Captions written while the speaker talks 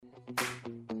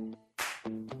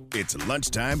It's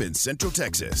lunchtime in Central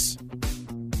Texas.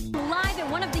 Live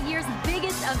at one of the year's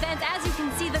biggest events. As you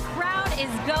can see, the crowd is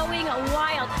going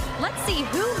wild. Let's see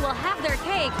who will have their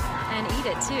cake and eat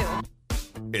it too.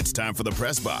 It's time for the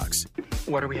press box.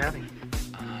 What are we having?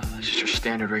 Just your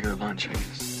standard regular lunch, I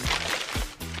guess.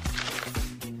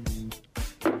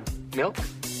 Milk?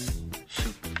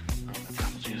 Soup.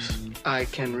 Apple juice. I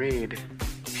can read.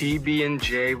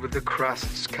 PB&J with the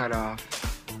crusts cut off.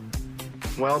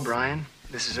 Well, Brian,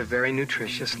 this is a very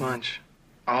nutritious lunch.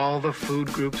 All the food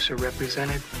groups are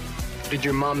represented. Did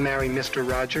your mom marry Mr.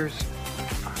 Rogers?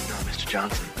 No, Mr.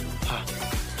 Johnson. Huh.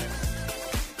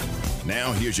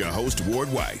 Now here's your host,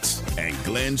 Ward Whites, and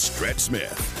Glenn Stretch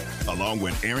Smith, along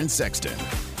with Aaron Sexton.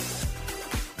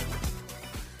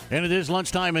 And it is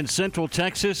lunchtime in Central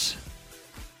Texas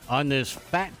on this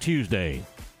Fat Tuesday.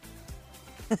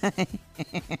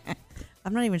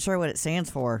 I'm not even sure what it stands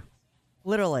for.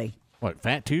 Literally. What,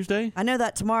 Fat Tuesday? I know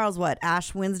that tomorrow's what?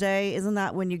 Ash Wednesday. Isn't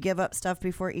that when you give up stuff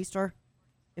before Easter?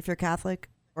 If you're Catholic,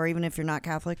 or even if you're not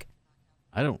Catholic?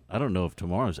 I don't know if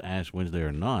tomorrow's Ash Wednesday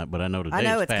or not, but I know today I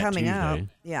know is it's Fat coming Tuesday. up.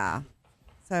 Yeah.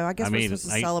 So I guess we're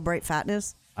supposed to celebrate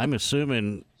fatness. I'm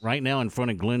assuming right now in front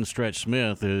of Glenn Stretch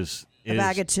Smith is a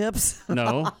bag of chips.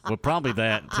 No, well, probably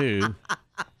that too.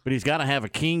 But he's got to have a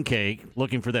king cake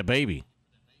looking for that baby.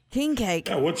 King cake.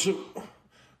 Yeah,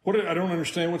 I don't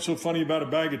understand what's so funny about a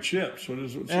bag of chips.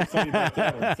 What's so funny about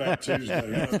that on Fat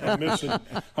Tuesday?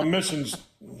 I'm missing.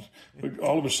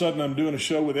 All of a sudden, I'm doing a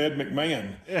show with Ed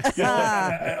McMahon.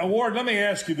 Ward, let me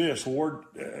ask you this, Ward.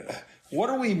 What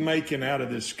are we making out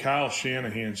of this Kyle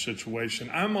Shanahan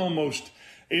situation?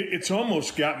 It's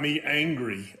almost got me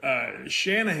angry.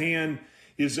 Shanahan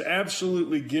is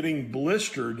absolutely getting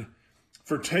blistered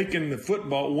for taking the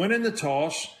football, winning the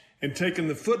toss, and taking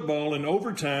the football in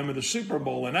overtime of the Super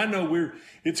Bowl. And I know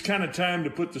it's kind of time to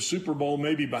put the Super Bowl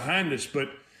maybe behind us, but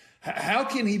how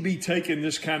can he be taking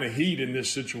this kind of heat in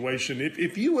this situation?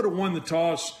 If you would have won the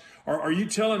toss, are you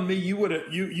telling me you would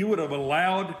have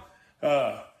allowed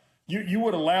you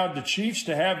would allowed the Chiefs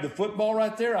to have the football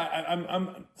right there?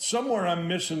 I'm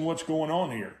missing what's going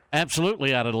on here.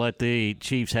 Absolutely, I'd have let the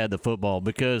Chiefs have the football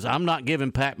because I'm not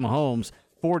giving Pat Mahomes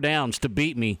 4 downs to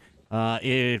beat me.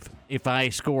 If I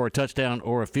score a touchdown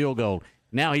or a field goal,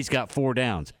 now he's got 4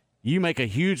 downs. You make a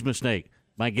huge mistake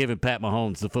by giving Pat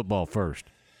Mahomes the football first.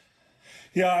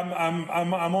 Yeah,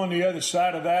 I'm on the other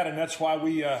side of that, and that's why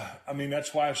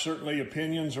that's why certainly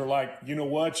opinions are like, you know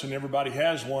what's, and everybody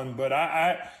has one. But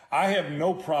I have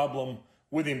no problem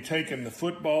with him taking the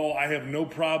football. I have no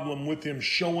problem with him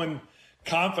showing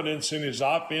confidence in his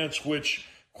offense, which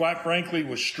quite frankly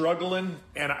was struggling,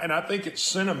 and I think it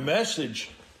sent a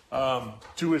message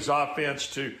to his offense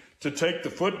to take the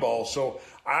football. So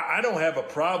I don't have a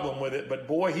problem with it, but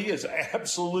boy, he is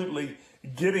absolutely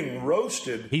getting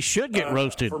roasted. He should get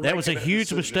roasted. That was a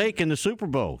huge mistake in the Super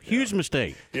Bowl. Huge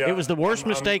mistake. Yeah. It was the worst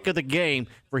mistake of the game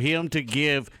for him to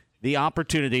give the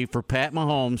opportunity for Pat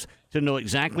Mahomes to know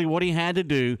exactly what he had to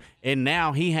do, and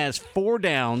now he has 4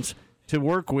 downs to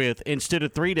work with instead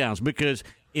of 3 downs because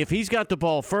if he's got the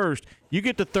ball first, you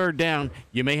get the 3rd down,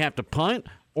 you may have to punt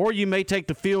or you may take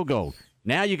the field goal.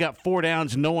 Now you got 4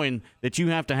 downs knowing that you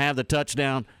have to have the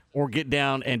touchdown or get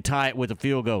down and tie it with a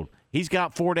field goal. He's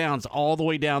got 4 downs all the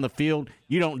way down the field.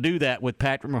 You don't do that with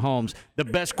Patrick Mahomes, the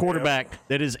best quarterback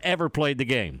that has ever played the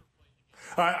game.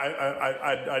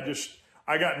 I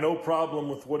got no problem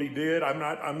with what he did. I'm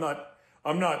not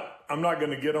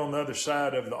going to get on the other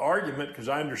side of the argument because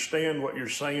I understand what you're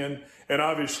saying. And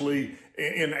obviously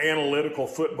in analytical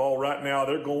football right now,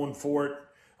 they're going for it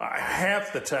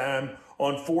half the time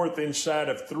on 4th inside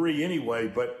of 3 anyway.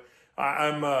 But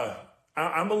I'm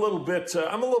a little bit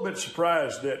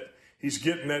surprised that he's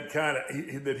getting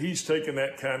that he's taking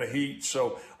that kind of heat.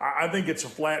 So I think it's a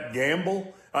flat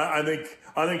gamble. I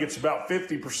think it's about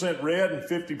 50% red and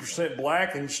 50%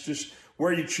 black, and it's just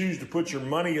where you choose to put your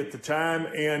money at the time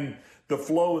and the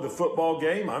flow of the football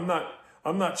game. I'm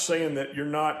not saying that you're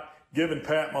not giving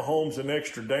Pat Mahomes an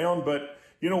extra down, but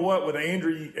you know what? With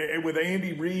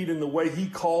Andy Reid and the way he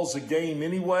calls the game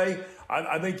anyway,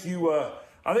 I think you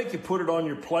put it on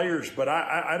your players. But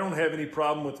I don't have any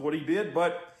problem with what he did.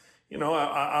 But you know,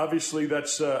 obviously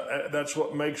that's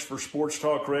what makes for sports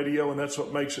talk radio, and that's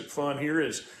what makes it fun here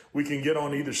is we can get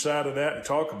on either side of that and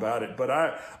talk about it. But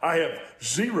I have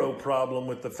zero problem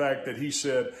with the fact that he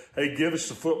said, "Hey, give us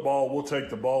the football. We'll take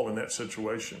the ball in that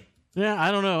situation." Yeah,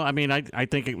 I don't know. I mean, I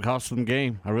think it cost them the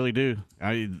game. I really do.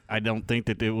 I don't think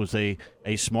that it was a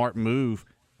smart move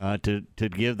to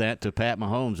give that to Pat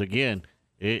Mahomes. Again,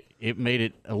 it made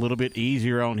it a little bit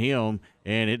easier on him,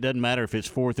 and it doesn't matter if it's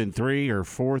 4th and 3 or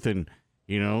 4th and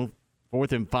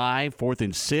 4th and 5, 4th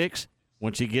and 6.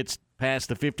 Once he gets past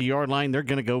the 50-yard line, they're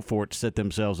going to go for it to set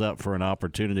themselves up for an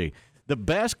opportunity. The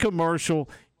best commercial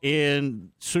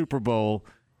in Super Bowl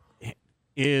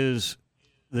is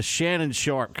the Shannon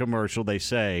Sharp commercial, they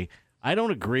say. I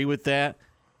don't agree with that.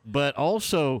 But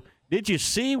also, did you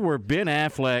see where Ben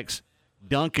Affleck's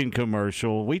Duncan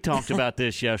commercial, we talked about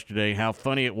this yesterday, how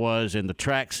funny it was, and the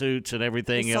tracksuits and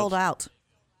everything else. Sold out.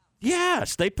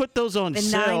 Yes, they put those on in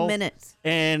sale. 9 minutes.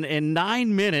 And in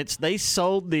 9 minutes, they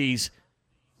sold these.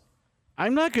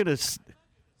 I'm not going to.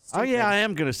 Oh, yeah, I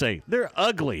am going to say they're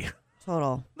ugly.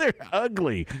 Total. They're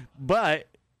ugly. But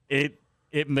it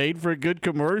made for a good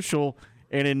commercial.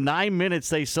 And in 9 minutes,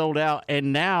 they sold out.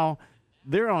 And now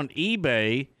they're on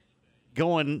eBay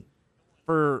going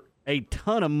for a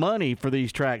ton of money for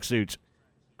these tracksuits.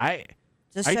 I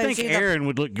think Aaron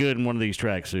would look good in one of these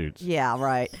tracksuits. Yeah,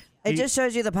 right. It just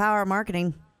shows you the power of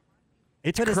marketing.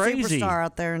 It's Put crazy. Put a superstar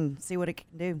out there and see what it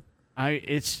can do.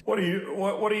 What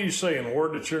are you saying,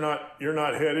 Ward? That you're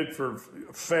not headed for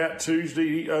Fat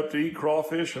Tuesday up to eat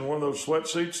crawfish in one of those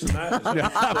sweatsuits tonight?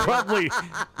 Probably.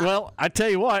 Well, I tell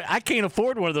you what, I can't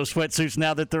afford one of those sweatsuits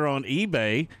now that they're on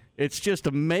eBay. It's just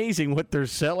amazing what they're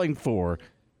selling for.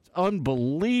 It's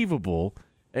unbelievable.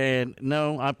 And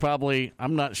no, I'm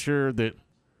not sure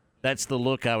that's the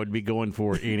look I would be going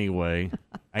for anyway.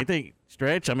 I think,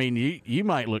 Stretch, I mean, you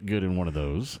might look good in one of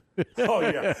those. Oh,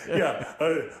 yeah.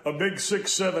 A big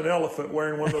 6'7" elephant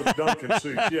wearing one of those Duncan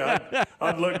suits. Yeah,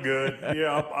 I'd look good.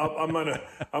 Yeah, I'm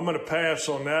gonna pass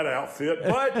on that outfit.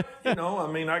 But,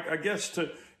 I guess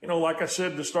like I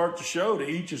said to start the show, to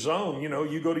each his own.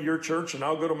 You go to your church and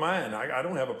I'll go to mine. I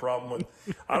don't have a problem with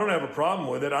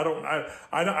it.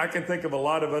 I can think of a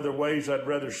lot of other ways I'd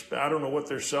rather. I don't know what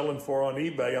they're selling for on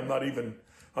eBay. I'm not even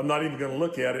going to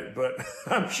look at it, but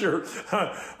I'm sure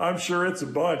it's a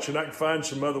bunch, and I can find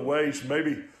some other ways.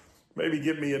 Maybe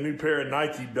get me a new pair of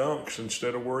Nike Dunks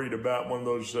instead of worried about one of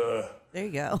those. There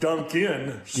you go.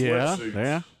 Dunk-in sweatsuits.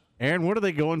 Yeah. Aaron, what are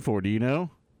they going for? Do you know?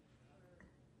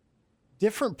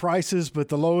 Different prices, but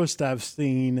the lowest I've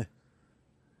seen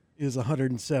is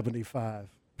 $175.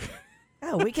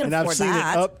 Oh, we can and afford I've seen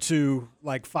that. it up to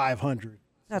like $500.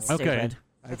 That's Okay. stupid.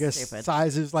 I guess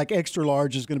sizes like extra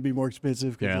large is going to be more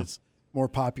expensive because it's more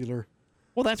popular.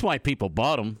 Well, that's why people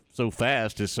bought them so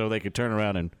fast, is so they could turn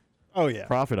around and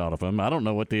profit out of them. I don't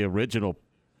know what the original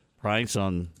price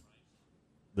on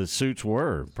the suits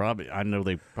were. I know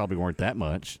they probably weren't that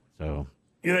much. So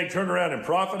you think turn around and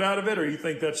profit out of it, or you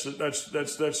think that's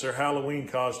their Halloween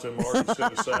costume already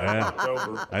set aside in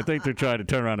October? I think they're trying to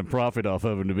turn around and profit off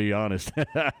of them, to be honest.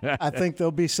 I think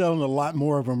they'll be selling a lot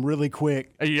more of them really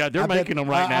quick. Yeah, they're making them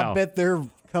right now. I bet they're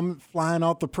flying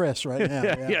off the press right now.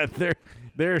 Yeah,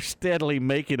 they're steadily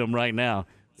making them right now.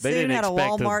 They Soon didn't at a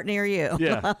expect Walmart near you.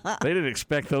 Yeah, they didn't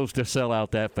expect those to sell out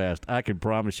that fast. I can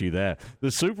promise you that. The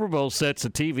Super Bowl sets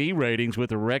the TV ratings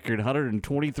with a record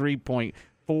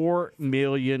 123.4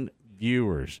 million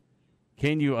viewers.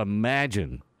 Can you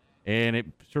imagine? And it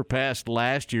surpassed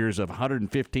last year's of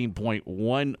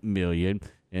 115.1 million,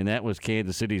 and that was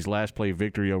Kansas City's last play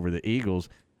victory over the Eagles.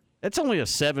 That's only a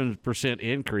 7%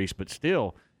 increase, but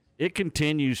still, it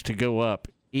continues to go up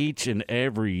each and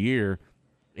every year.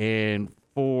 And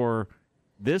for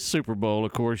this Super Bowl,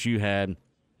 of course, you had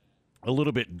a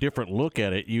little bit different look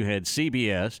at it. You had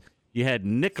CBS, you had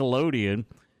Nickelodeon,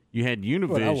 you had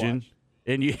Univision,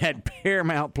 and you had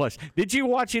Paramount Plus. Did you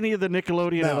watch any of the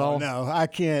Nickelodeon at all? No, I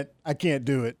can't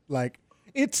do it. Like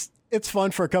it's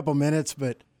fun for a couple minutes,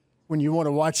 but when you want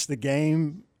to watch the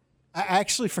game, I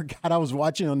actually forgot I was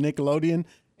watching on Nickelodeon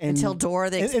until Dora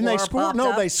the Explorer and they scored. popped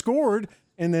No, up. they scored.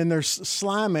 And then there's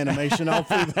slime animation all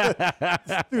through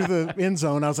the end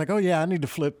zone. I was like, oh, yeah, I need to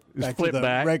flip back to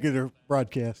the regular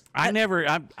broadcast. I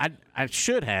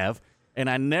should have, and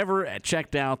I never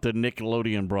checked out the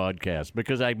Nickelodeon broadcast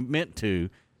because I meant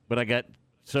to, but I got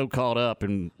so caught up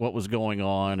in what was going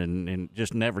on and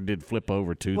just never did flip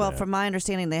over to that. Well, from my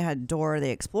understanding, they had Dora the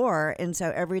Explorer, and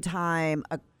so every time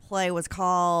a play was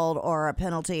called or a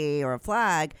penalty or a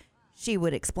flag, she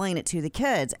would explain it to the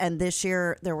kids. And this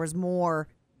year there was more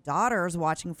daughters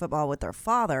watching football with their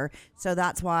father, so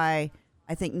that's why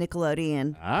I think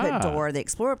Nickelodeon put Dora the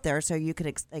Explorer up there so they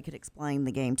could explain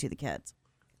the game to the kids.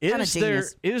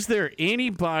 Is there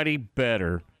anybody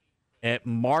better at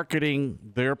marketing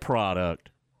their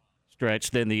product, Stretch,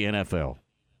 than the NFL?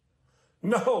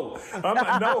 No,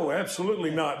 no, absolutely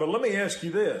not. But let me ask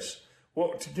you this.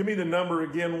 Well, give me the number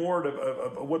again, Ward,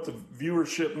 of what the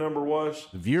viewership number was.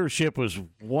 The viewership was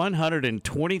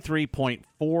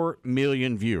 123.4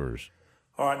 million viewers.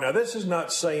 All right, now this is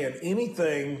not saying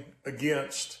anything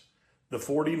against the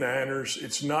 49ers.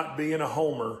 It's not being a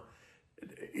homer.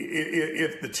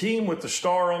 if the team with the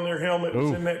star on their helmet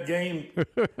was in that game,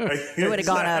 it would have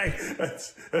gone up.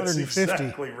 That's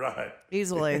exactly right.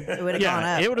 Easily, it would have gone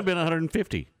up. It would have been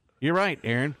 150. You're right,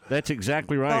 Aaron. That's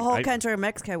exactly right. The whole country of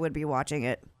Mexico would be watching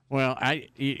it. Well,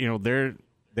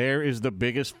 there is the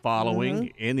biggest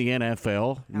following in the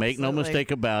NFL. Absolutely. Make no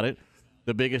mistake about it.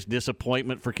 The biggest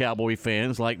disappointment for Cowboy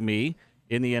fans like me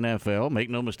in the NFL. Make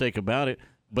no mistake about it.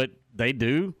 But they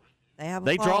do.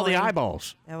 They draw the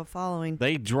eyeballs. They have a following.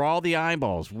 They draw the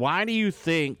eyeballs. Why do you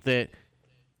think that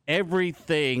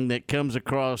everything that comes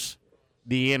across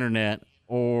the internet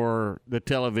or the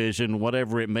television,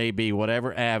 whatever it may be,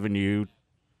 whatever avenue,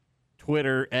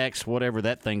 Twitter, X, whatever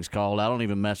that thing's called, I don't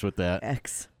even mess with that.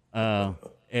 X.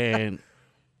 And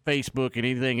Facebook and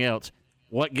anything else,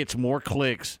 what gets more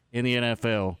clicks in the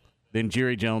NFL than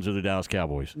Jerry Jones or the Dallas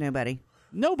Cowboys? Nobody.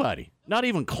 Not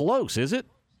even close, is it?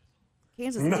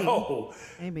 Kansas City. No.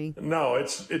 Maybe. No,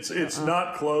 it's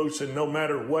not close, and no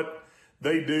matter what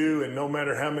they do and no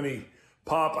matter how many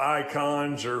pop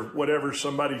icons or whatever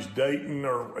somebody's dating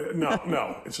or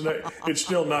no, it's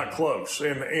still not close.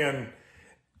 And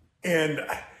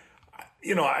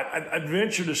you know, I'd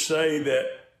venture to say that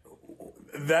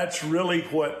that's really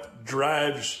what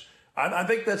drives. I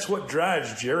think that's what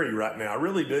drives Jerry right now. I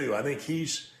really do. I think he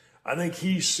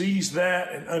sees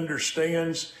that and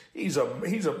understands. He's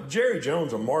a Jerry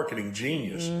Jones, a marketing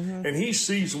genius, and he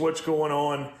sees what's going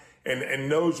on and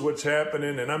knows what's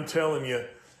happening. And I'm telling you,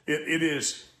 it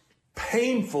is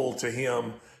painful to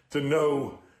him to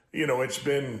know. You know, it's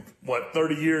been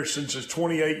 28 years since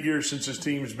his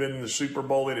team's been in the Super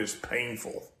Bowl. It is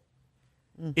painful.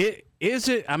 Is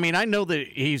it? I mean, I know that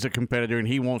he's a competitor and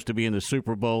he wants to be in the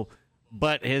Super Bowl,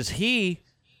 but has he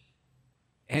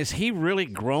really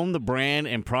grown the brand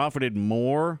and profited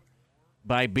more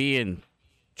by being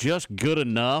just good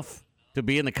enough to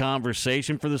be in the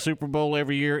conversation for the Super Bowl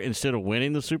every year instead of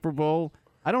winning the Super Bowl?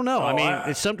 I don't know.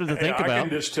 It's something to think about. I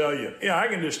can just tell you,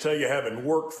 having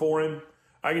worked for him,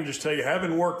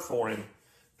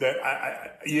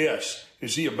 that yes,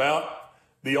 is he about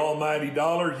the almighty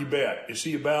dollar? You bet. Is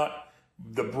he about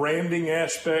the branding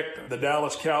aspect of the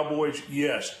Dallas Cowboys?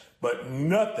 Yes, but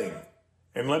nothing,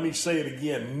 and let me say it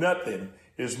again, nothing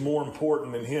is more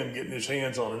important than him getting his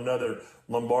hands on another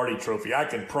Lombardi trophy. I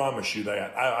can promise you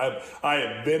that. I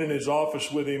have been in his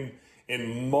office with him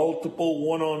in multiple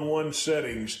one-on-one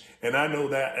settings, and I know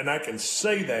that, and I can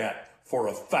say that for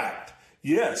a fact.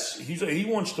 Yes, he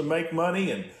wants to make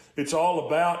money, and it's all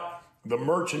about the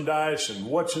merchandise and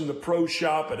what's in the pro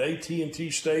shop at AT&T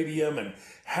Stadium and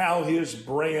how his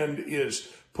brand is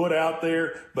put out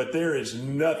there. But there is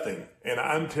nothing, and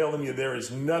I'm telling you, there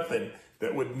is nothing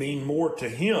that would mean more to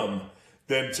him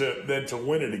than to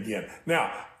win it again.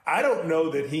 Now, I don't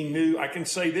know that he knew. I can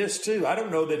say this too. I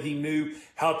don't know that he knew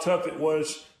how tough it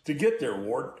was to get there,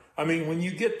 Ward. I mean, when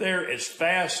you get there as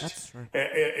fast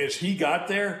as he got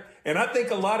there, and I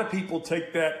think a lot of people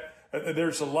take that.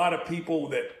 There's a lot of people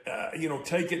that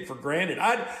take it for granted.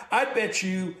 I bet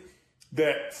you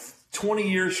that 20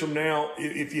 years from now,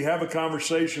 if you have a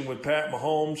conversation with Pat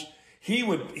Mahomes, he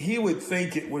would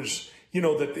think it was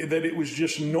that it was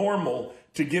just normal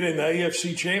to get in the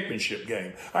AFC Championship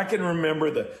game. I can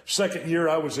remember the second year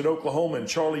I was at Oklahoma and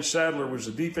Charlie Sadler was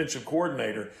the defensive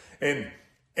coordinator, and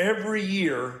every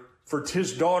year for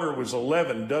his daughter was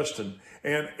 11, Dustin,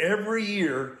 and every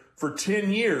year for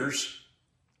 10 years,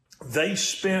 they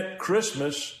spent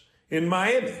Christmas in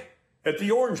Miami at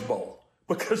the Orange Bowl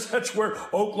because that's where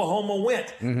Oklahoma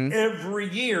went. Every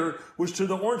year was to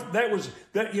the Orange Bowl.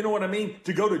 That you know what I mean?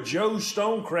 To go to Joe's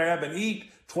Stone Crab and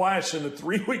eat twice in a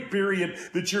 3-week period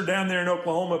that you're down there in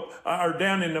Oklahoma or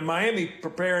down in Miami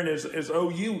preparing as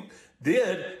OU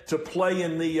did to play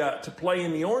in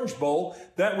the Orange Bowl.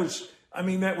 That was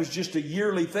just a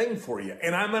yearly thing for you.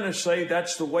 And I'm going to say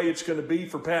that's the way it's going to be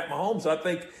for Pat Mahomes. I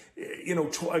think,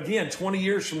 again, 20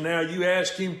 years from now, you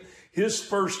ask him his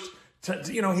first,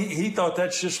 he thought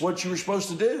that's just what you were supposed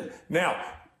to do. Now,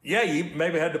 yeah, you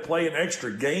maybe had to play an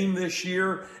extra game this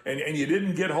year and you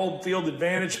didn't get home field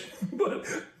advantage,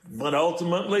 but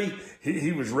ultimately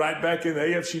he was right back in the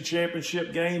AFC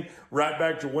Championship game, right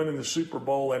back to winning the Super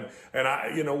Bowl. And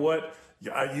you know what?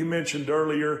 You mentioned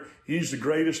earlier, he's the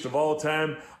greatest of all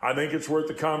time. I think it's worth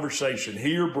the conversation.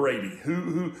 He or Brady?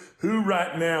 Who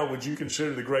right now would you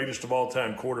consider the greatest of all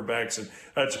time quarterbacks? And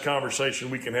that's a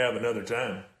conversation we can have another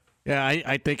time. Yeah,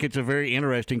 I think it's a very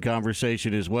interesting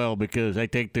conversation as well because I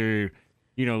think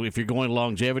if you're going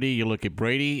longevity, you look at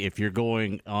Brady. If you're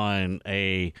going on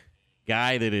a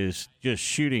guy that is just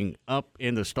shooting up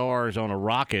in the stars on a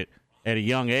rocket at a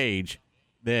young age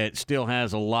that still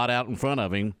has a lot out in front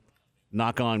of him,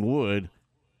 knock on wood,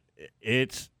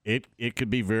 it could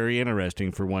be very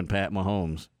interesting for one Pat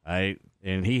Mahomes.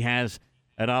 And he has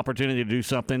an opportunity to do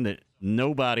something that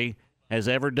nobody has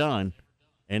ever done,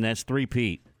 and that's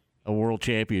three-peat a world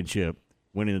championship,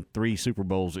 winning 3 Super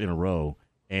Bowls in a row.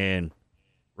 And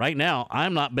right now,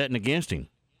 I'm not betting against him.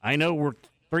 I know we're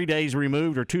 3 days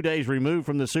removed or 2 days removed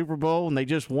from the Super Bowl, and they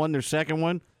just won their second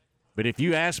one. But if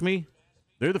you ask me,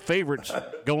 they're the favorites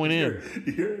going in.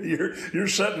 You're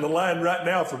setting the line right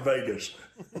now for Vegas.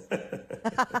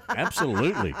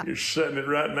 Absolutely. You're setting it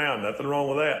right now. Nothing wrong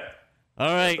with that.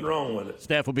 All right. Nothing wrong with it.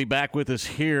 Steph will be back with us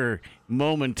here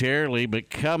momentarily,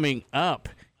 but coming up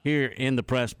here in the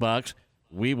press box,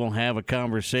 we will have a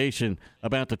conversation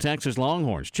about the Texas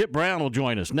Longhorns. Chip Brown will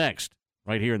join us next,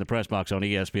 right here in the press box on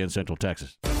ESPN Central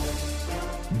Texas.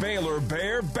 Baylor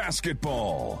Bear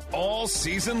basketball all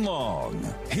season long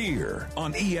here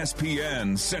on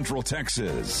ESPN Central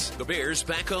Texas. The Bears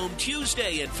back home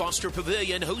Tuesday at Foster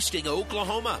Pavilion hosting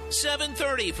Oklahoma.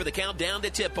 7:30 for the countdown to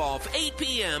tip-off. 8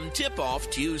 p.m. tip-off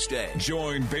Tuesday.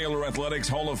 Join Baylor Athletics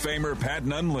Hall of Famer Pat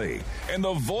Nunley and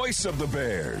the voice of the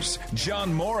Bears,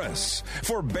 John Morris,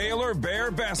 for Baylor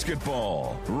Bear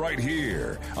basketball right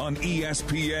here on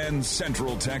ESPN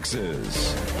Central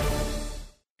Texas.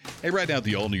 Hey, right now at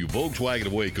the all-new Volkswagen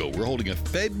of Waco, we're holding a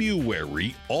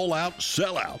February all-out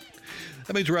sellout.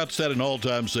 That means we're out to set an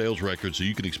all-time sales record, so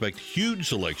you can expect huge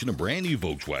selection of brand-new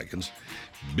Volkswagens,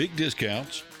 big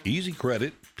discounts, easy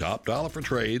credit, top dollar for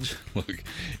trades. Look,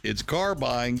 it's car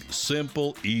buying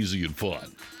simple, easy, and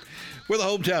fun. We're the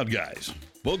hometown guys,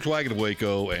 Volkswagen of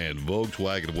Waco and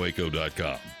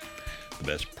VolkswagenofWaco.com. The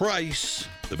best price,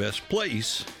 the best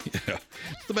place, yeah,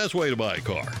 it's the best way to buy a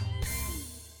car.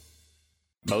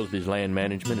 Mosby's Land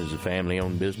Management is a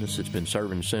family-owned business that's been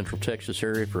serving the Central Texas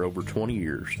area for over 20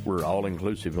 years. We're an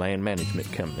all-inclusive land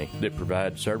management company that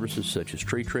provides services such as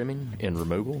tree trimming and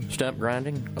removal, stump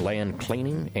grinding, land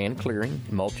cleaning and clearing,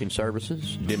 mulching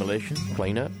services, demolition,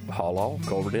 cleanup, haul-off,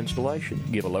 culvert installation.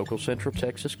 Give a local Central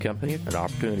Texas company an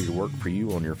opportunity to work for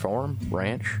you on your farm,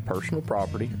 ranch, personal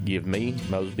property. Give me,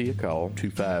 Mosby, a call,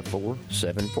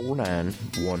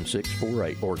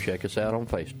 254-749-1648, or check us out on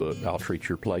Facebook. I'll treat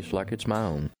your place like it's my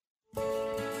own.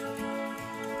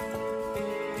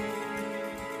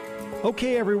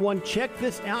 Okay, everyone, check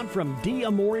this out from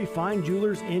D'Amore Fine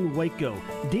Jewelers in Waco.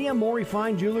 D'Amore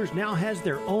Fine Jewelers now has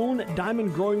their own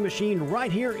diamond growing machine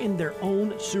right here in their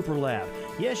own super lab.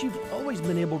 Yes, you've always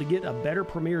been able to get a better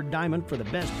premier diamond for the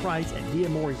best price at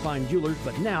D'Amore Fine Jewelers,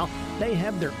 but now they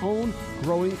have their own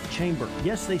growing chamber.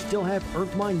 Yes, they still have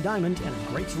earth mine diamonds and a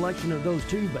great selection of those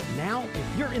too, but now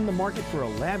if you're in the market for a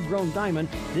lab grown diamond,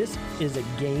 this is a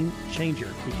game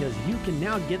changer because you can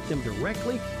now get them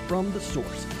directly from the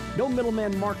source. No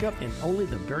middleman markup and only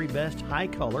the very best high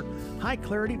color, high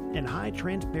clarity, and high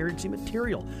transparency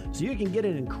material. So you can get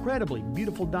an incredibly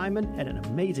beautiful diamond at an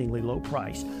amazingly low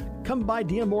price. Come by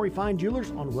D'Amore Fine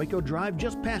Jewelers on Waco Drive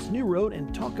just past New Road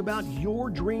and talk about your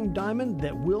dream diamond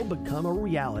that will become a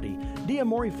reality.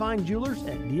 D'Amore Fine Jewelers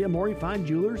at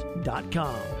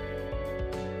D'AmoreFineJewelers.com.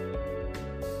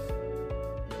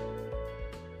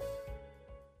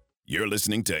 You're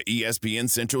listening to ESPN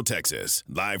Central Texas,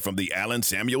 live from the Allen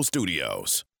Samuel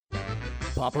Studios.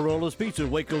 Paparolo's Pizza,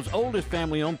 Waco's oldest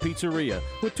family-owned pizzeria,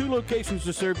 with 2 locations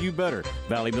to serve you better,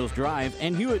 Valley Mills Drive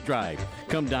and Hewitt Drive.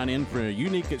 Come dine in for a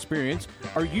unique experience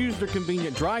or use their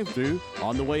convenient drive-thru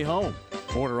on the way home.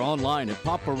 Order online at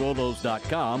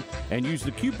paparolos.com and use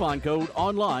the coupon code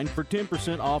online for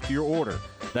 10% off your order.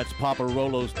 That's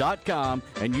paparolos.com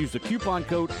and use the coupon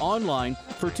code online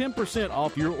for 10%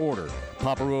 off your order.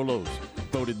 Paparolos,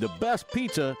 voted the best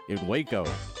pizza in Waco.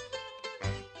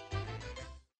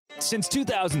 Since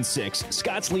 2006,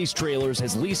 Scott's Lease Trailers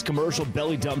has leased commercial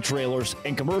belly dump trailers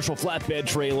and commercial flatbed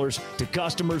trailers to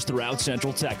customers throughout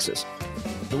Central Texas.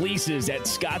 The leases at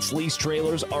Scott's Lease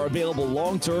Trailers are available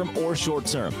long-term or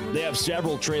short-term. They have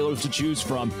several trailers to choose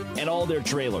from, and all their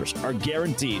trailers are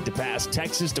guaranteed to pass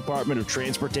Texas Department of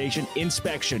Transportation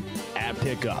inspection at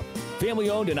pickup.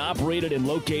 Family-owned and operated and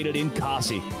located in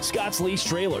Cossie. Scott's Lease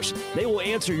Trailers. They will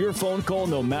answer your phone call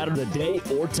no matter the day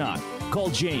or time. Call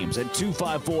James at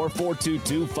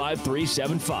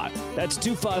 254-422-5375. That's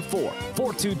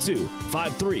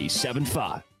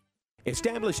 254-422-5375.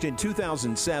 Established in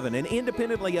 2007 and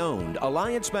independently owned,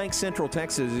 Alliance Bank Central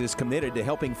Texas is committed to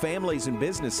helping families and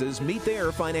businesses meet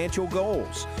their financial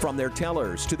goals. From their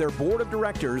tellers to their board of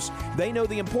directors, they know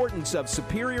the importance of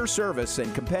superior service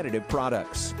and competitive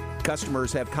products.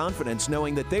 Customers have confidence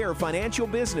knowing that their financial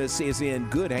business is in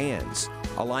good hands.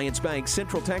 Alliance Bank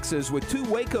Central Texas with 2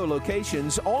 Waco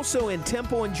locations, also in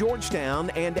Temple and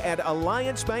Georgetown, and at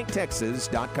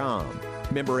AllianceBankTexas.com.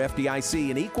 Member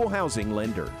FDIC and equal housing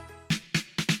lender.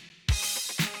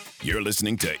 You're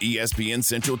listening to ESPN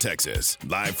Central Texas,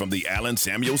 live from the Allen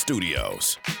Samuel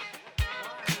Studios.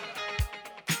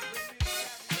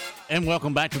 And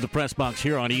welcome back to the Press Box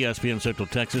here on ESPN Central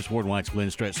Texas. Ward White's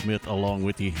Glenn Stretch Smith along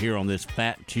with you here on this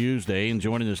Fat Tuesday. And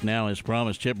joining us now, as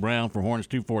promised, Chip Brown for Horns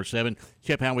 247.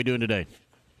 Chip, how are we doing today?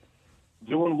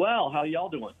 Doing well. How y'all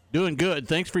doing? Doing good.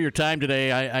 Thanks for your time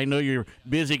today. I know you're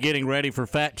busy getting ready for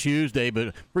Fat Tuesday, but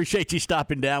appreciate you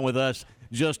stopping down with us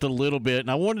just a little bit. And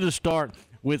I wanted to start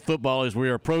with football as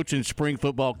we're approaching spring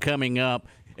football coming up.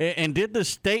 And did the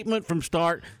statement from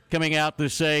Stark coming out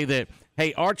to say that,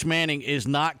 hey, Arch Manning is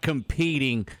not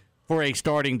competing for a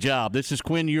starting job. This is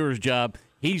Quinn Ewers' job.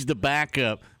 He's the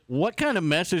backup. What kind of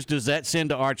message does that send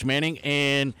to Arch Manning?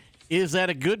 And is that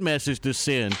a good message to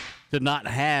send to not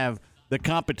have the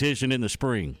competition in the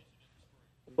spring?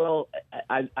 Well,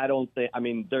 I don't think – I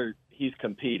mean, he's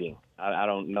competing. I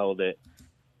don't know that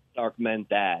Stark meant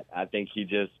that. I think he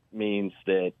just means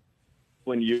that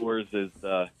Quinn Ewers is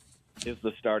the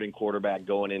starting quarterback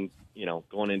going into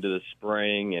the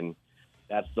spring, and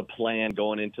that's the plan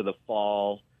going into the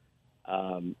fall.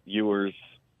 Ewers,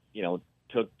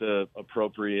 took the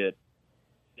appropriate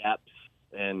steps,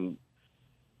 and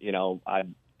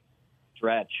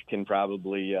Stretch can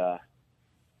probably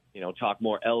talk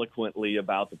more eloquently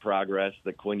about the progress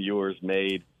that Quinn Ewers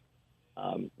made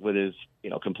with his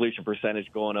completion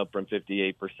percentage going up from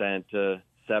 58% to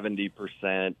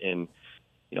 70%, and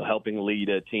helping lead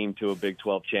a team to a Big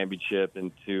 12 championship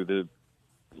and to the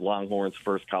Longhorns'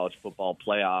 first college football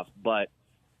playoff. But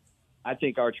I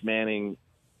think Arch Manning,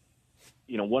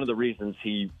 one of the reasons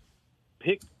he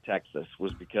picked Texas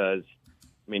was because,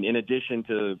 in addition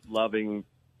to loving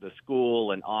the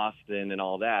school and Austin and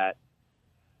all that,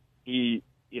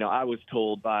 I was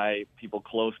told by people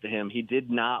close to him, he did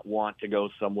not want to go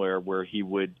somewhere where he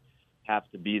would have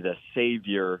to be the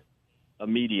savior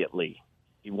immediately.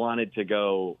 He wanted to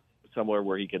go somewhere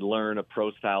where he could learn a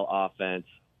pro-style offense,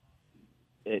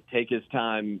 take his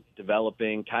time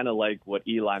developing, kind of like what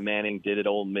Eli Manning did at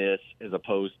Ole Miss, as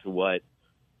opposed to what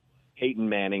Peyton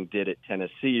Manning did at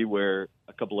Tennessee, where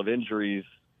a couple of injuries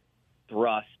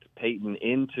thrust Peyton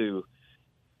into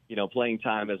playing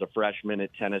time as a freshman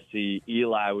at Tennessee.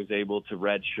 Eli was able to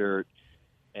redshirt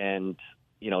and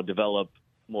develop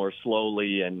more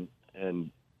slowly, and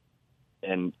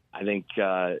I think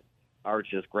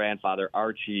Arch's grandfather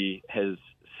Archie has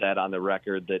said on the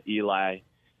record that Eli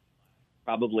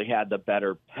probably had the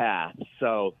better path.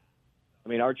 So,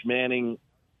 Arch Manning,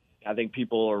 I think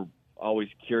people are always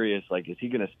curious, is he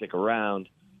going to stick around?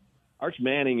 Arch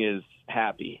Manning is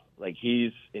happy.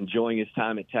 He's enjoying his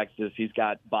time at Texas. He's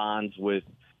got bonds with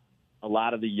a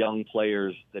lot of the young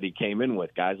players that he came in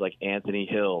with, guys like Anthony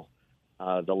Hill,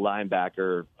 the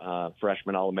linebacker,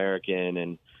 freshman All-American.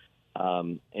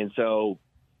 And so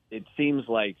it seems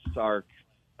like Sark,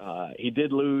 he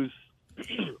did lose,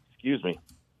 he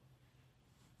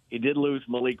did lose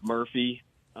Malik Murphy,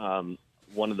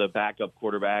 one of the backup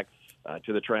quarterbacks,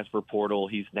 to the transfer portal.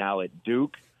 He's now at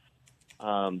Duke.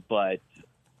 But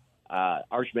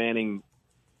Arch Manning,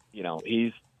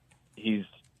 he's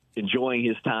enjoying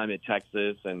his time at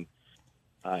Texas, and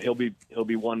he'll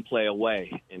be one play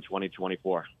away in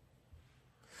 2024.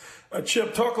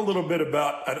 Chip, talk a little bit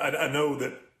about. I know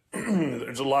that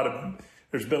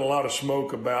there's been a lot of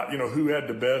smoke about who had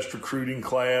the best recruiting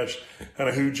class, kind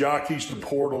of who jockeys the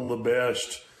portal the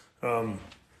best.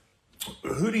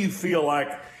 Who do you feel like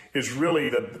is really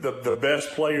the best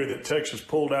player that Texas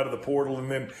pulled out of the portal?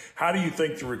 And then how do you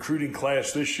think the recruiting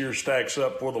class this year stacks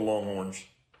up for the Longhorns?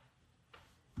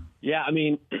 Yeah,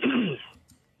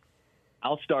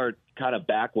 I'll start kind of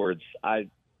backwards. I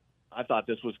thought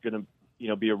this was going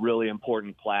to be a really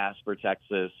important class for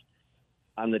Texas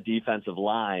on the defensive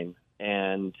line.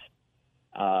 And,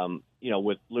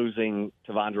 with losing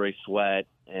Tavondre Sweat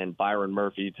and Byron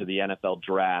Murphy to the NFL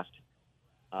draft,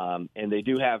 and they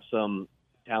do have some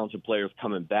talented players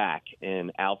coming back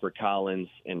in Alfred Collins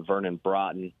and Vernon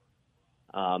Broughton.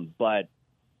 But,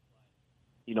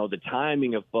 the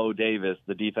timing of Bo Davis,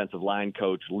 the defensive line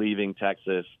coach, leaving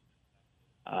Texas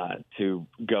to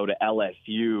go to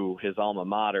LSU, his alma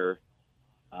mater,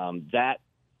 that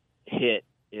hit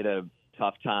at a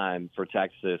tough time for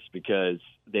Texas because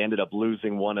they ended up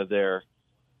losing one of their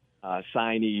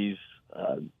signees,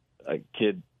 a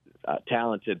kid,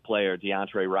 talented player,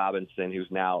 DeAndre Robinson, who's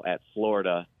now at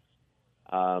Florida.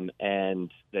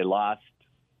 And they lost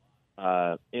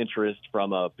interest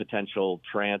from a potential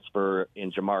transfer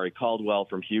in Jamari Caldwell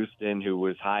from Houston, who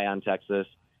was high on Texas.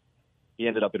 He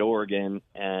ended up at Oregon,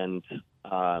 and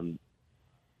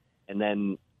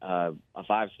then a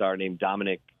five-star named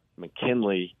Dominic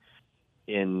McKinley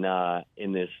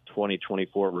in this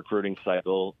 2024 recruiting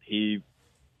cycle. He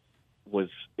was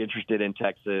interested in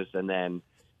Texas and then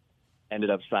ended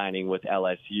up signing with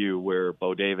LSU, where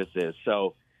Bo Davis is.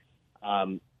 So,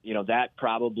 that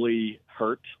probably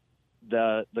hurt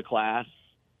the class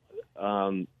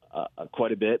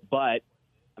quite a bit. But,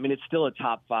 I mean, it's still a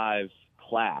top 5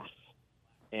 class.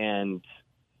 And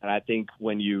I think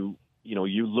when you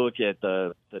look at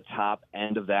the top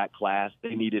end of that class,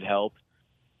 they needed help.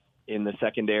 In the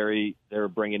secondary, they were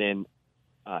bringing in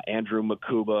Andrew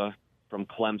Makuba from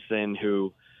Clemson,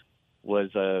 who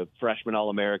was a freshman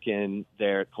All-American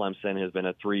there at Clemson, has been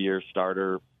a 3-year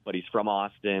starter, but he's from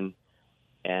Austin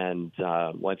and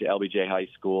went to LBJ High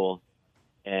School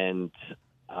and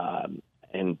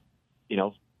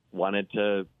wanted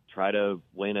to try to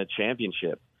win a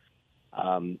championship.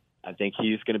 I think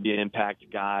he's going to be an impact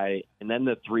guy. And then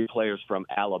the 3 players from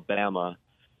Alabama,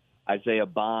 Isaiah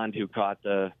Bond, who caught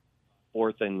the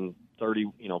fourth and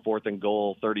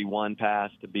goal 31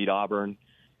 pass to beat Auburn,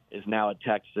 is now at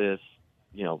Texas,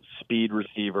 speed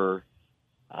receiver.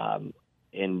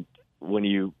 And when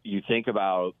you think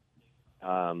about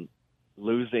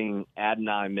losing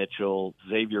Adonai Mitchell,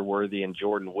 Xavier Worthy, and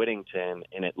Jordan Whittington,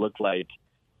 and it looked like,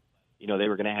 they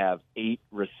were going to have 8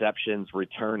 receptions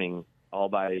returning, all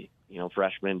by,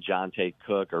 freshman Jonte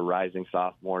Cook or rising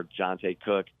sophomore Jonte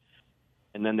Cook.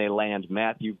 And then they land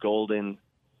Matthew Golden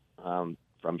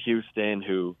from Houston,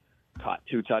 who caught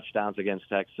 2 touchdowns against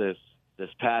Texas this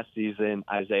past season,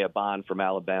 Isaiah Bond from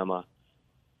Alabama,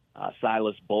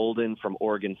 Silas Bolden from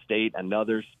Oregon State,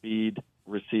 another speed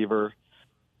receiver.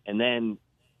 And then,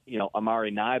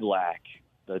 Amari Niblack,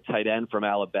 the tight end from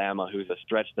Alabama, who's a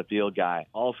stretch the field guy,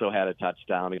 also had a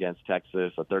touchdown against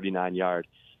Texas, a 39-yard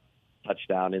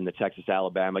touchdown in the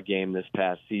Texas-Alabama game this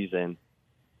past season.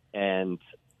 And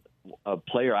a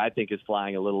player I think is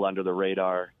flying a little under the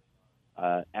radar,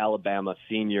 Alabama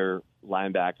senior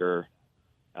linebacker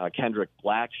Kendrick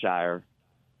Blackshire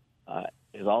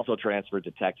is also transferred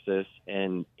to Texas,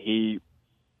 and he,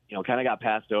 kind of got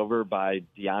passed over by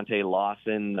Deontay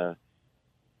Lawson, the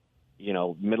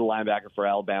middle linebacker for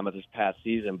Alabama this past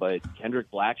season. But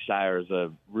Kendrick Blackshire is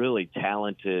a really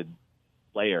talented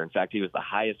player. In fact, he was the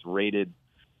highest rated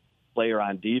player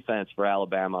on defense for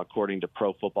Alabama, according to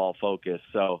Pro Football Focus.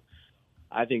 So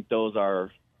I think those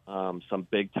are some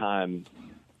big time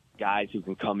guys who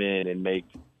can come in and make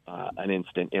an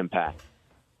instant impact.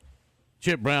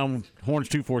 Chip Brown, Horns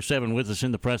 247, with us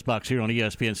in the press box here on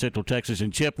ESPN Central Texas.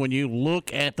 And Chip, when you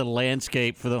look at the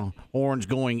landscape for the Horns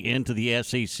going into the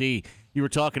SEC, you were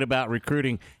talking about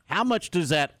recruiting. How much does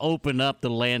that open up the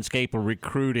landscape of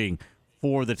recruiting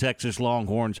for the Texas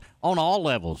Longhorns on all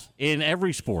levels in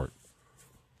every sport?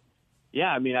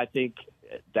 Yeah, I mean, I think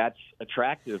that's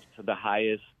attractive to the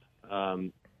highest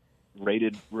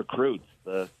rated recruits,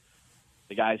 the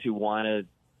guys who want to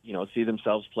see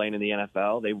themselves playing in the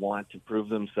NFL. They want to prove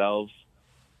themselves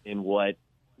in what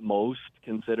most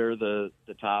consider the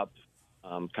top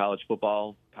college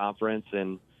football conference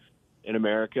in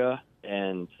America.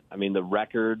 And, I mean, the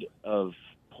record of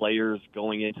players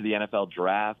going into the NFL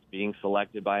draft, being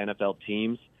selected by NFL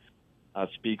teams,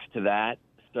 speaks to that.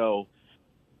 So,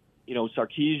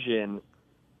 Sarkisian,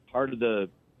 part of the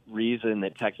reason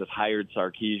that Texas hired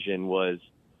Sarkisian was,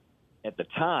 at the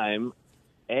time,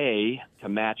 A, to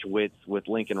match wits with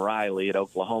Lincoln Riley at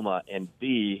Oklahoma, and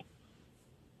B,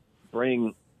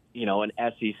 bring, an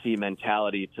SEC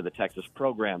mentality to the Texas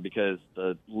program, because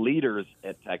the leaders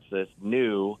at Texas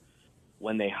knew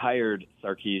when they hired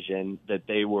Sarkisian that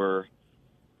they were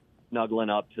snuggling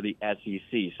up to the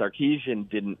SEC. Sarkisian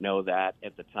didn't know that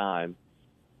at the time,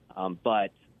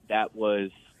 but that was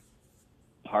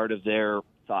part of their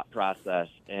thought process.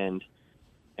 And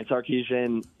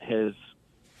Sarkisian has,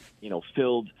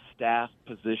 filled staff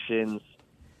positions.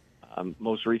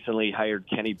 Most recently hired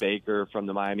Kenny Baker from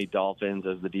the Miami Dolphins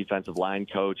as the defensive line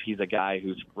coach. He's a guy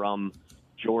who's from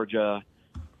Georgia,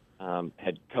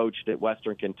 had coached at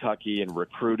Western Kentucky and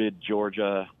recruited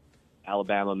Georgia,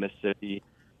 Alabama, Mississippi.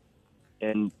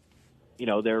 And,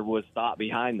 there was thought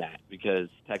behind that, because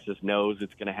Texas knows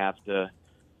it's going to have to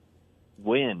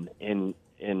win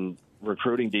in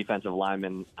recruiting defensive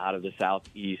linemen out of the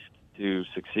Southeast to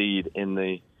succeed in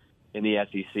the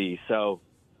SEC. So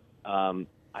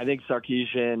I think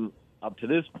Sarkisian, up to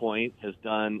this point, has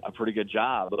done a pretty good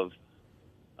job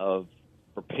of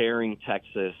preparing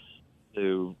Texas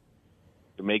to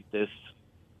make this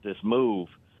move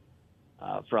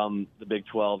from the Big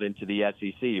 12 into the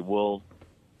SEC.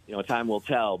 Time will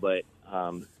tell, but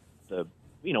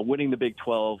winning the Big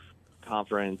 12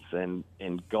 conference and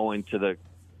going to the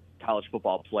college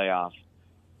football playoff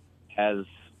has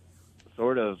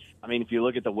sort of, I mean, if you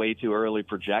look at the way too early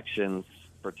projections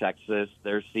for Texas,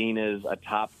 they're seen as a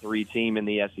top 3 team in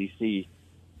the SEC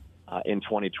in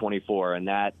 2024. And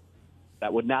that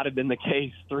would not have been the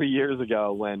case 3 years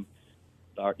ago when,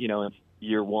 in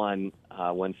year one,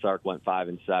 when Sark went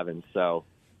 5-7. So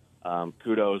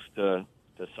kudos to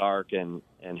Sark and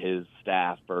his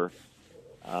staff for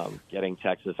getting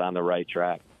Texas on the right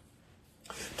track.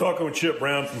 Talking with Chip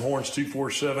Brown from Horns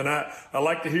 247. I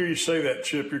like to hear you say that,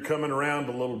 Chip. You're coming around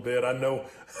a little bit. I know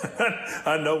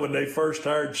I know when they first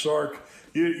hired Sark,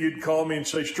 you'd call me and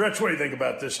say, Stretch, what do you think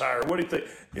about this hire? What do you think?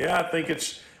 Yeah,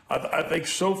 I think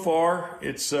so far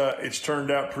it's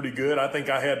turned out pretty good. I think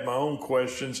I had my own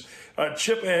questions.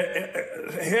 Chip,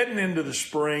 heading into the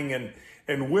spring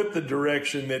and with the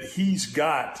direction that he's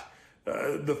got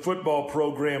the football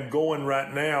program going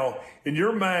right now, in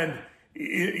your mind,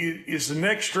 is the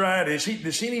next stride, does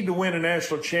he need to win a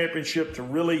national championship to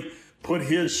really put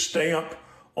his stamp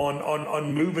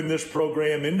on moving this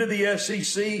program into the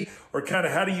SEC? Or kind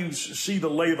of how do you see the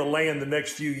lay of the land the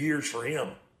next few years for him?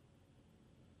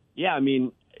 Yeah, I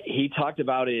mean, he talked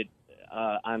about it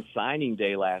on signing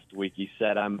day last week. He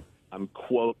said, I'm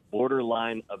quote,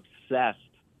 borderline obsessed,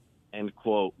 end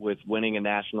quote, with winning a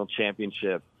national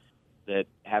championship, that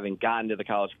having gotten to the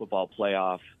college football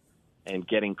playoff and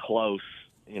getting close,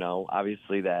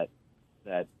 obviously that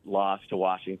loss to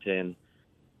Washington,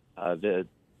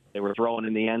 they were throwing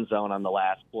in the end zone on the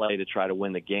last play to try to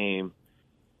win the game.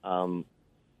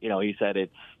 He said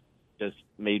it's just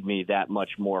made me that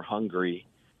much more hungry.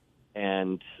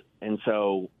 And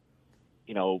so,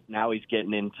 now he's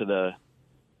getting into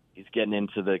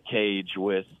the cage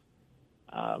with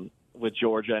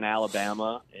Georgia and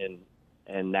Alabama,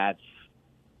 and that's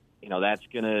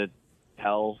going to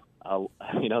tell.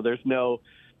 There's no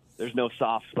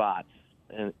soft spots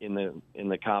in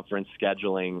the conference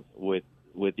scheduling with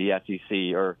the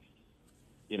SEC, or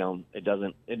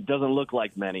it doesn't look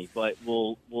like many, but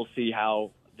we'll see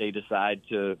how they decide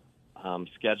to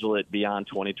schedule it beyond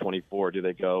 2024. Do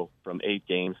they go from 8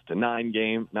 games to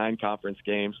 9 conference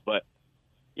games? But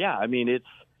yeah, I mean,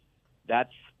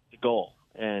 that's the goal,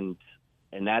 and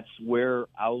that's where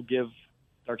I'll give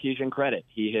Sarkisian credit.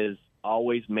 He has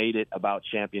always made it about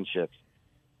championships.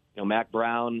 Mack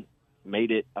Brown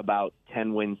made it about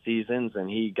 10-win seasons, and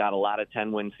he got a lot of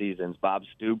 10-win seasons. Bob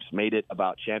Stoops made it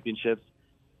about championships,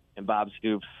 and Bob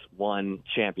Stoops won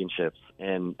championships.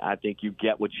 And I think you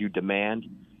get what you demand.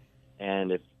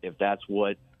 And if that's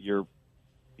what you're,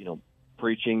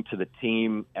 preaching to the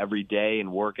team every day in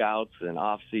workouts and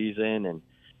off season, and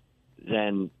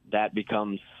then that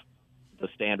becomes the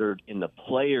standard in the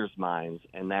players' minds,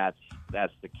 and that's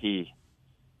the key.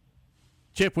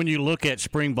 Chip, when you look at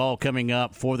spring ball coming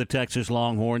up for the Texas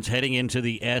Longhorns heading into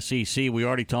the SEC, we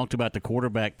already talked about the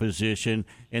quarterback position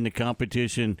and the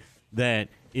competition that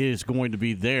is going to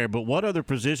be there. But what other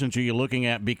positions are you looking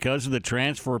at because of the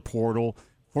transfer portal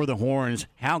for the Horns?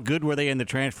 How good were they in the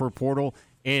transfer portal,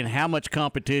 and how much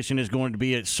competition is going to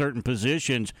be at certain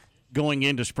positions going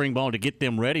into spring ball to get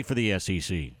them ready for the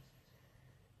SEC?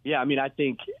 Yeah, I mean, I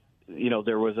think,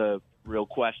 there was a real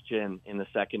question in the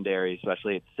secondary,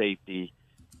 especially at safety.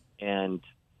 And,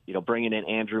 bringing in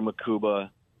Andrew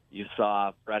Makuba, you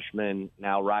saw freshman,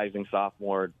 now rising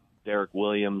sophomore, Derek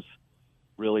Williams,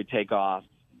 really take off.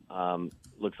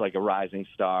 Looks like a rising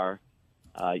star.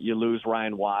 You lose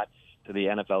Ryan Watts to the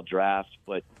NFL draft,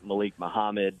 but Malik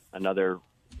Muhammad, another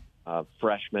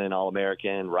freshman,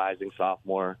 All-American, rising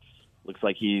sophomore, looks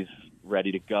like he's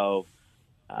ready to go.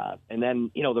 And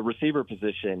then, the receiver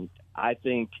position, I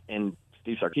think, and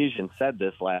Steve Sarkisian said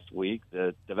this last week,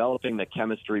 developing the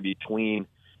chemistry between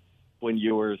Quinn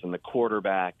Ewers and the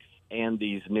quarterbacks and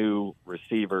these new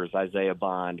receivers, Isaiah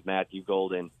Bond, Matthew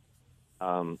Golden,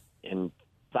 and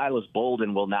Silas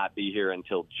Bolden will not be here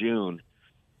until June,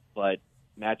 but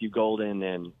Matthew Golden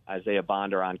and Isaiah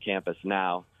Bond are on campus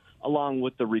now, along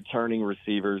with the returning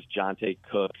receivers, Jonte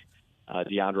Cook,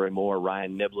 DeAndre Moore,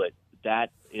 Ryan Niblett.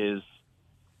 That is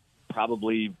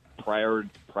probably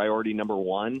priority number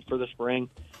 1 for the spring.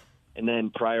 And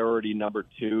then priority number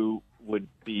 2 would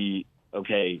be,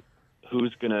 okay,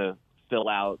 who's going to fill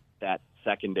out that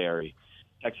secondary?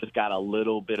 Texas got a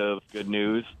little bit of good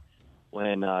news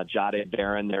when Jahdae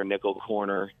Barron, their nickel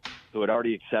corner, who had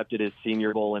already accepted his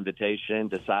Senior Bowl invitation,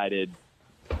 decided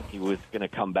he was going to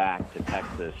come back to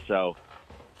Texas. So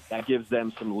that gives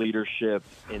them some leadership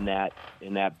in that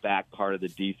back part of the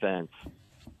defense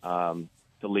to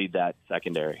lead that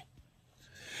secondary.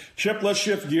 Chip, let's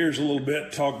shift gears a little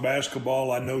bit, talk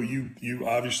basketball. I know you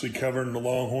obviously covering the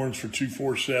Longhorns for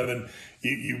 247.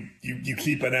 You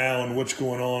keep an eye on what's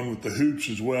going on with the hoops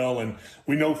as well. And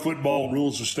we know football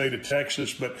rules the state of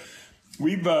Texas, but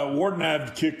we've Ward and I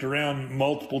have kicked around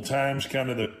multiple times kind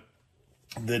of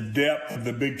the depth of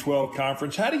the Big 12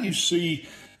 conference. How do you see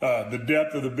the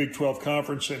depth of the Big 12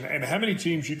 conference, and how many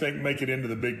teams you think make it into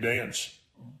the big dance?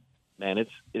 Man,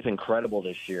 it's incredible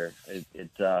this year.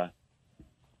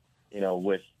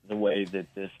 With the way that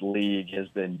this league has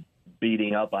been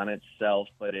beating up on itself,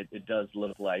 but it does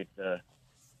look like the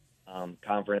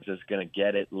conference is going to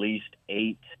get at least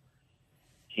 8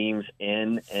 teams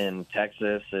in, and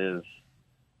Texas is,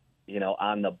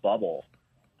 on the bubble.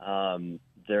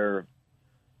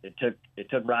 It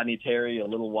took Rodney Terry a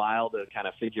little while to kind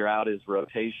of figure out his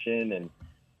rotation,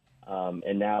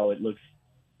 and now it looks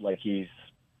like he's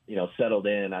settled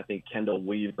in. I think Kendall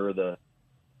Weaver,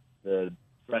 the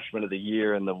freshman of the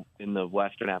year in the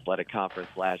Western Athletic Conference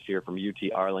last year from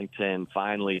UT Arlington,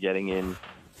 finally getting in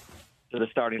to the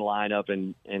starting lineup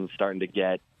and starting to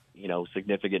get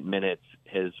significant minutes,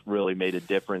 has really made a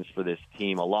difference for this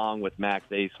team, along with Max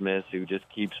Abmas, who just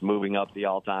keeps moving up the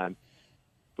all-time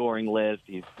scoring list.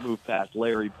 He's moved past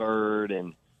Larry Bird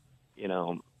and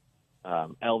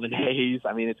Elvin Hayes.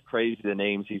 I mean, it's crazy the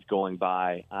names he's going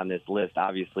by on this list.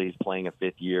 Obviously, he's playing a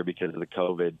 5th year because of the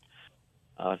COVID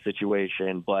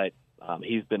situation, but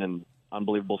he's been an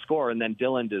unbelievable scorer. And then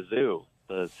Dylan Dizu,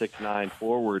 the 6'9"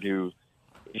 forward, who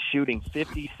is shooting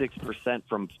 56%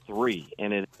 from 3,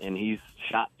 and he's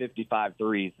shot 55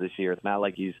 threes this year. It's not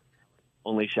like he's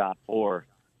only shot 4,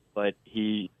 but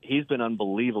he's been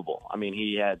unbelievable. I mean,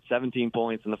 he had 17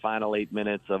 points in the final 8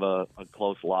 minutes of a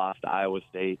close loss to Iowa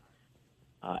State,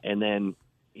 and then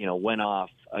went off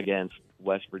against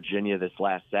West Virginia this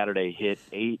last Saturday,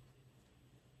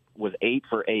 was 8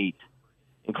 for 8,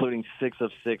 including 6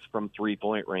 of 6 from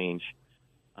 3-point range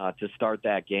to start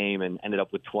that game, and ended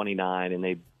up with 29, and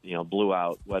they blew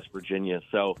out West Virginia.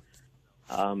 So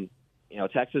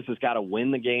Texas has got to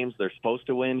win the games they're supposed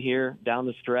to win here down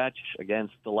the stretch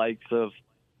against the likes of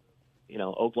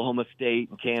Oklahoma State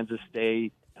and Kansas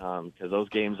State, because those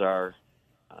games are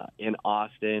in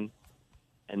Austin,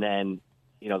 and then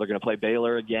they're going to play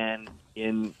Baylor again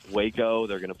in Waco.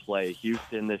 They're going to play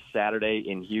Houston this Saturday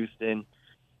in Houston.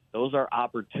 Those are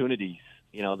opportunities.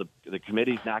 The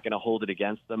committee's not going to hold it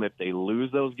against them if they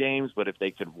lose those games, but if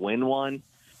they could win one,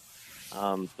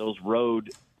 those road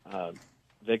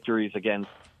victories against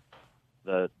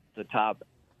the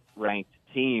top-ranked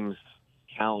teams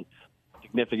count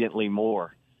significantly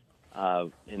more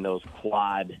in those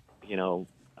quad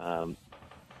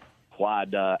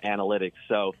analytics.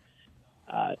 So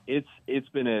it's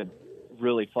been a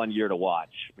really fun year to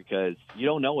watch, because you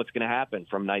don't know what's going to happen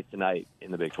from night to night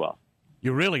in the Big 12.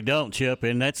 You really don't, Chip,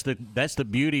 and that's the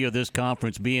beauty of this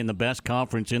conference being the best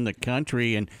conference in the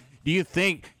country. And do you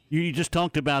think, you just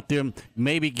talked about them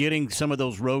maybe getting some of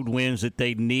those road wins that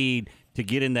they need to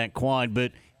get in that quad,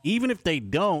 but even if they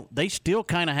don't, they still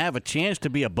kind of have a chance to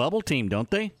be a bubble team, don't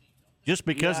they? Just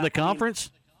because of the conference?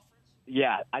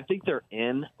 I think they're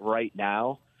in right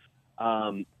now,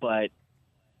 but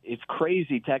it's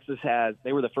crazy. Texas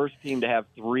they were the first team to have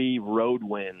 3 road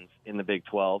wins in the Big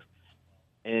 12.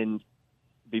 And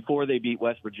before they beat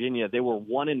West Virginia, they were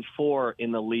 1-4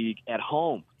 in the league at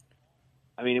home.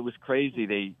 I mean, it was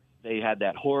crazy. They had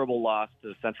that horrible loss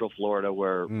to Central Florida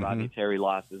where Rodney Terry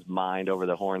lost his mind over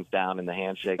the horns down in the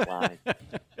handshake line.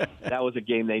 That was a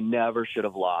game they never should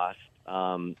have lost.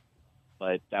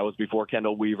 But that was before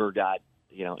Kendall Weaver got,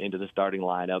 into the starting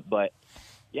lineup. But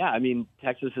I mean,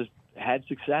 Texas has had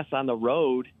success on the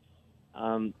road.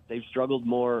 They've struggled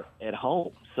more at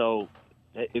home. So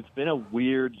it's been a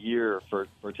weird year for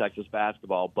Texas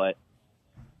basketball, but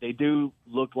they do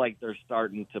look like they're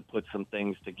starting to put some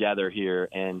things together here.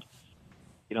 And,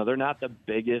 they're not the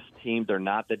biggest team. They're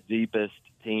not the deepest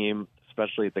team,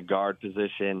 especially at the guard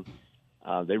position.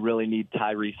 They really need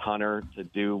Tyrese Hunter to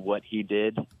do what he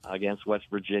did against West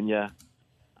Virginia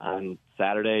on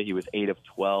Saturday. He was 8 of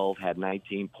 12, had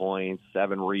 19 points,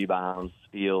 7 rebounds,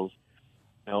 steals.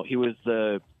 He was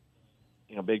the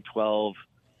Big 12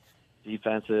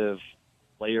 defensive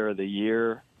player of the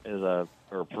year or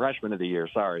freshman of the year,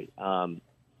 2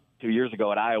 years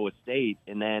ago at Iowa State.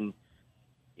 And then,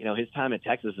 his time at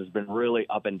Texas has been really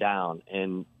up and down,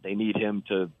 and they need him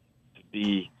to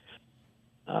be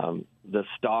the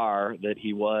star that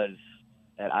he was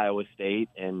at Iowa State.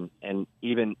 And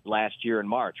even last year in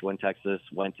March when Texas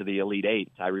went to the Elite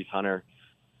Eight, Tyrese Hunter,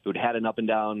 who'd had an up and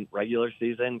down regular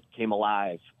season, came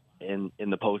alive in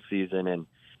the postseason. And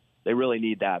they really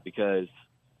need that, because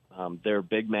Their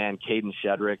big man, Caden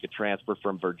Shedrick, a transfer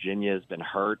from Virginia, has been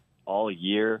hurt all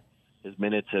year. His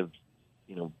minutes have,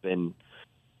 been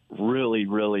really,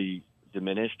 really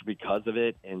diminished because of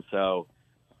it. And so,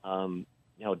 Dylan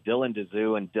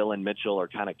Dezou and Dylan Mitchell are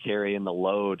kind of carrying the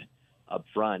load up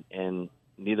front, and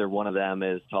neither one of them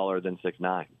is taller than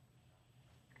 6'9".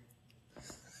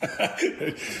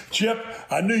 Chip,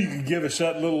 I knew you could give us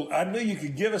that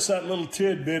little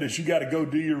tidbit as you got to go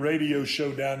do your radio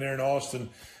show down there in Austin.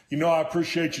 I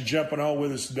appreciate you jumping on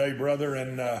with us today, brother,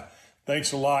 and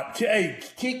thanks a lot. Hey,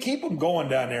 keep them going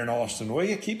down there in Austin, will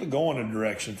you? Keep it going in a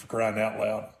direction, for crying out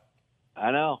loud. I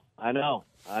know.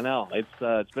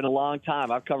 It's been a long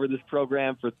time. I've covered this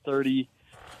program for 30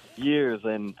 years,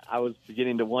 and I was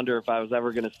beginning to wonder if I was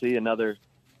ever going to see another,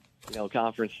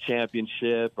 conference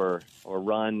championship or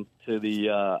run to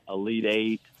the Elite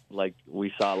Eight like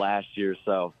we saw last year.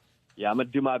 So, yeah, I'm gonna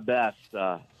do my best.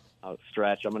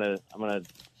 Stretch. I'm gonna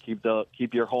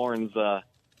keep your horns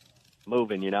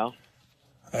moving.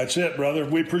 That's it, brother.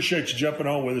 We appreciate you jumping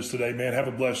on with us today, man. Have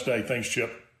a blessed day. Thanks,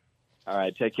 Chip. All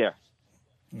right, take care.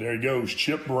 There he goes,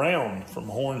 Chip Brown from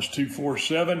Horns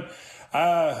 247.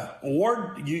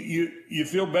 Ward, you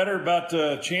feel better about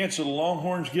the chance of the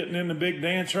Longhorns getting in the big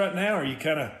dance right now? Or you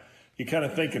kind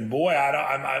of thinking, boy,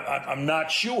 I'm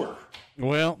not sure.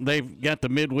 Well, they've got the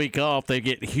midweek off. They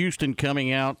get Houston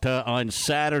coming out on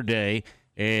Saturday,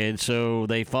 and so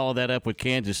they follow that up with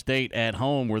Kansas State at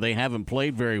home, where they haven't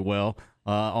played very well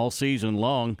all season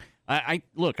long. I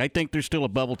think they're still a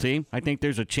bubble team. I think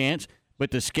there's a chance,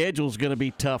 but the schedule's going to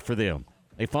be tough for them.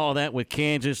 They follow that with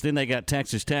Kansas. Then they got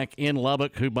Texas Tech in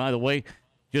Lubbock, who, by the way,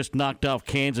 just knocked off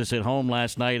Kansas at home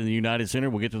last night in the United Center.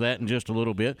 We'll get to that in just a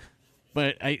little bit.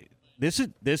 But this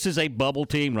is a bubble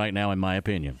team right now, in my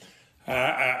opinion.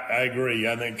 I agree.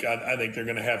 I think they're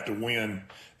going to have to win.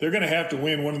 They're going to have to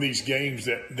win one of these games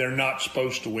that they're not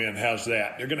supposed to win. How's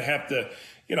that? They're going to have to,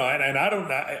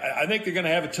 I think they're going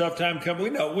to have a tough time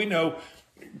coming. We know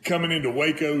coming into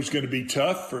Waco is going to be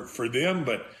tough for them,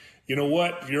 but you know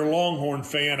what? If you're a Longhorn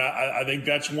fan, I think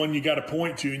that's one you got to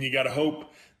point to, and you got to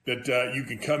hope that you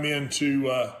can come into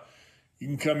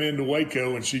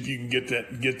Waco and see if you can get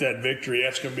that victory.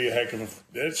 That's going to be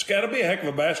it's got to be a heck of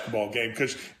a basketball game,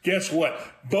 because guess what?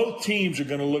 Both teams are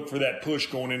going to look for that push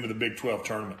going into the Big 12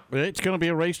 tournament. It's going to be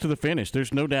a race to the finish.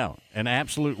 There's no doubt. An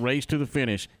absolute race to the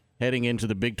finish heading into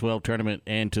the Big 12 tournament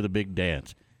and to the big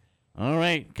dance. All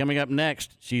right, coming up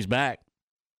next, she's back.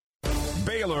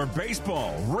 Baylor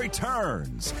baseball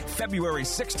returns February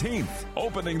 16th,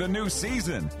 opening the new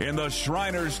season in the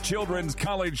Shriners Children's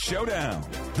College Showdown.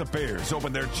 The Bears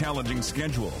open their challenging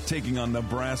schedule, taking on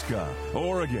Nebraska,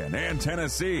 Oregon, and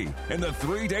Tennessee in the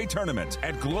 3-day tournament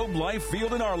at Globe Life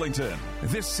Field in Arlington.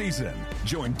 This season,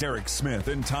 join Derek Smith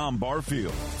and Tom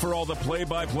Barfield for all the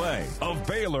play-by-play of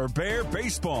Baylor Bear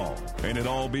baseball. And it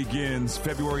all begins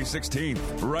February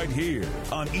 16th, right here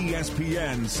on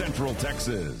ESPN Central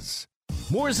Texas.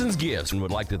 Morrison's Gifts would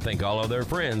like to thank all of their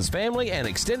friends, family, and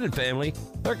extended family,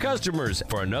 their customers,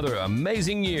 for another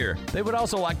amazing year. They would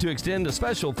also like to extend a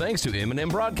special thanks to M&M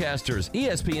Broadcasters,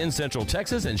 ESPN Central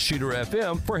Texas, and Shooter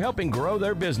FM for helping grow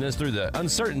their business through the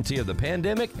uncertainty of the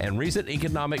pandemic and recent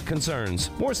economic concerns.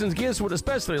 Morrison's Gifts would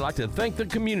especially like to thank the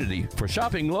community for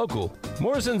shopping local.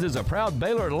 Morrison's is a proud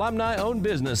Baylor alumni-owned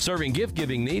business serving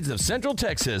gift-giving needs of Central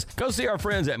Texas. Go see our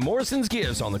friends at Morrison's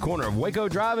Gifts on the corner of Waco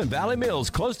Drive and Valley Mills,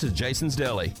 close to Jason's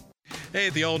Deli. Hey,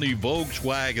 at the all-new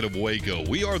Volkswagen of Waco,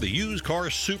 we are the used car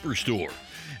superstore.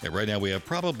 And right now we have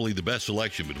probably the best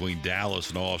selection between Dallas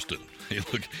and Austin. Hey,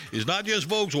 look, it's not just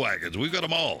Volkswagens. We've got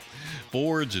them all.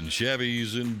 Fords and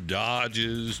Chevys and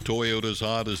Dodges, Toyotas,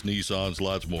 Hondas, Nissans,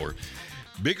 lots more.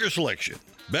 Bigger selection,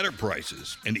 better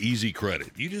prices, and easy credit.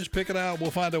 You just pick it out.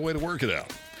 We'll find a way to work it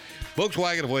out.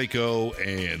 Volkswagen of Waco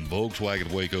and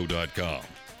VolkswagenofWaco.com.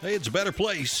 Hey, it's a better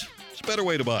place. It's a better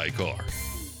way to buy a car.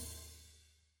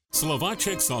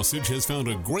 Slovacek Sausage has found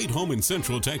a great home in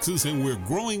Central Texas, and we're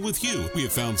growing with you. We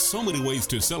have found so many ways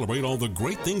to celebrate all the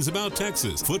great things about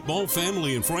Texas. Football,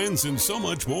 family, and friends, and so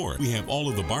much more. We have all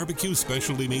of the barbecue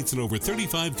specialty meats and over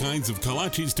 35 kinds of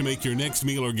kolaches to make your next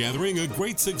meal or gathering a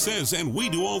great success, and we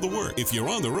do all the work. If you're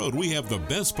on the road, we have the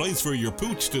best place for your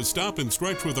pooch to stop and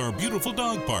stretch with our beautiful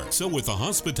dog park. So with the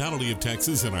hospitality of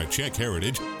Texas and our Czech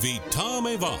heritage,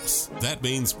 Vítame vás. That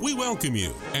means we welcome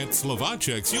you. At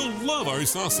Slovacek's, you'll love our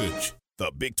sausage.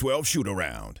 The Big 12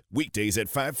 Shoot-Around, weekdays at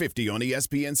 5:50 on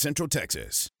ESPN Central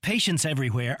Texas. Patients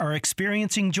everywhere are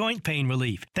experiencing joint pain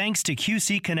relief thanks to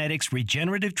QC Kinetics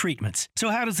regenerative treatments. So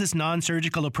how does this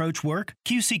non-surgical approach work?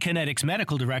 QC Kinetics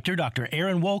Medical Director Dr.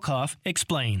 Aaron Wolkoff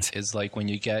explains. It's like when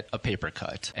you get a paper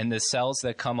cut, and the cells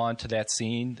that come onto that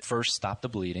scene first stop the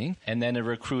bleeding, and then it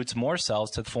recruits more cells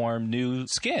to form new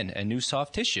skin and new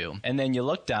soft tissue. And then you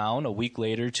look down a week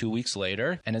later, 2 weeks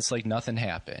later, and it's like nothing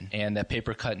happened, and that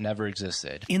paper cut never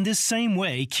existed. In this same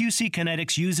way, QC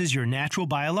Kinetics uses your natural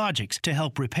biologics to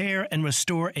help repair and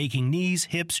restore aching knees,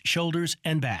 hips, shoulders,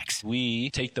 and backs. We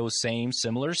take those same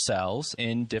similar cells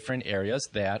in different areas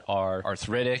that are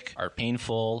arthritic, are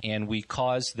painful, and we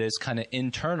cause this kind of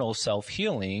internal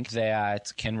self-healing that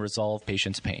can resolve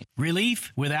patients' pain.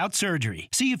 Relief without surgery.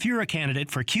 See if you're a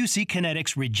candidate for QC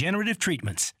Kinetics regenerative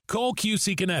treatments. Call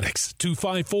QC Kinetics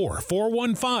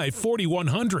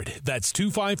 254-415-4100. That's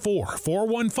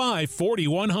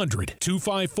 254-415-4100.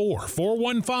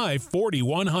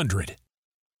 254-415-4100.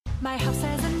 My house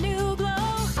has a new glow.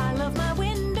 I love my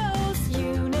windows.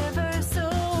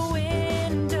 Universal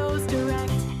Windows Direct.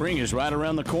 Spring is right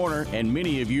around the corner, and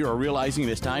many of you are realizing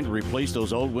it's time to replace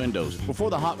those old windows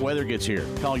before the hot weather gets here.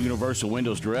 Call Universal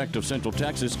Windows Direct of Central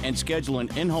Texas and schedule an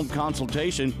in-home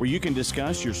consultation where you can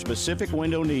discuss your specific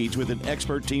window needs with an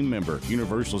expert team member.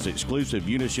 Universal's exclusive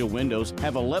Unishield windows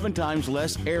have 11 times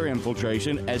less air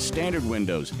infiltration as standard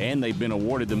windows, and they've been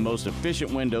awarded the most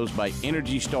efficient windows by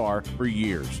Energy Star for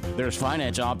years. There's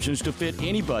finance options to fit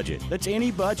any budget. That's any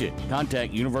budget.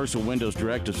 Contact Universal Windows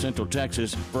Direct of Central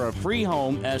Texas for a free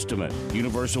home estimate.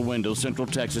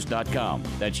 UniversalWindowsCentralTexas.com.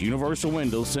 That's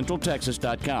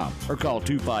UniversalWindowsCentralTexas.com. Or call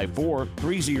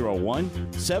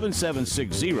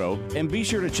 254-301-7760 and be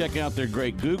sure to check out their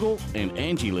great Google and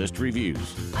Angie List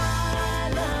reviews.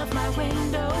 I love my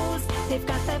windows. They've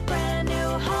got that brand new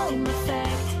home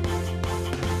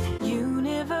effect.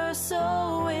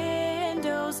 Universal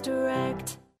Windows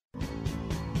Direct.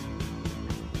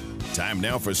 Time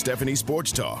now for Stephanie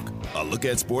Sports Talk. A look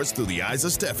at sports through the eyes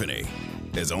of Stephanie,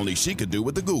 as only she could do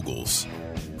with the Googles.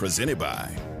 Presented by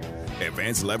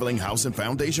Advanced Leveling House and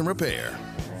Foundation Repair,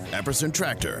 Epperson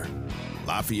Tractor,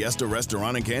 La Fiesta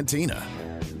Restaurant and Cantina,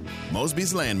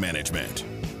 Mosby's Land Management,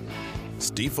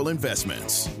 Stiefel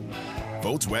Investments,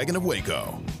 Volkswagen of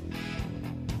Waco.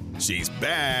 She's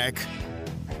back.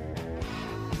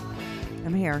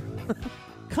 I'm here.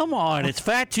 Come on, it's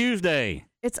Fat Tuesday.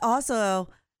 It's also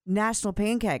National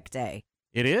Pancake Day.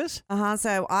 It is?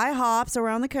 So IHOPs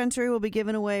around the country will be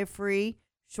giving away a free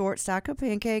short stack of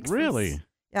pancakes. Really?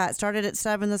 Yeah, it started at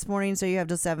 7 this morning, so you have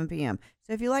till 7 p.m.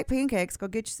 So if you like pancakes, go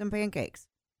get you some pancakes.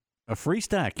 A free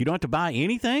stack. You don't have to buy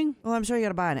anything? Well, I'm sure you got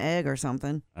to buy an egg or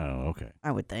something. Oh, okay.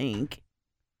 I would think.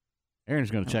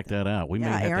 Aaron's going to check that out. We may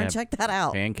have Aaron, to check that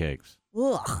out. Pancakes.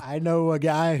 Ugh. I know a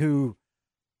guy who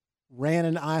ran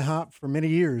an IHOP for many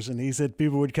years, and he said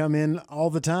people would come in all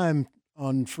the time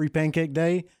on free pancake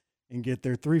day and get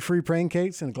their 3 free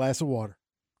pancakes and a glass of water.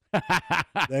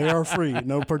 They are free,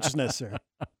 no purchase necessary.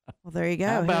 Well, there you go.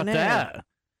 How Who about knew? that?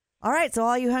 All right, so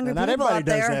all you hungry Now, not people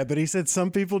everybody out does there. that, but he said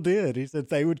some people did. He said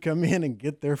they would come in and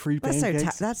get their free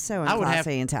pancakes. That's so I would have-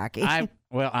 unclassy and tacky.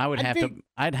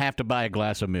 I'd have to buy a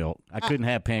glass of milk. I couldn't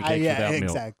have pancakes yeah, without milk.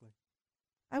 exactly.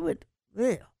 I would.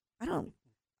 Ugh, I don't.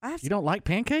 You don't like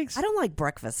pancakes? I don't like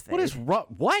breakfast food. What is wrong?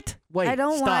 What? Wait, I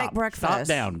don't stop. like breakfast. Stop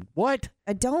down. What?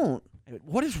 I don't.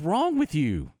 What is wrong with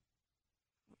you?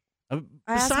 I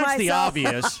asked Besides the myself-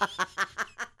 obvious,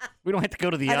 we don't have to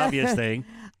go to the I don't- obvious thing.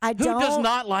 I Who does don't-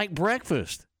 not like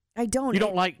breakfast? I don't. You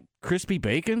don't like crispy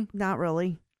bacon? Not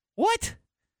really. What?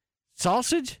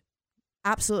 Sausage?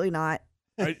 Absolutely not.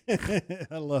 I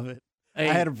love it. Hey,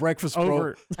 I had a breakfast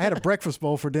bowl. I had a breakfast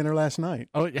bowl for dinner last night.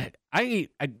 Oh, I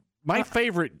eat my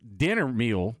favorite dinner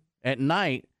meal at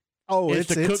night. Oh, is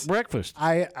to cook breakfast.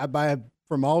 I buy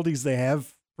from Aldi's. They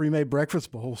have pre-made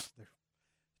breakfast bowls. They're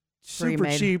super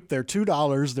Pre-made. cheap. They're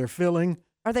 $2. They're filling.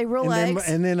 Are they real and eggs?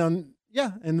 Then on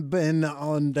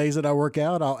on days that I work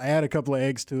out, I'll add a couple of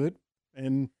eggs to it,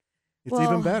 and it's Well,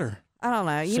 even better. I don't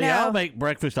know. You See, know, I'll make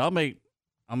breakfast. I'll make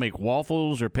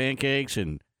waffles or pancakes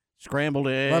and scrambled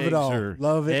eggs. Love it all. Or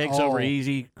Love it eggs all. over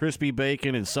easy, crispy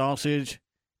bacon and sausage,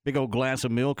 big old glass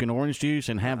of milk and orange juice,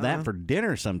 and have that for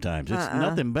dinner sometimes. It's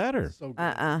nothing better.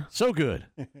 So good.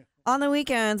 on the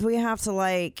weekends we have to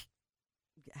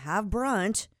have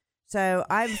brunch. So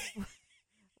I've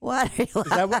what?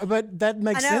 But that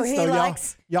makes I know, sense he though.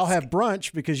 likes- Y'all have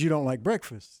brunch because you don't like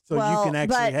breakfast, so you can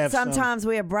actually but have sometimes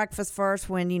we have breakfast first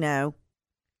when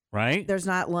Right? there's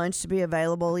not lunch to be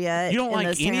available yet. You don't in like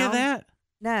this any of town. that?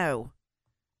 No.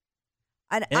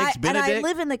 And Eggs and I Benedict?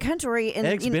 live in the country. And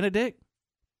Eggs Benedict?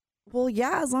 Well,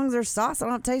 yeah, as long as there's sauce, I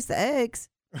don't taste the eggs.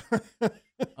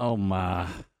 Oh, my.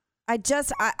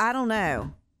 I don't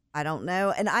know. I don't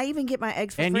know. And I even get my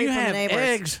eggs for And free you from have the neighbors.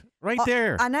 eggs right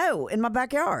there. I know, in my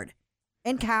backyard.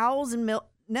 And cows and milk.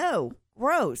 No,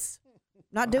 gross.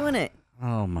 Not doing it.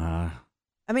 Oh, my.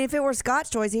 I mean, if it were Scott's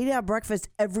choice, he'd have breakfast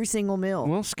every single meal.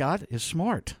 Well, Scott is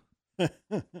smart.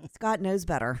 Scott knows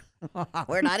better.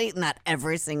 We're not eating that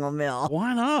every single meal.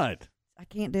 Why not? I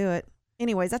can't do it.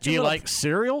 Anyways, that's Do you like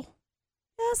cereal?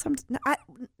 Yes,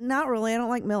 not really. I don't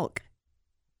like milk.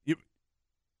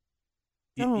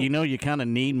 You know, you kind of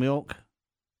need milk.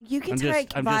 You can I'm take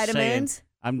just vitamins. saying,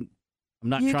 I'm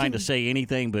not You trying to can- say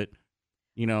anything, but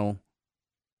you know,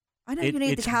 I know you need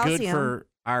the it's calcium. good for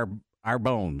our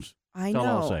bones. I That's know.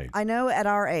 all I'll say. I know at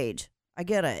our age. I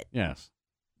get it. Yes.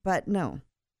 But no,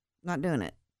 not doing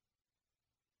it.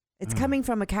 It's Mm. coming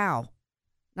from a cow.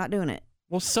 Not doing it.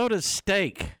 Well, so does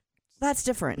steak. That's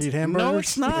different. Eat hamburgers? No,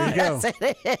 it's not. There you go. Yes,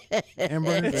 it is.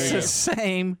 Hamburgers? It's the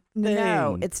same thing.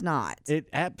 No, it's not. It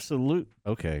absolute.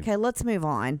 Okay. Okay, let's move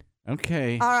on.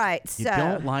 Okay. All right, You so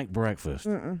don't like breakfast.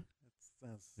 Mm-mm.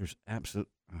 There's absolute.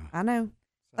 I know.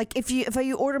 Like if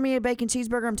you order me a bacon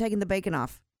cheeseburger, I'm taking the bacon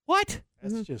off. What?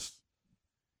 That's just.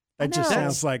 I That just know.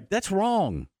 sounds like. That's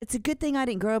wrong. It's a good thing I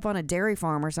didn't grow up on a dairy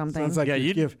farm or something. Sounds like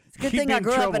you give. It's a good thing I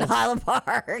grew up in Highland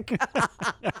Park.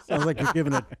 Sounds like you're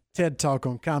giving a TED talk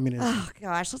on communism. Oh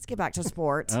gosh, let's get back to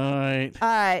sports. All right. All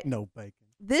right. No bacon.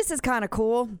 This is kind of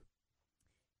cool.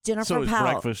 Jennifer So is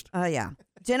Powell. breakfast. Oh yeah.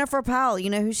 Jennifer Powell, you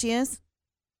know who she is?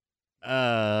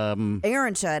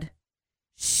 Aaron should.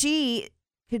 She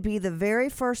could be the very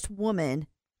first woman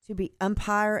to be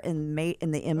umpire in the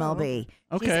MLB.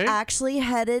 Okay. She's actually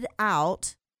headed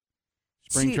out.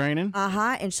 Spring training?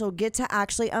 And she'll get to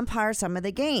actually umpire some of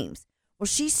the games. Well,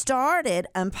 she started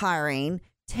umpiring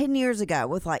 10 years ago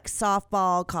with like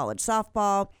softball, college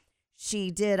softball.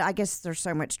 She did, I guess there's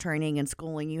so much training and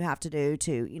schooling you have to do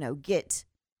to, get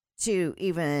to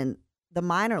even the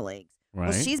minor leagues. Well,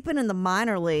 Right. she's been in the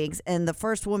minor leagues and the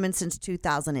first woman since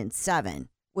 2007,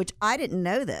 which I didn't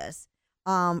know this.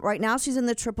 Right now she's in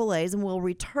the AAAs and will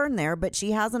return there, but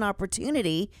she has an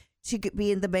opportunity to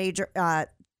be in the major,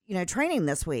 training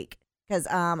this week. Because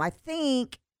I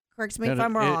think, correct me if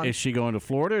I'm wrong. Is she going to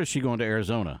Florida or is she going to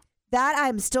Arizona? That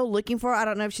I'm still looking for. I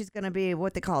don't know if she's going to be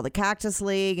what they call the Cactus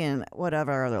League and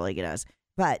whatever other league it is.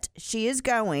 But she is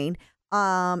going,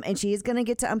 and she is going to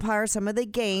get to umpire some of the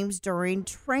games during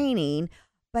training.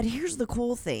 But here's the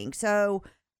cool thing. So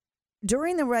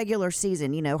during the regular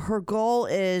season, her goal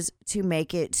is to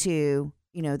make it to,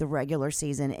 the regular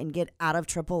season and get out of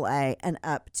AAA and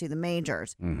up to the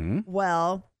majors. Mm-hmm.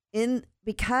 Well,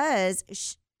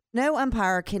 because no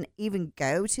umpire can even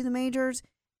go to the majors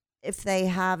if they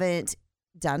haven't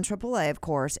done AAA, of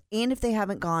course, and if they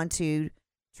haven't gone to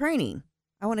training.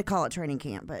 I want to call it training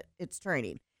camp, but it's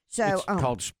training. So It's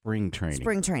called spring training.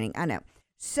 Spring training, I know.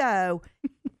 So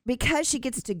because she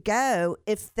gets to go,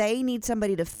 if they need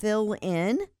somebody to fill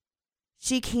in,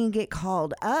 she can get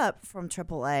called up from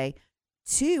AAA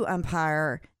to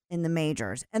umpire in the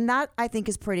majors. And that, I think,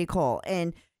 is pretty cool.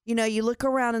 And, you look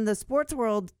around in the sports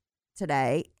world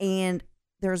today, and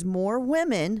there's more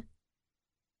women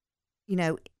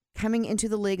coming into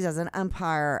the leagues as an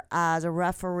umpire, as a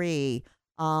referee.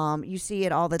 You see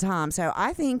it all the time. So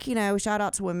I think, shout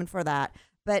out to women for that.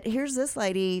 But here's this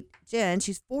lady, Jen.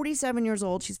 She's 47 years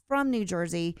old. She's from New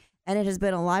Jersey, and it has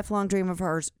been a lifelong dream of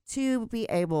hers to be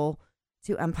able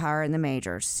to umpire in the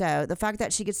majors. So the fact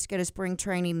that she gets to go to spring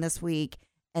training this week,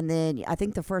 and then I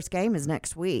think the first game is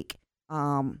next week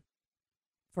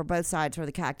for both sides, for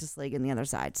the Cactus League and the other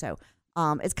side. So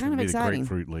it's kind of It'd be the exciting.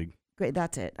 Grapefruit League. Great,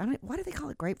 that's it. Why do they call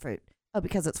it grapefruit? Oh,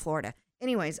 because it's Florida.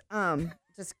 Anyways,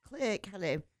 just click.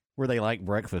 Hello. Where they like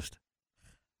breakfast.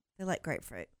 They like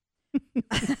grapefruit.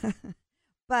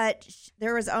 But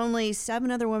there was only 7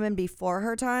 other women before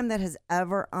her time that has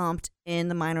ever umped in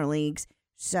the minor leagues.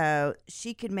 So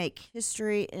she could make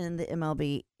history in the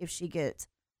MLB if she gets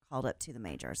called up to the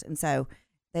majors. And so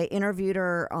they interviewed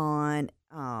her on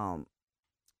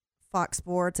Fox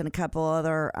Sports and a couple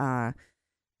other, I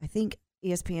think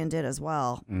ESPN did as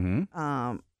well.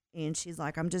 Mm-hmm. And she's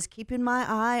like, I'm just keeping my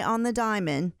eye on the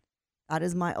diamond. That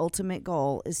is my ultimate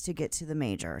goal, is to get to the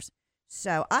majors.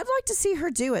 So I'd like to see her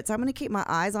do it. So I'm going to keep my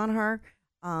eyes on her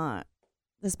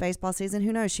this baseball season.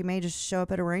 Who knows? She may just show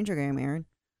up at a Ranger game, Aaron.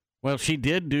 Well, she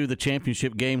did do the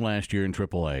championship game last year in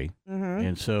AAA, Mhm.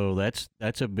 and so that's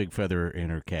a big feather in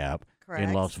her cap Correct.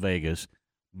 in Las Vegas.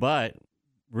 But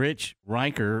Rich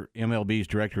Riker, MLB's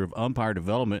director of umpire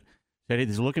development, said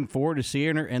he's looking forward to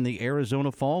seeing her in the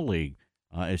Arizona Fall League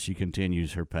as she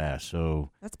continues her path.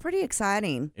 So That's pretty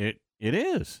exciting. it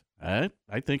is. I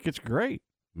think it's great.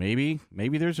 Maybe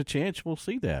there's a chance we'll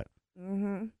see that.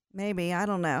 Mm-hmm. Maybe. I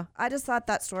don't know. I just thought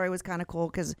that story was kind of cool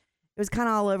because it was kind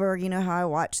of all over. You know how I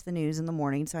watch the news in the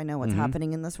morning, so I know what's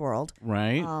happening in this world.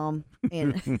 Right.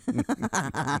 And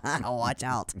watch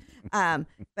out.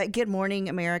 But Good Morning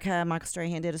America, Michael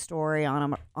Strahan did a story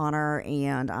on her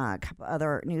and a couple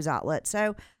other news outlets.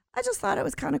 So I just thought it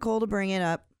was kind of cool to bring it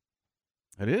up.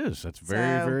 It is. That's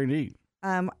very, very neat.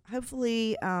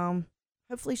 Hopefully she'll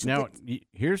Now, get...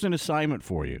 here's an assignment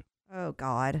for you. Oh,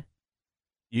 God.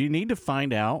 You need to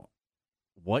find out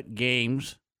what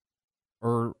games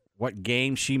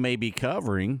she may be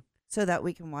covering. So that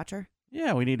we can watch her?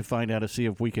 Yeah, we need to find out to see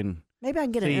if we can. Maybe I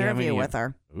can get an interview with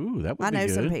her. Ooh, that would be good. I know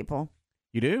some people.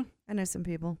 You do? I know some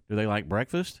people. Do they like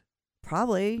breakfast?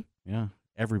 Probably. Yeah,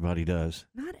 everybody does.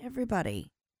 Not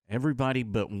everybody. Everybody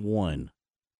but one.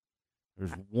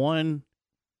 There's one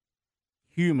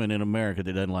human in America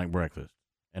that doesn't like breakfast.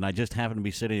 And I just happen to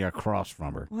be sitting across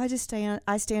from her. Well, I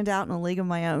stand out in a league of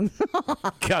my own.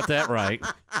 Got that right.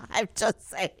 I'm just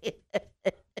saying.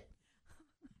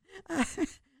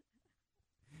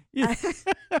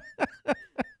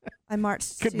 I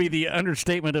marched. Could be the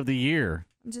understatement of the year.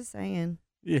 I'm just saying.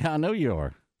 Yeah, I know you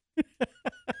are.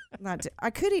 I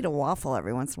could eat a waffle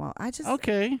every once in a while.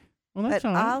 Okay. Well, that's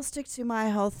all right. I'll stick to my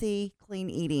healthy, clean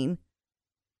eating.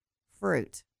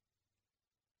 Fruit.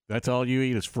 That's all you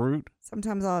eat is fruit?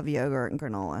 Sometimes I'll have yogurt and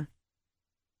granola.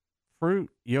 Fruit,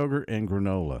 yogurt, and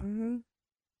granola. Mm-hmm.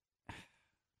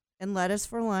 And lettuce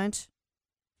for lunch.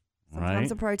 Sometimes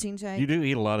right. a protein shake. You do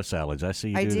eat a lot of salads. I see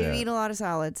you do that. I do eat a lot of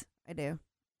salads. I do.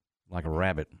 Like a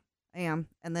rabbit. I am.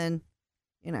 And then,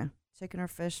 chicken or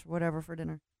fish, whatever for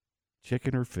dinner.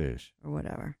 Chicken or fish? Or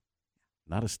whatever.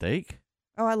 Not a steak?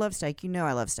 Oh, I love steak. You know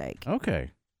I love steak.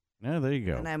 Okay. Yeah, there you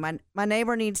go. I know. My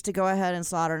neighbor needs to go ahead and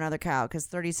slaughter another cow because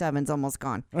 37's almost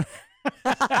gone.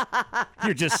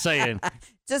 You're just saying.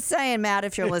 Just saying, Matt,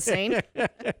 if you're listening.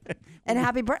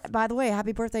 And by the way,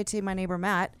 happy birthday to my neighbor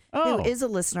Matt, who is a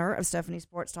listener of Stephanie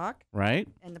Sports Talk. Right.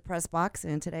 In the press box,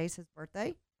 and today's his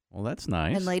birthday. Well, that's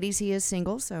nice. And ladies, he is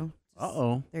single, so.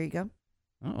 There you go.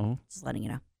 Just letting you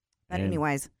know. But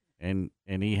anyways. And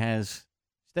he has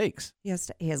steaks. He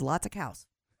has lots of cows.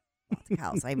 Lots of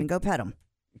cows. I even go pet them.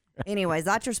 Anyways,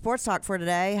 that's your sports talk for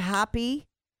today. Happy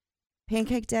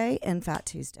Pancake Day and Fat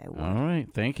Tuesday. All right.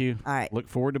 Thank you. All right. Look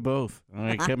forward to both. All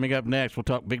right. Coming up next, we'll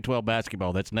talk Big 12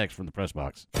 basketball. That's next from the press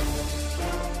box.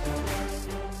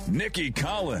 Nikki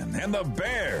Collin and the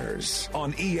Bears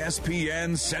on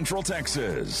ESPN Central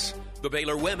Texas. The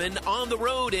Baylor women on the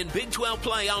road in Big 12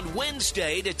 play on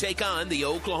Wednesday to take on the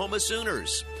Oklahoma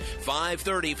Sooners.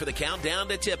 5:30 for the countdown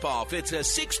to tip-off. It's a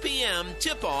 6 p.m.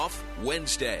 tip-off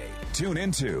Wednesday. Tune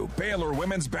into Baylor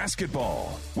women's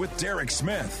basketball with Derek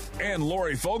Smith and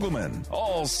Lori Fogelman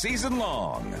all season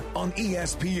long on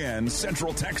ESPN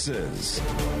Central Texas.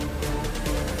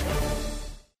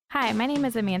 Hi, my name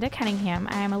is Amanda Cunningham.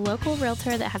 I am a local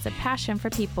realtor that has a passion for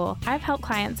people. I've helped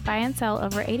clients buy and sell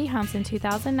over 80 homes in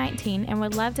 2019 and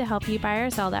would love to help you buy or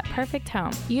sell that perfect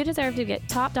home. You deserve to get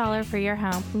top dollar for your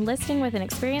home. Listing with an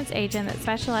experienced agent that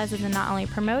specializes in not only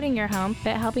promoting your home,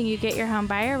 but helping you get your home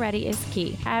buyer ready is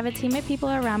key. I have a team of people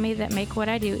around me that make what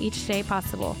I do each day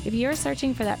possible. If you are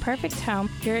searching for that perfect home,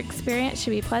 your experience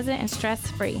should be pleasant and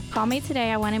stress-free. Call me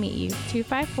today. I want to meet you.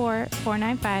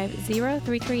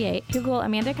 254-495-0338. Google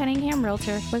Amanda Cunningham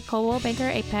Realtor with Coldwell Banker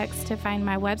Apex to find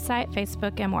my website,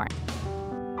 Facebook, and more.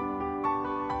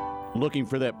 Looking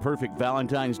for that perfect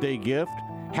Valentine's Day gift?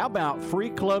 How about free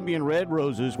Colombian red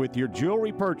roses with your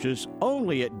jewelry purchase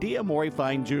only at D'Amore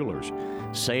Fine Jewelers?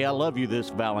 Say I love you this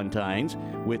Valentine's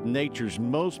with nature's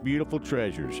most beautiful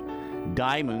treasures,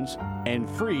 diamonds, and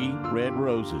free red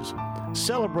roses.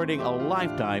 Celebrating a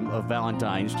lifetime of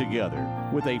Valentines together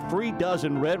with a free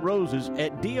dozen red roses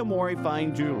at D'Amore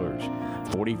Fine Jewelers,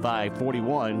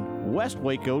 4541 West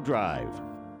Waco Drive.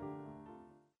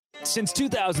 Since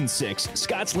 2006,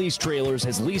 Scott's Lease Trailers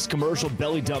has leased commercial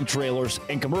belly dump trailers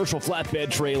and commercial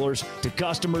flatbed trailers to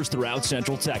customers throughout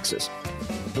Central Texas.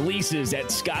 The leases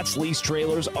at Scott's Lease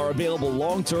Trailers are available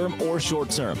long-term or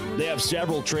short-term. They have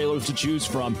several trailers to choose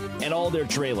from, and all their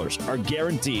trailers are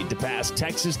guaranteed to pass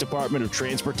Texas Department of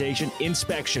Transportation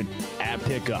inspection at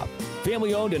pickup.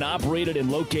 Family-owned and operated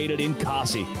and located in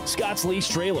Cossie. Scott's Lease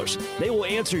Trailers. They will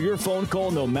answer your phone call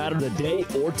no matter the day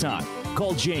or time.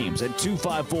 Call James at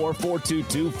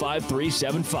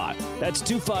 254-422-5375. That's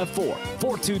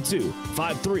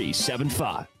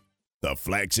 254-422-5375. The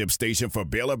flagship station for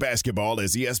Baylor basketball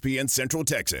is ESPN Central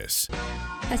Texas.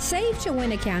 A Save to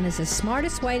Win account is the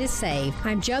smartest way to save.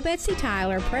 I'm Joe Betsy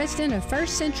Tyler, president of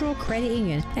First Central Credit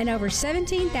Union, and over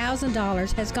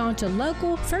 $17,000 has gone to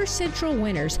local First Central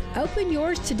winners. Open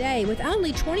yours today with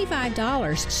only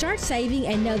 $25. Start saving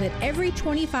and know that every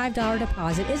 $25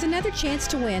 deposit is another chance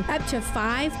to win up to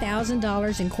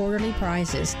 $5,000 in quarterly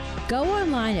prizes. Go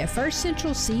online at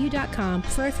firstcentralcu.com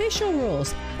for official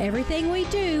rules. Everything we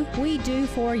do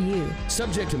for you.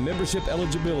 Subject to membership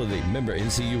eligibility. Member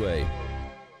NCUA.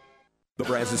 The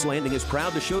Brazos Landing is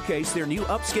proud to showcase their new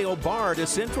upscale bar to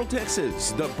Central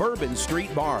Texas, the Bourbon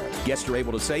Street Bar. Guests are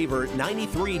able to savor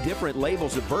 93 different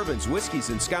labels of bourbons, whiskeys,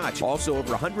 and scotch. Also,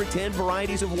 over 110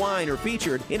 varieties of wine are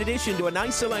featured, in addition to a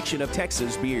nice selection of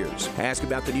Texas beers. Ask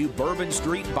about the new Bourbon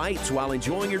Street Bites while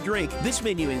enjoying your drink. This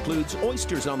menu includes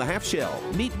oysters on the half shell,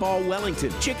 meatball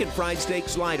Wellington, chicken fried steak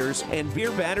sliders, and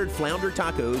beer-battered flounder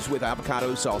tacos with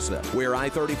avocado salsa. Where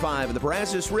I-35 and the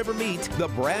Brazos River meet, the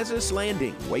Brazos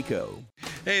Landing, Waco.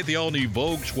 Hey, at the all-new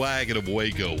Volkswagen of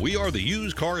Waco, we are the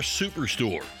used car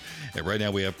superstore. And right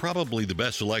now we have probably the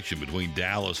best selection between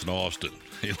Dallas and Austin.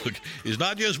 Hey, look, it's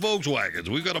not just Volkswagens.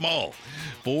 We've got them all.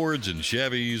 Fords and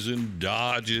Chevys and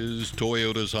Dodges,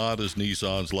 Toyotas, Hondas,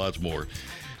 Nissans, lots more.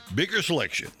 Bigger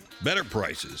selection, better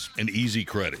prices, and easy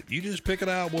credit. You just pick it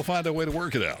out. We'll find a way to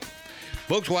work it out.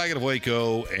 Volkswagen of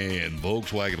Waco and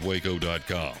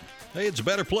VolkswagenofWaco.com. Hey, it's a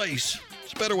better place.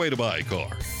 It's a better way to buy a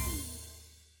car.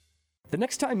 The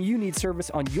next time you need service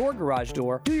on your garage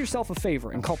door, do yourself a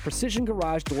favor and call Precision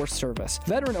Garage Door Service.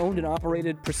 Veteran-owned and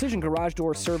operated Precision Garage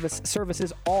Door Service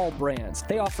services all brands.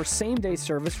 They offer same-day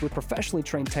service with professionally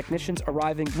trained technicians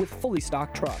arriving with fully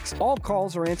stocked trucks. All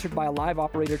calls are answered by a live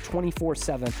operator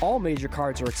 24/7. All major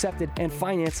cards are accepted and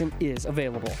financing is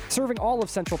available. Serving all of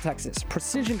Central Texas,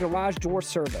 Precision Garage Door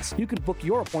Service. You can book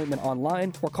your appointment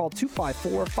online or call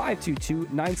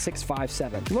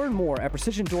 254-522-9657. Learn more at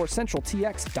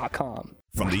PrecisionDoorCentralTX.com.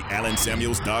 From the Allen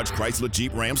Samuels Dodge Chrysler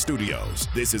Jeep Ram Studios,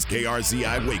 this is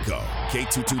KRZI Waco,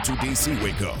 K222DC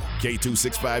Waco,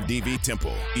 K265DV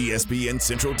Temple, ESPN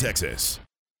Central Texas.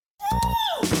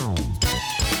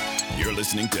 You're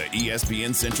listening to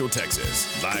ESPN Central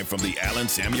Texas, live from the Allen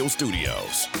Samuels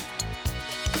Studios.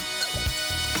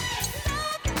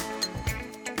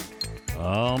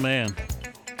 Oh, man.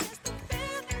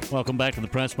 Welcome back to the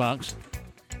press box.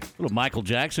 A little Michael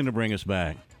Jackson to bring us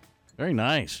back. Very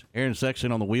nice. Aaron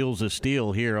Sexton on the wheels of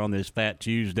steel here on this Fat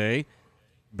Tuesday.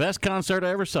 Best concert I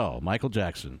ever saw, Michael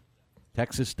Jackson,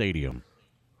 Texas Stadium,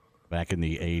 back in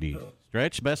the 80s.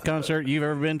 Stretch, best concert you've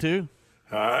ever been to?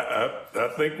 I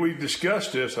think we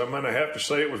discussed this. I'm going to have to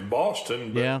say it was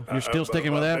Boston. But yeah, you're still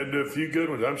sticking with that? I've been to a few good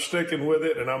ones. I'm sticking with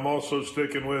it, and I'm also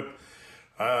sticking with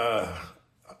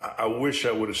I wish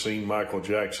I would have seen Michael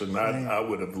Jackson. I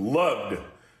would have loved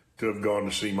to have gone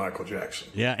to see Michael Jackson.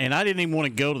 Yeah, and I didn't even want to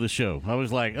go to the show. I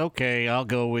was like, okay, I'll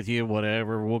go with you,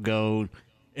 whatever, we'll go.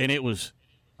 And I was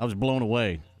blown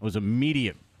away. I was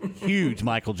immediate, huge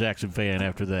Michael Jackson fan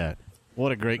after that.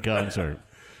 What a great concert.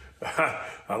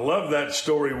 I love that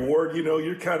story, Ward. You know,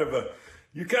 you're kind of a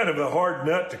hard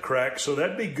nut to crack, so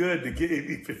that'd be good to get.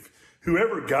 If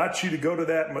whoever got you to go to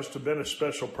that must have been a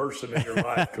special person in your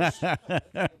life. 'Cause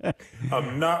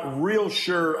I'm not real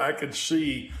sure I could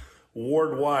see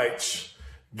Ward White's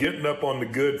getting up on the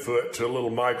good foot to a little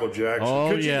Michael Jackson.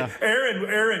 Oh, yeah.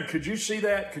 Aaron, could you see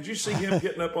that? Could you see him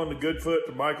getting up on the good foot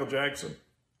to Michael Jackson?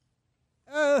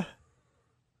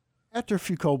 After a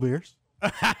few cold beers.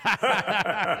 All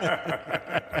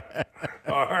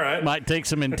right. Might take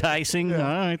some enticing. Yeah.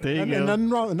 All right, there you go. And nothing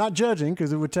wrong. Not judging,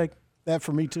 because it would take that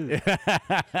for me, too.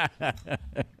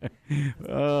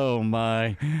 Oh,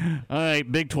 my. All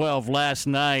right, Big 12 last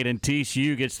night, and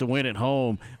TCU gets the win at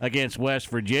home against West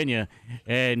Virginia.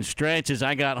 And Stretch, as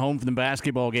I got home from the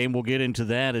basketball game, we'll get into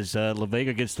that as La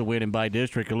Vega gets the win in by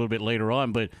district a little bit later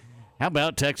on. But how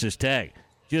about Texas Tech?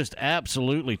 Just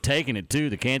absolutely taking it to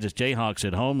the Kansas Jayhawks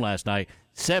at home last night,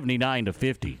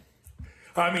 79-50.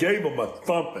 I mean, gave them a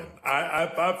thumping.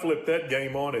 I flipped that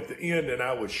game on at the end, and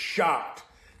I was shocked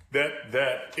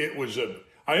that it was a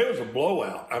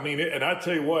blowout. I mean, and I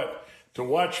tell you what, to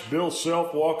watch Bill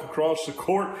Self walk across the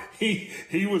court, he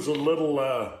was a little.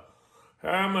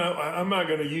 I'm not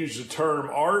going to use the term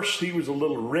arse. He was a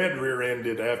little red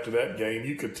rear-ended after that game.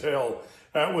 You could tell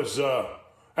that was a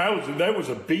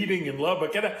beating in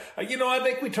Lubbock. And I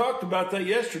think we talked about that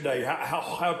yesterday.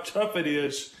 How tough it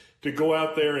is to go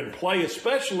out there and play,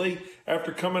 especially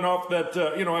after coming off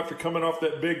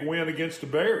that big win against the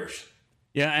Bears.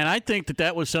 Yeah, and I think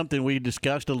that was something we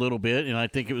discussed a little bit, and I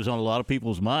think it was on a lot of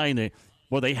people's mind that,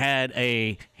 well, they had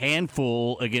a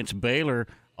handful against Baylor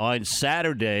on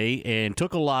Saturday and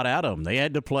took a lot out of them. They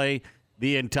had to play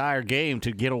the entire game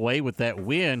to get away with that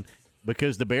win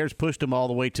because the Bears pushed them all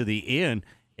the way to the end.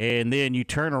 And then you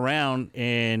turn around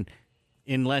and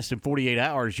in less than 48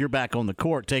 hours, you're back on the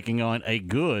court taking on a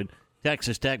good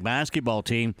Texas Tech basketball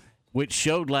team, which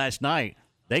showed last night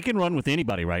they can run with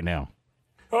anybody right now.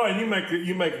 Oh, and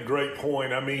you make a great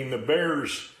point. I mean, the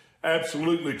Bears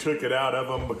absolutely took it out of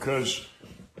them because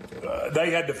they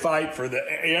had to fight for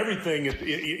everything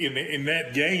in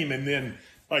that game. And then,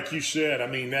 like you said, I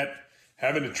mean, that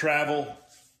having to travel,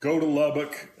 go to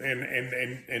Lubbock,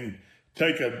 and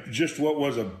take just what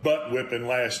was a butt whipping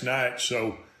last night.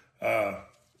 So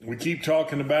we keep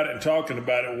talking about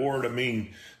it, Ward. I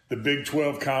mean, the Big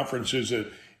 12 Conference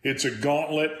it's a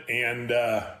gauntlet, and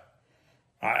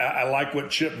I like what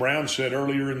Chip Brown said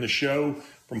earlier in the show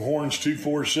from Horns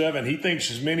 247. He thinks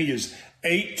as many as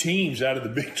 8 teams out of the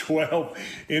Big 12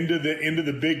 into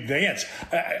the big dance.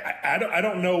 I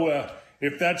don't know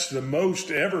if that's the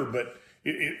most ever, but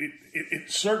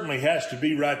it certainly has to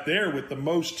be right there with the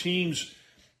most teams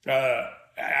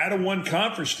out of one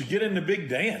conference to get in the big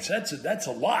dance. That's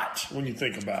a lot when you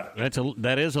think about it.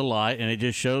 That is a lot, and it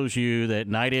just shows you that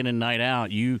night in and night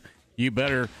out, you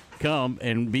better come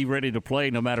and be ready to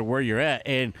play no matter where you're at.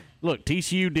 And look,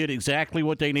 TCU did exactly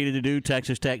what they needed to do.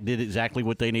 Texas Tech did exactly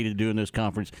what they needed to do in this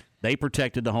conference. They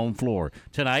protected the home floor.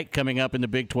 Tonight, coming up in the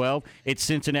Big 12, it's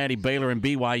Cincinnati, Baylor, and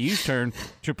BYU's turn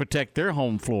to protect their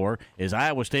home floor as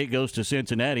Iowa State goes to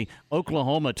Cincinnati,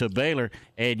 Oklahoma to Baylor,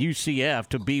 and UCF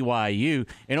to BYU.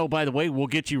 And, oh, by the way, we'll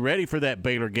get you ready for that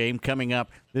Baylor game coming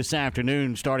up this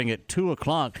afternoon starting at 2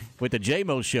 o'clock with the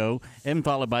J-Mo Show and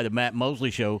followed by the Matt Mosley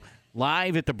Show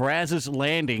live at the Brazos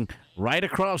Landing right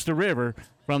across the river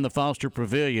from the Foster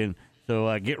Pavilion.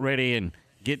 So get ready and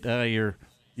get your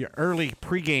early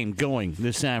pregame going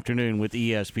this afternoon with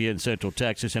ESPN Central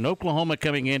Texas. And Oklahoma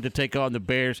coming in to take on the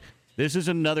Bears. This is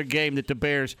another game that the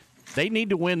Bears, they need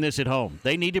to win this at home.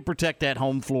 They need to protect that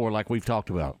home floor like we've talked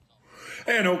about.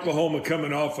 And Oklahoma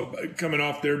coming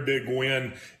off their big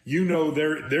win, you know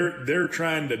they're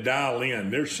trying to dial in.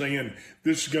 They're saying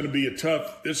this is going to be a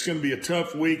tough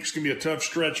week. It's going to be a tough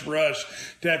stretch for us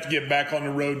to have to get back on the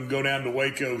road and go down to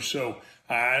Waco. So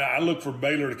I look for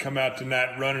Baylor to come out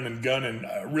tonight running and gunning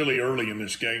really early in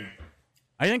this game.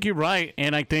 I think you're right,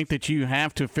 and I think that you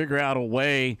have to figure out a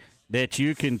way that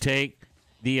you can take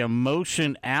the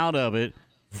emotion out of it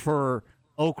for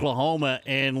Oklahoma.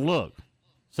 And look,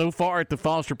 so far at the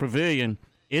Foster Pavilion,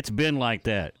 it's been like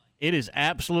that. It has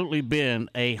absolutely been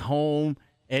a home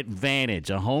advantage,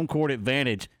 a home court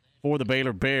advantage for the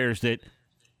Baylor Bears that,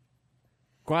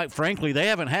 quite frankly, they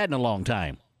haven't had in a long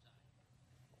time.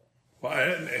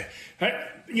 Well,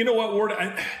 you know what, Ward?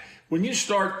 When you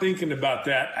start thinking about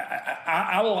that,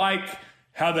 I like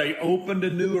how they opened a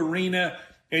new arena,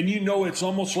 and it's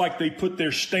almost like they put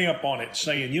their stamp on it,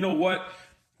 saying, you know what,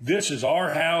 this is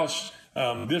our house.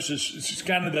 This is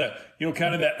kind of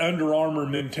that Under Armour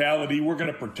mentality. We're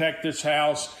going to protect this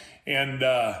house, and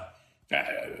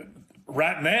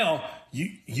right now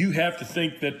you have to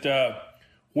think that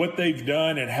what they've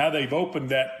done and how they've opened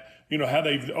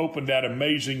that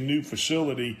amazing new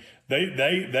facility.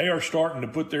 They are starting to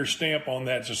put their stamp on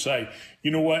that to say,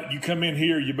 you know what, you come in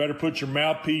here, you better put your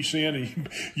mouthpiece in, and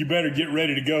you better get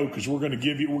ready to go because we're going to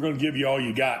give you all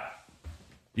you got.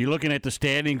 You're looking at the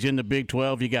standings in the Big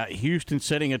 12. You got Houston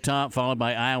sitting atop, followed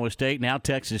by Iowa State. Now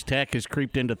Texas Tech has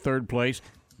creeped into third place.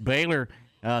 Baylor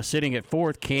sitting at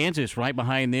fourth. Kansas right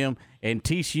behind them. And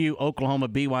TCU, Oklahoma,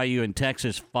 BYU, and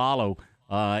Texas follow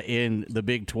in the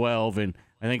Big 12. And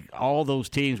I think all those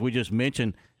teams we just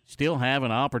mentioned still have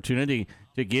an opportunity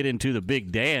to get into the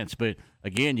big dance. But,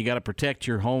 again, you got to protect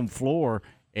your home floor.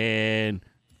 And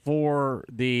for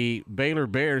the Baylor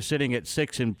Bears sitting at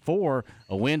 6-4,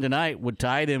 a win tonight would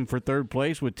tie them for third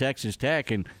place with Texas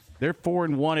Tech, and they're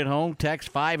 4-1 at home. Tech's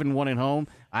 5-1 at home.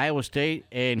 Iowa State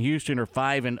and Houston are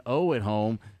 5-0 at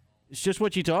home. It's just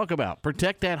what you talk about.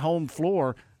 Protect that home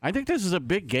floor. I think this is a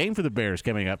big game for the Bears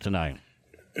coming up tonight.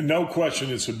 No question,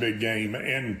 it's a big game,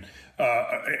 and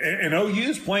OU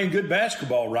is playing good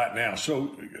basketball right now.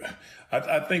 So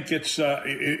I think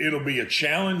it'll be a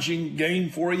challenging game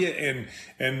for you, and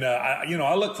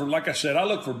I look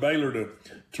for Baylor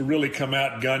to really come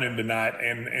out gunning tonight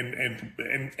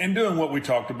and doing what we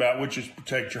talked about, which is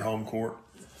protect your home court.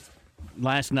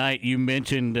 Last night you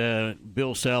mentioned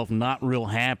Bill Self not real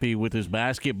happy with his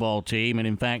basketball team, and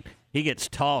in fact he gets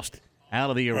tossed out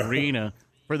of the arena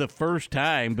for the first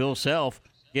time. Bill Self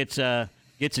gets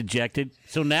ejected.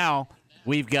 So now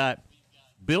we've got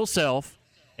Bill Self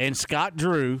and Scott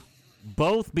Drew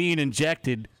both being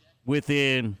ejected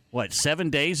within, 7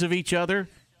 days of each other?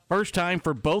 First time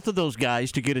for both of those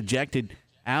guys to get ejected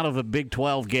out of a Big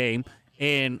 12 game.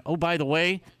 And, oh, by the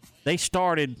way, they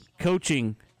started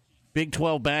coaching Big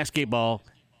 12 basketball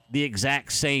the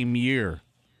exact same year.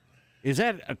 Is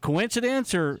that a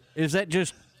coincidence, or is that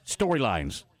just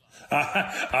storylines?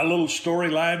 A little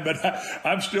storyline, but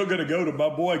I'm still going to go to my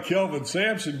boy Kelvin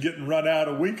Sampson getting run out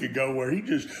a week ago, where he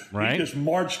just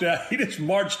marched out. He just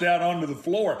marched out onto the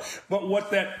floor. But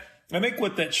I think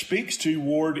what that speaks to,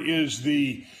 Ward, is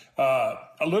a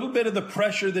little bit of the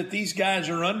pressure that these guys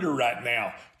are under right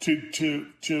now to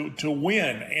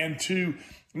win, and to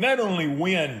not only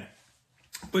win,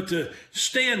 but to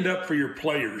stand up for your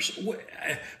players.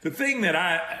 The thing that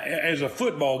as a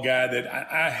football guy, that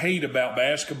I hate about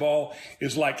basketball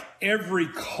is, like, every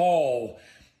call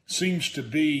seems to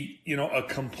be, a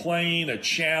complaint, a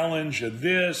challenge, a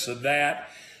this, a that.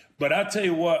 But I tell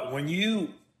you what, when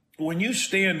you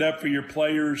stand up for your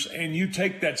players and you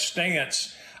take that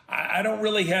stance, I don't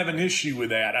really have an issue with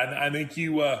that. I think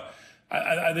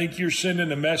I think you're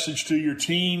sending a message to your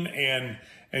team, and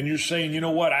you're saying, you know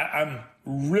what, I'm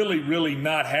really, really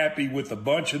not happy with a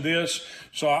bunch of this.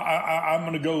 So I'm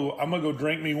gonna go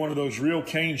drink me one of those real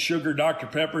cane sugar Dr.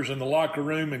 Peppers in the locker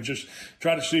room and just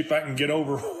try to see if I can get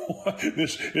over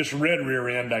this red rear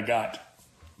end I got.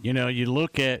 You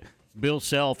look at Bill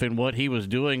Self and what he was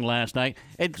doing last night.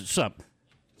 And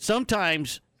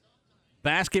sometimes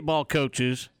basketball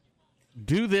coaches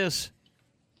do this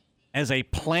as a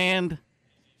planned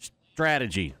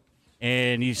strategy.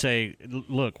 And you say,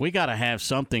 look, we got to have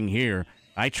something here.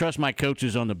 I trust my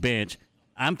coaches on the bench.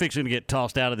 I'm fixing to get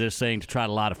tossed out of this thing to try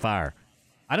to light a fire.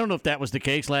 I don't know if that was the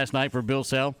case last night for Bill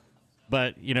Self,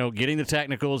 but, getting the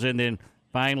technicals and then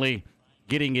finally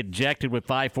getting ejected with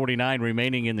 5:49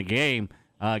 remaining in the game,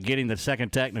 getting the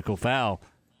second technical foul.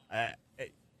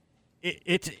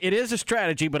 It is a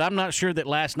strategy, but I'm not sure that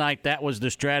last night that was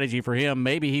the strategy for him.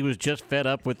 Maybe he was just fed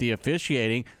up with the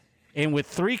officiating. And with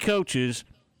 3 coaches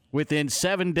within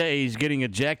 7 days getting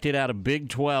ejected out of Big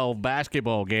 12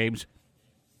 basketball games,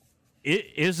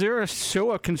 is there a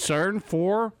concern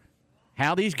for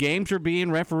how these games are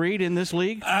being refereed in this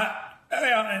league?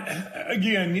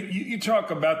 Again, you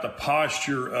talk about the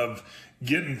posture of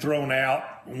getting thrown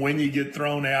out. When you get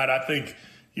thrown out, I think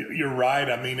you're right.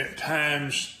 I mean, at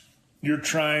times you're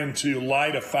trying to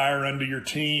light a fire under your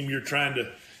team. You're trying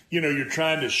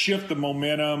to shift the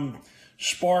momentum,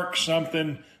 spark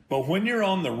something. But when you're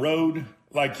on the road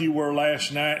like you were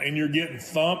last night and you're getting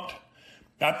thumped,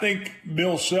 I think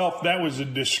Bill Self, that was a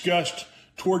disgust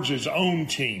towards his own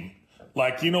team.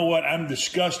 Like, you know what, I'm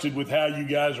disgusted with how you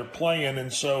guys are playing.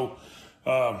 And so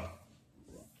I'm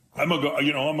going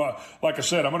to go, like I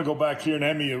said, I'm going to go back here and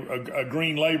have me a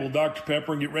green label Dr.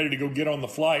 Pepper and get ready to go get on the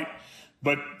flight.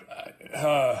 But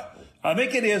I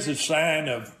think it is a sign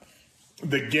of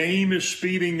the game is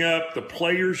speeding up. The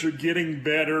players are getting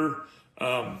better.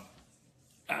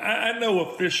 I know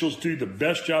officials do the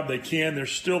best job they can.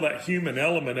 There's still that human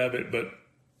element of it, but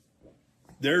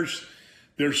there's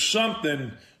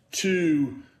something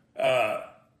to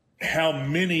how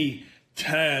many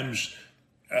times,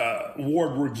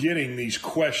 Ward, we're getting these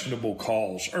questionable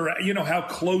calls, or how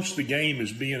close the game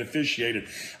is being officiated.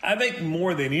 I think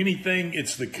more than anything,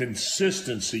 it's the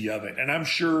consistency of it, and I'm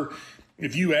sure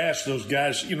if you ask those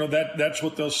guys, that's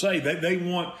what they'll say. They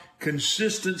want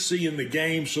consistency in the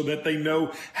game so that they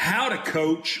know how to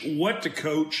coach, what to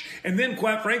coach, and then,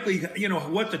 quite frankly,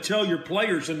 what to tell your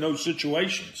players in those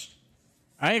situations.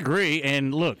 I agree.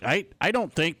 And look, I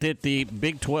don't think that the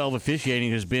Big 12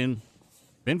 officiating has been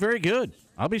very good.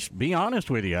 I'll be honest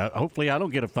with you. Hopefully I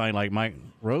don't get a fine like Mike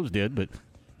Rose did, but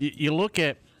you look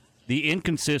at the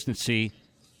inconsistency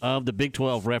of the Big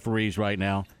 12 referees right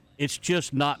now. It's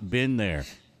just not been there.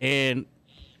 And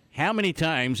how many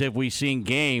times have we seen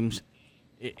games,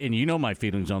 and you know my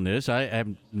feelings on this, I have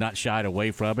not shied away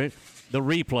from it, the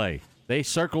replay. They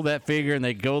circle that figure and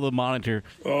they go to the monitor,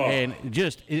 and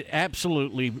it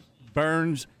absolutely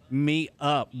burns me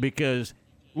up because,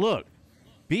 look,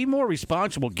 be more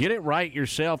responsible. Get it right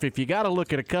yourself. If you got to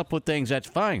look at a couple of things, that's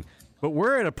fine. But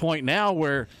we're at a point now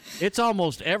where it's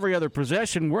almost every other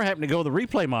possession we're having to go to the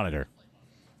replay monitor.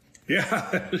 Yeah,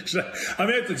 I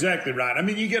mean, that's exactly right. I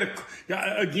mean, you get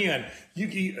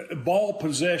ball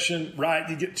possession, right?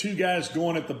 You get 2 guys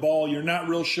going at the ball. You're not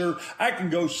real sure. I can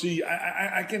go see.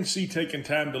 I can see taking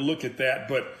time to look at that,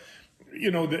 but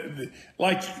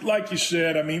like you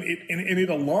said, I mean, it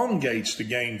elongates the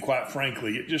game. Quite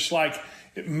frankly,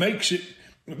 it makes it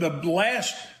the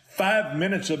last 5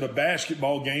 minutes of a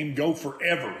basketball game go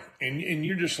forever, and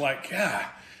you're just like, God.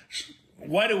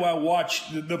 Why do I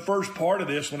watch the first part of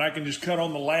this when I can just cut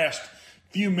on the last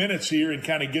few minutes here and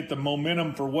kind of get the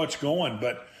momentum for what's going?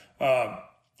 But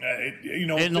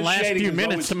in the last few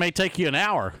minutes, it may take you an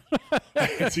hour.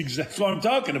 That's exactly what I'm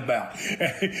talking about.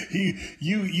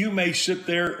 You may sit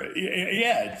there.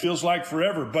 Yeah, it feels like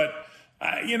forever. But,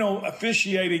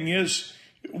 officiating is,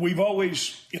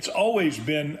 it's always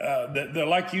been,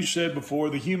 like you said before,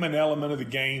 the human element of the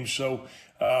game. So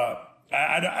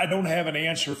I don't have an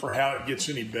answer for how it gets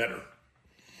any better.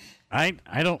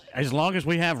 I don't, as long as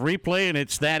we have replay and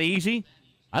it's that easy,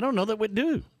 I don't know that we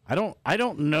do. I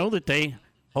don't know that they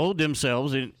hold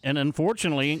themselves, and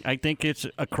unfortunately, I think it's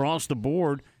across the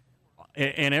board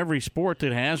in every sport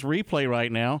that has replay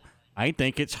right now. I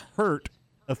think it's hurt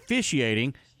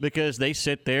officiating because they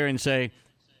sit there and say,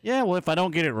 yeah, well, if I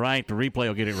don't get it right, the replay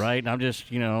will get it right. And I'm just,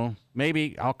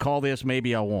 maybe I'll call this,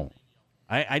 maybe I won't.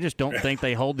 I just don't think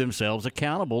they hold themselves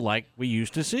accountable like we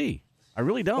used to see. I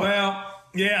really don't. Well,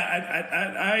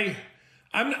 yeah,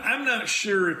 I'm not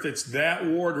sure if it's that,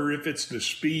 Ward, or if it's the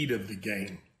speed of the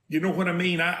game. You know what I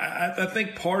mean? I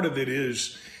think part of it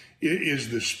is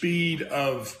the speed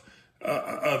of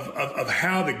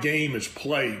how the game is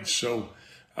played. So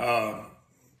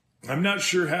I'm not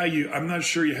sure how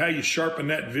you sharpen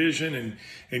that vision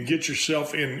and get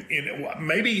yourself in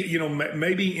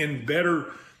maybe in better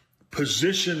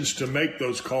positions to make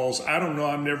those calls. I don't know.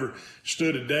 I've never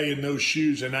stood a day in those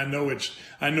shoes, and I know it's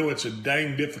a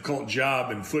dang difficult job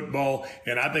in football,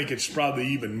 and I think it's probably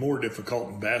even more difficult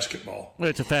in basketball. Well,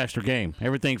 it's a faster game.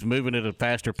 Everything's moving at a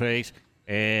faster pace,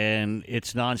 and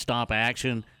it's nonstop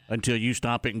action until you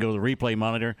stop it and go to the replay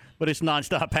monitor. But it's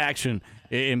nonstop action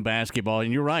in basketball,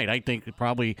 and you're right. I think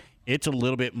probably it's a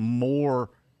little bit more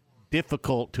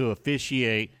difficult to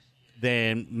officiate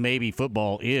than maybe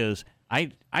football is.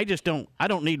 I just don't. I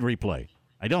don't need replay.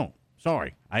 I don't.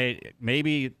 Sorry.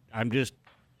 I'm just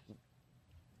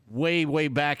way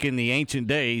back in the ancient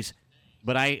days,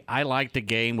 but I like the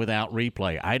game without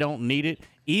replay. I don't need it,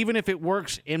 even if it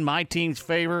works in my team's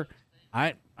favor.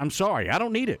 I'm sorry. I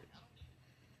don't need it.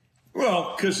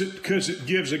 Well, because it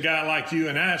gives a guy like you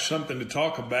and I something to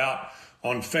talk about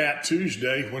on Fat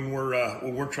Tuesday when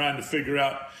we're trying to figure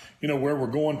out where we're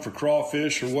going for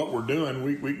crawfish or what we're doing.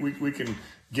 We can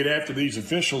get after these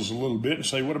officials a little bit and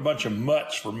say, what a bunch of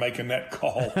mutts for making that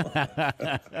call.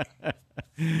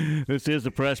 This is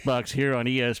the Press Box here on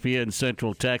ESPN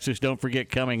Central Texas. Don't forget,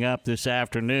 coming up this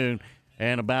afternoon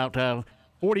and about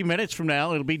 40 minutes from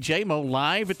now, it'll be J-Mo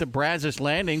live at the Brazos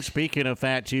Landing. Speaking of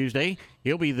Fat Tuesday,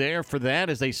 he'll be there for that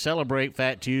as they celebrate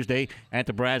Fat Tuesday at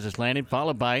the Brazos Landing,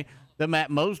 followed by the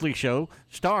Matt Mosley Show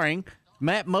starring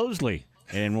Matt Mosley.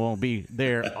 And we'll be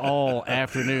there all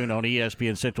afternoon on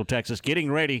ESPN Central Texas,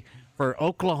 getting ready for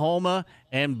Oklahoma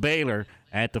and Baylor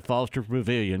at the Foster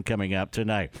Pavilion coming up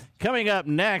tonight. Coming up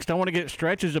next, I want to get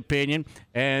Stretch's opinion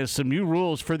as some new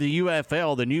rules for the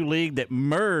UFL, the new league that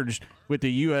merged with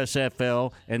the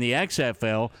USFL and the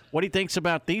XFL. What he thinks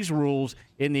about these rules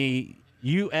in the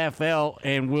UFL,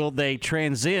 and will they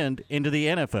transcend into the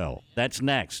NFL? That's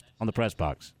next on the Press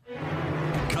Box.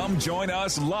 Come join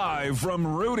us live from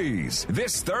Rudy's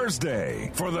this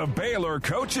Thursday for the Baylor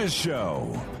Coaches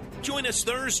Show. Join us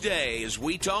Thursday as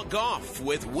we talk golf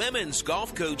with women's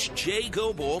golf coach Jay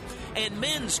Goebel and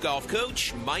men's golf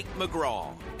coach Mike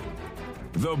McGraw.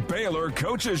 The Baylor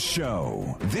Coaches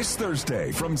Show this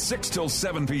Thursday from 6 till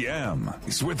 7 p.m.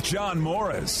 with John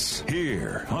Morris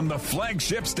here on the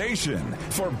flagship station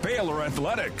for Baylor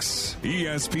Athletics,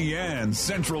 ESPN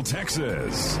Central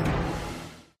Texas.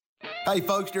 Hey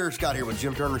folks, Derek Scott here with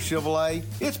Jim Turner Chevrolet.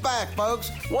 It's back, folks.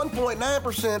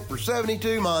 1.9% for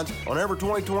 72 months on every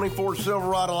 2024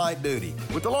 Silverado Light Duty.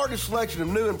 With the largest selection of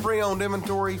new and pre-owned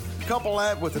inventory, couple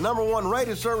that with the #1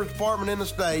 rated service department in the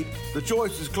state, the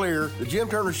choice is clear. The Jim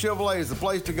Turner Chevrolet is the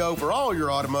place to go for all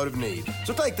your automotive needs.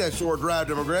 So take that short drive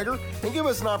to McGregor and give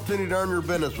us an opportunity to earn your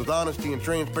business with honesty and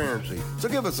transparency. So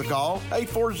give us a call,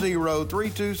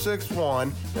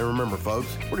 840-3261. And remember, folks,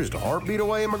 we're just a heartbeat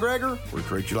away in McGregor. We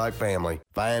treat you like family.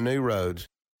 Find new roads.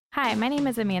 Hi, my name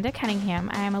is Amanda Cunningham.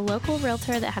 I am a local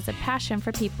realtor that has a passion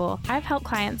for people. I've helped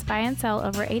clients buy and sell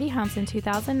over 80 homes in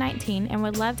 2019 and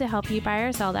would love to help you buy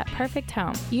or sell that perfect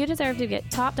home. You deserve to get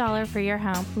top dollar for your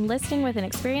home. Listing with an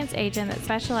experienced agent that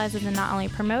specializes in not only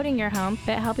promoting your home,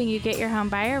 but helping you get your home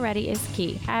buyer ready is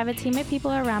key. I have a team of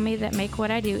people around me that make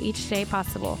what I do each day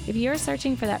possible. If you're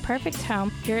searching for that perfect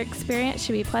home, your experience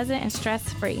should be pleasant and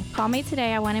stress-free. Call me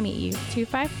today. I want to meet you.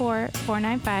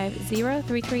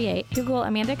 254-495-0338. Google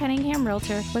Amanda Cunningham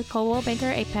Realtor with Coldwell Banker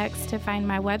Apex to find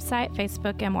my website,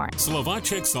 Facebook, and more.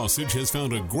 Slovacek Sausage has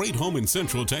found a great home in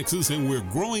Central Texas, and we're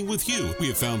growing with you. We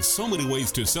have found so many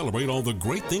ways to celebrate all the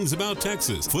great things about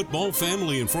Texas: football,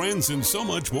 family, and friends, and so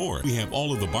much more. We have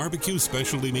all of the barbecue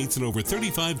specialty meats and over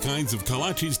 35 kinds of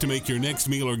kolaches to make your next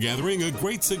meal or gathering a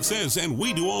great success, and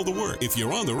we do all the work. If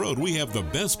you're on the road, we have the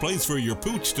best place for your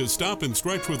pooch to stop and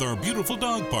stretch with our beautiful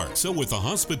dog park. So with the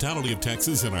hospitality of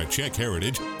Texas and our Czech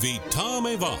heritage,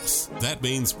 Vítame vás. That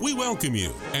means we welcome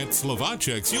you. At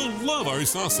Slovacek's, you'll love our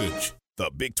sausage.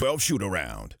 The Big 12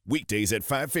 Shoot-Around, weekdays at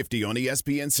 5:50 on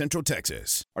ESPN Central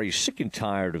Texas. Are you sick and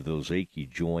tired of those achy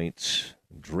joints?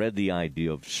 Dread the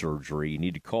idea of surgery? You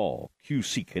need to call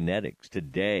QC Kinetics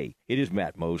today. It is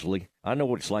Matt Mosley. I know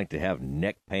what it's like to have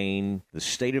neck pain. The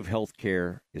state of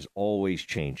healthcare is always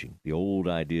changing. The old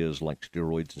ideas like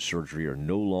steroids and surgery are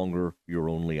no longer your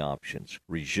only options.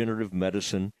 Regenerative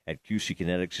medicine at QC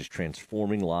Kinetics is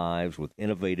transforming lives with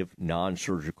innovative,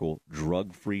 non-surgical,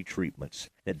 drug-free treatments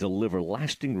that deliver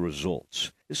lasting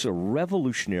results. This is a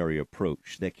revolutionary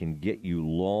approach that can get you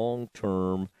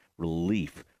long-term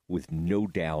relief with no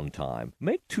downtime.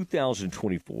 Make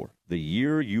 2024 the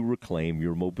year you reclaim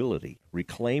your mobility,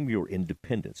 reclaim your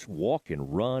independence, walk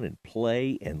and run and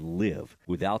play and live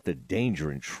without the danger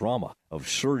and trauma of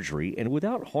surgery and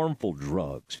without harmful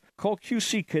drugs. Call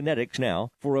QC Kinetics now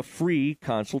for a free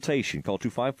consultation. Call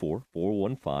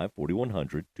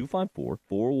 254-415-4100,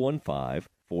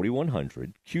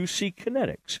 254-415-4100, QC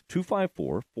Kinetics,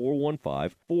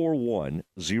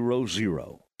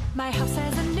 254-415-4100. My house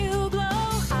has a new glow.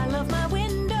 I love my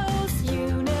windows.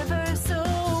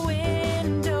 Universal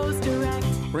Windows Direct.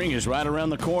 Spring is right around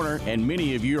the corner, and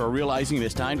many of you are realizing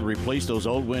it's time to replace those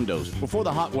old windows before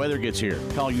the hot weather gets here.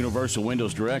 Call Universal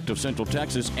Windows Direct of Central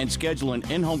Texas and schedule an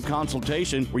in-home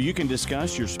consultation where you can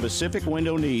discuss your specific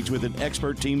window needs with an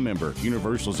expert team member.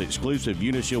 Universal's exclusive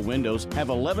Unishield windows have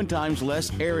 11 times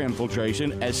less air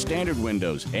infiltration as standard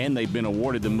windows, and they've been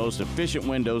awarded the most efficient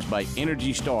windows by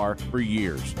Energy Star for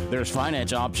years. There's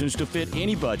finance options to fit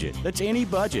any budget. That's any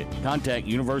budget. Contact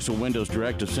Universal Windows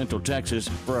Direct of Central Texas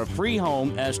for a free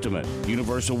home estimate.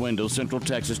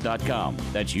 UniversalWindowsCentralTexas.com.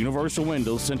 That's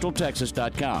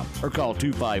UniversalWindowsCentralTexas.com. Or call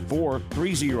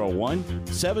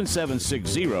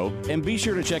 254-301-7760 and be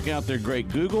sure to check out their great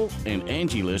Google and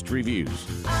Angie List reviews.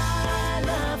 I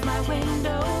love my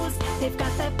windows. They've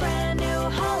got that brand new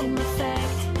home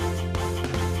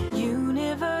effect.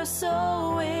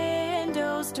 Universal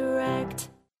Windows Direct.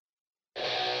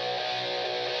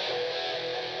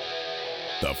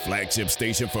 The flagship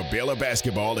station for Baylor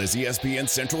basketball is ESPN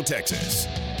Central Texas.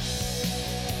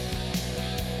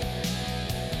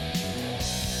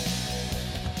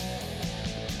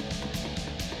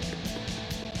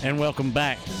 And welcome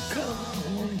back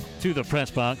to the press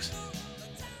box.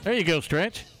 There you go,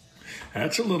 Stretch.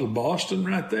 That's a little Boston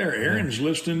right there. Aaron's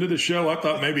listening to the show. I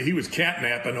thought maybe he was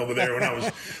catnapping over there when I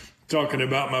was talking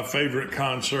about my favorite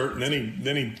concert, and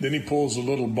then he pulls a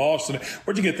little Boston.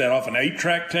 Where'd you get that off? An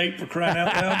 8-track tape, for crying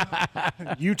out loud?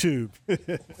 YouTube.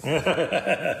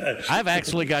 I've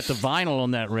actually got the vinyl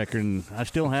on that record, and I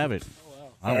still have it.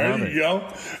 I love there you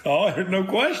go. Oh, no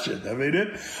question. I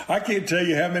mean, I can't tell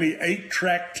you how many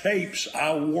 8-track tapes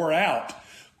I wore out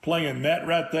playing that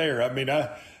right there. I mean, I'd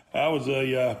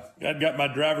got my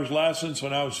driver's license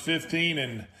when I was 15,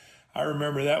 and I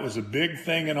remember that was a big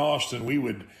thing in Austin. We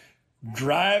would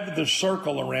drive the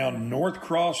circle around North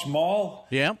Cross Mall.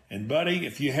 Yeah. And, buddy,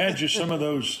 if you had just some of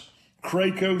those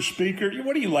Craco speakers,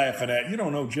 what are you laughing at? You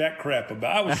don't know jack crap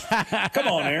about. Come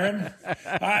on, Aaron.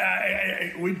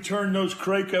 We'd turn those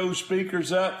Craco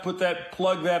speakers up,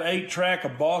 plug that 8-track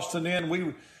of Boston in.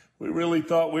 We really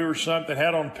thought we were something.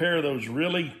 Had on a pair of those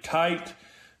really tight,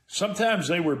 sometimes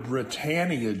they were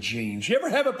Britannia jeans. You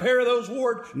ever have a pair of those,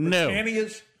 Ward? No.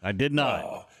 Britannias? I did not.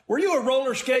 Oh. Were you a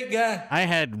roller skate guy? I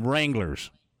had Wranglers.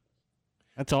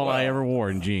 That's all I ever wore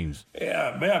in jeans.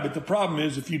 Yeah, but the problem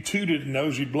is if you tooted in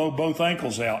those, you'd blow both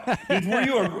ankles out.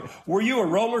 Were you a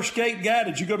roller skate guy?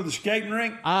 Did you go to the skating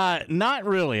rink? Not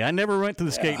really. I never went to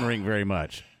the skating rink very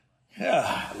much.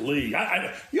 Yeah, Lee.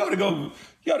 You ought to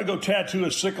go tattoo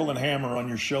a sickle and hammer on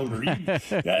your shoulder.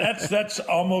 That's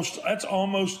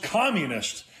almost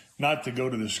communist not to go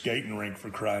to the skating rink,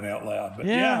 for crying out loud. But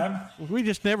we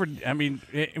just never. I mean,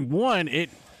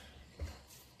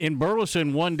 in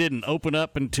Burleson, one didn't open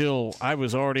up until I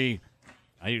was already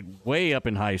way up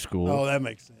in high school. Oh, that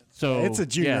makes sense. So it's a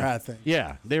junior high thing.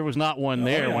 Yeah, there was not one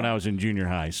there when I was in junior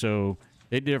high, so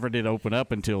it never did open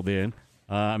up until then.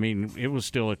 I mean, it was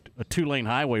still a 2-lane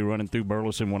highway running through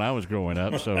Burleson when I was growing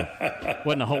up, so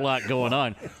wasn't a whole lot going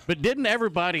on. But didn't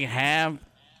everybody have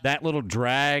that little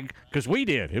drag, because we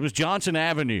did. It was Johnson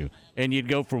Avenue, and you'd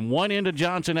go from one end of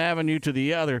Johnson Avenue to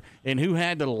the other, and who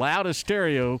had the loudest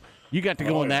stereo, you got to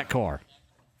go in that car.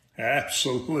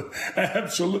 Absolutely.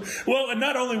 Well, and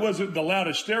not only was it the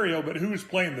loudest stereo, but who was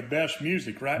playing the best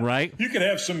music, right? Right. You could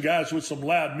have some guys with some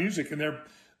loud music, and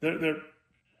their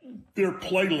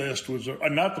playlist was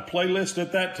not the playlist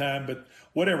at that time, but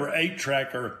whatever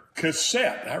 8-track or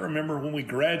cassette. I remember when we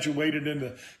graduated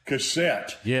into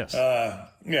cassette. Yes.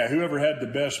 Whoever had the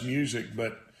best music,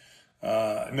 but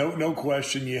no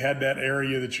question, you had that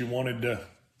area that you wanted to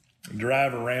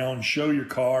drive around, show your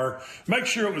car, make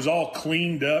sure it was all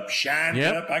cleaned up, shined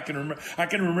up. I can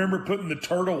remember putting the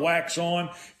turtle wax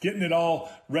on, getting it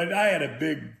all ready. I had a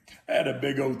big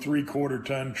old 3/4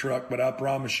 ton truck, but I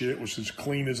promise you it was as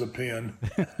clean as a pin.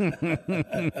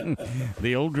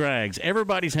 The old drags.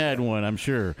 Everybody's had one, I'm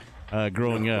sure,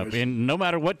 growing up. And no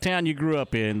matter what town you grew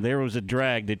up in, there was a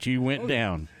drag that you went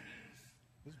down.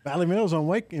 Valley Mills in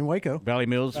Waco. Valley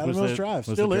Mills Drive.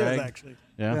 Still is, actually.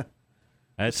 Yeah.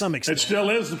 To some extent. It still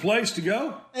is the place to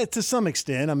go? To some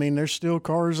extent. I mean, there's still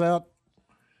cars out,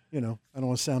 I don't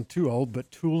want to sound too old, but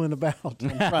tooling about on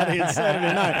Friday and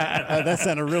Saturday night. That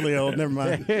sounded really old. Never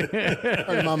mind.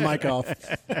 Turn my mic off.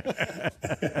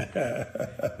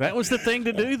 That was the thing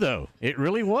to do, though. It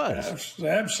really was.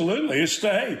 Absolutely. It's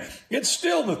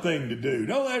still the thing to do.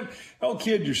 Don't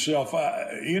kid yourself.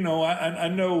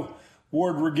 I know,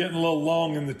 Ward, we're getting a little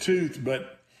long in the tooth,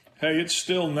 but hey, it's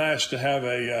still nice to have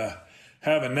a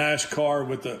nice car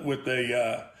with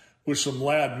some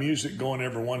loud music going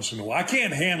every once in a while. I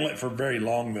can't handle it for very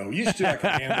long, though. Used to, I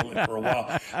could handle it for a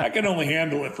while. I can only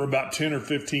handle it for about 10 or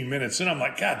 15 minutes. And I'm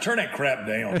like, God, turn that crap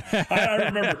down. I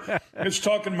remember I was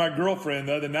talking to my girlfriend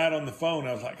the other night on the phone.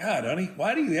 I was like, God, honey,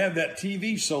 why do you have that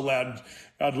TV so loud?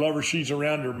 I'd love her. She's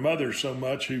around her mother so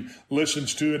much, who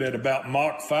listens to it at about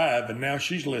Mach 5, and now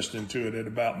she's listening to it at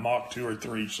about Mach 2 or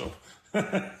 3. So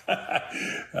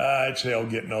it's hell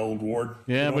getting old, Ward.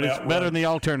 Yeah, but it's better than the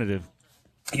alternative.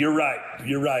 You're right.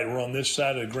 We're on this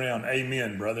side of the ground.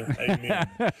 Amen, brother. Amen.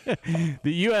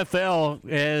 The UFL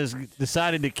has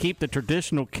decided to keep the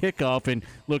traditional kickoff. And,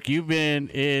 look, you've been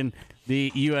in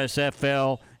the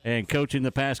USFL and coaching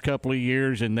the past couple of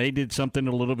years, and they did something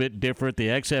a little bit different. The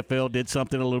XFL did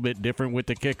something a little bit different with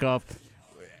the kickoff.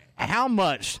 How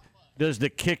much does the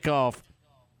kickoff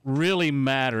really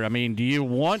matter? I mean, do you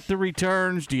want the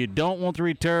returns? Do you don't want the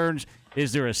returns?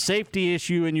 Is there a safety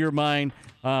issue in your mind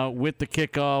with the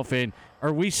kickoff? And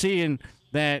are we seeing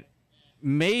that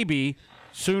maybe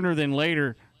sooner than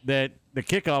later that the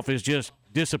kickoff has just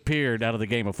disappeared out of the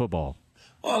game of football?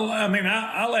 Well, I mean,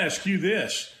 I'll ask you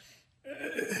this.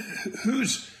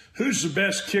 Who's the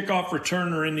best kickoff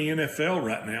returner in the NFL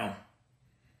right now?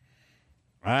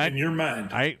 In your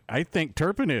mind? I think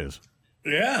Turpin is.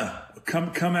 Yeah.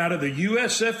 Come out of the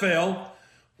USFL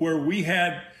where we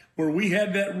had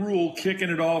that rule kicking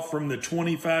it off from the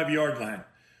 25-yard line,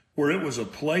 where it was a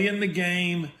play in the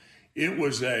game. It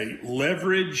was a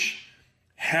leverage,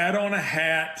 hat on a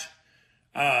hat.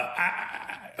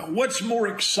 What's more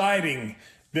exciting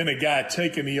than a guy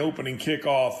taking the opening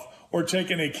kickoff or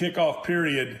taking a kickoff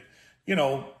period,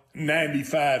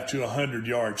 95 to 100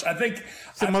 yards? I think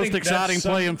it's the most exciting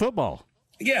play in football.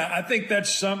 Yeah, I think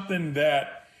that's something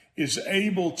that is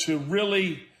able to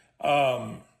really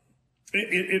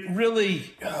it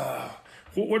really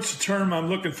what's the term I'm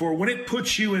looking for? When it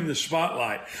puts you in the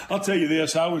spotlight. I'll tell you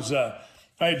this. I'm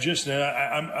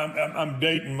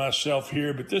dating myself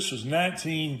here, but this was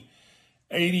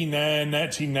 1989,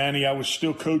 1990. I was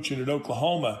still coaching at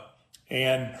Oklahoma,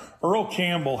 and Earl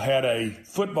Campbell had a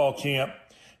football camp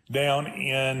down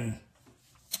in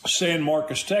San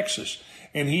Marcos, Texas,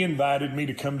 and he invited me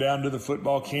to come down to the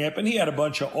football camp, and he had a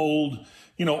bunch of old,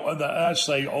 the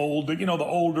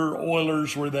older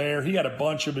Oilers were there. He had a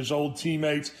bunch of his old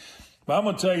teammates. But I'm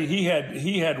going to tell you,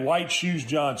 he had White Shoes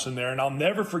Johnson there, and I'll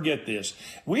never forget this.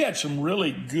 We had some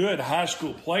really good high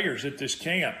school players at this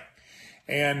camp,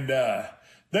 and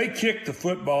they kicked the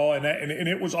football, and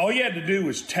it was all you had to do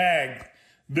was tag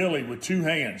Billy with two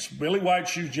hands, Billy White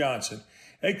Shoes Johnson.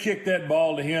 They kicked that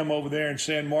ball to him over there in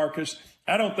San Marcos.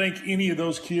 I don't think any of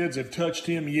those kids have touched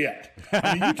him yet.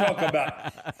 I mean, you talk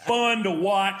about fun to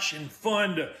watch and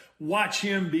fun to watch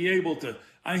him be able to.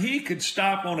 He could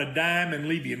stop on a dime and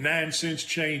leave you 9 cents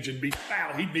change and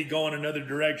he'd be going another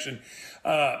direction.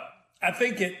 I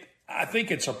think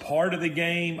it's a part of the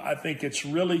game. I think it's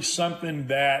really something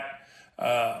that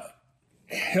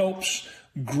helps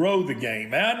grow the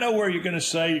game. And I know where you're going to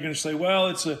say,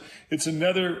 well, it's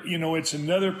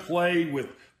another play with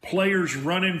players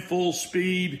running full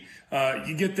speed.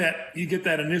 You get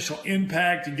that initial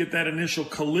impact, you get that initial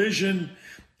collision,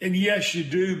 And yes, you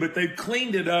do, but they've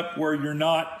cleaned it up where you're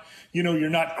not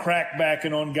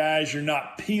crackbacking on guys. You're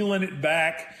not peeling it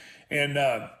back and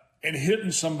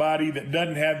hitting somebody that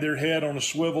doesn't have their head on a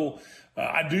swivel.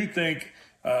 I do think,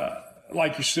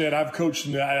 like you said, I coached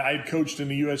in the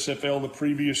USFL the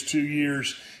previous 2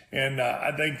 years, and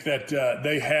I think that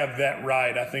they have that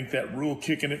right. I think that rule,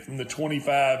 kicking it from the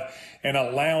 25 and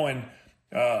allowing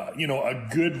a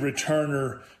good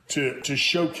returner to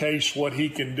showcase what he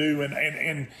can do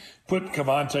and put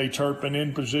KaVontae Turpin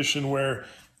in position where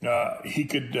he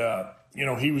could,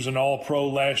 he was an All-Pro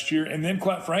last year. And then,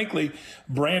 quite frankly,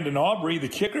 Brandon Aubrey, the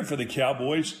kicker for the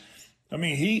Cowboys, I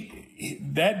mean, he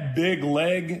that big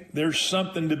leg, there's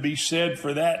something to be said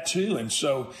for that too. And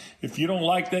so if you don't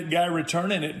like that guy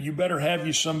returning it, you better have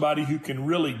you somebody who can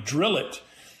really drill it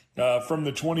from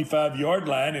the 25-yard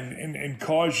line and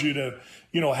cause you to,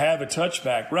 have a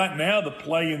touchback. Right now, the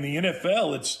play in the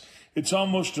NFL, it's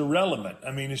almost irrelevant.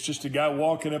 I mean, it's just a guy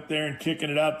walking up there and kicking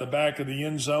it out the back of the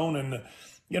end zone. And,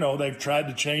 they've tried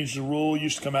to change the rule.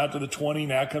 Used to come out to the 20,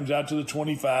 now comes out to the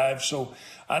 25. So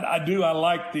I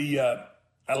like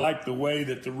the way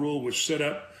that the rule was set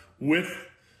up with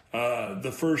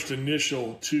the first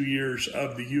initial 2 years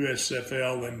of the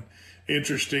USFL. And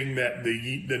interesting that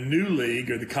the new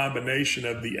league, or the combination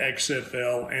of the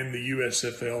XFL and the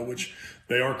USFL, which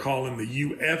they are calling the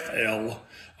UFL,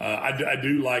 I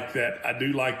do like that. I do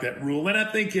like that rule, and I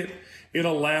think it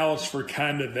allows for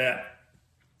kind of that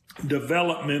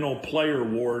developmental player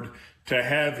award to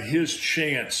have his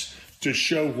chance to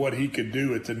show what he could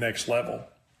do at the next level.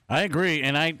 I agree,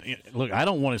 and I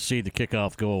don't want to see the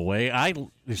kickoff go away.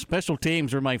 The special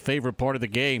teams are my favorite part of the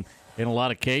game in a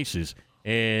lot of cases.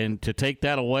 And to take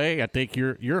that away, I think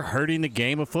you're hurting the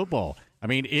game of football. I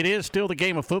mean, it is still the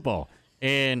game of football.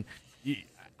 And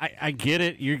I get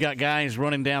it. You got guys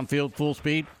running downfield full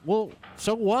speed. Well,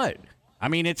 so what? I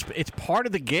mean, it's part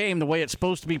of the game the way it's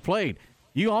supposed to be played.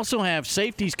 You also have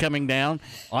safeties coming down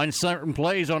on certain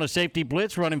plays on a safety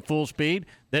blitz running full speed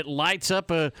that lights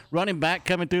up a running back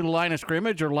coming through the line of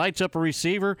scrimmage or lights up a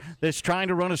receiver that's trying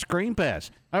to run a screen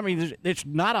pass. I mean, it's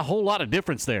not a whole lot of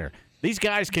difference there. These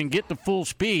guys can get the full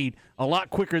speed a lot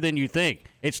quicker than you think.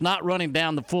 It's not running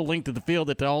down the full length of the field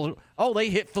that they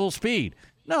hit full speed.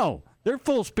 No, they're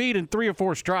full speed in 3 or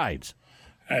 4 strides.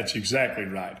 That's exactly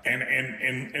right.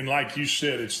 And like you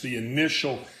said, it's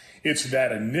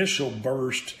that initial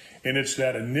burst, and it's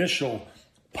that initial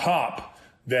pop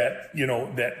that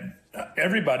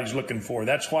everybody's looking for.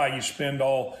 That's why you spend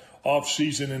all off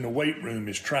season in the weight room,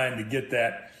 is trying to get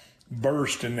that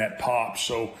burst and that pop.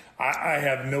 So I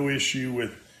have no issue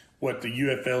with what the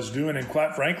UFL's doing, and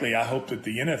quite frankly, I hope that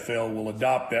the NFL will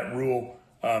adopt that rule,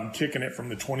 kicking it from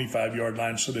the 25-yard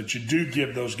line, so that you do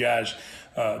give those guys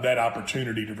that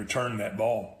opportunity to return that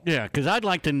ball. Yeah, because I'd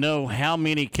like to know how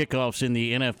many kickoffs in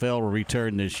the NFL will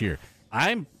return this year.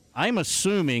 I'm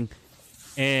assuming,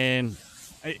 and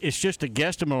it's just a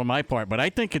guesstimate on my part, but I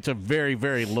think it's a very,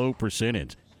 very low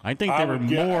percentage. I think there were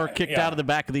more kicked out of the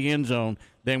back of the end zone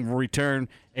than return,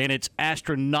 and it's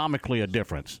astronomically a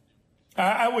difference.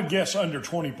 I would guess under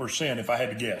 20% if I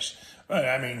had to guess.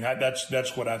 I mean,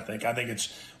 that's what I think. I think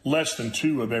it's less than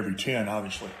 2 of every 10,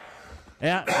 obviously.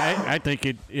 Yeah, I think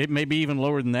it may be even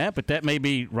lower than that, but that may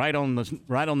be right on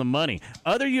the money.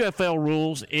 Other UFL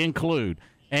rules include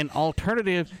an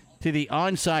alternative to the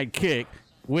onside kick,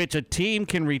 which a team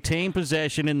can retain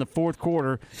possession in the fourth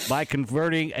quarter by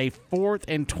converting a 4th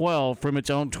and 12 from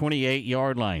its own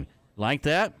 28-yard line. Like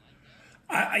that?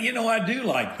 I do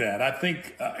like that. I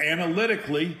think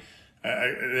analytically,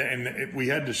 and we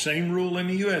had the same rule in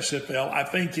the USFL, I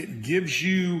think it gives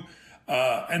you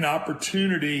an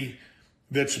opportunity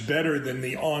that's better than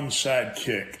the onside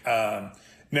kick.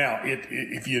 Now,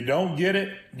 if you don't get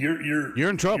it, you're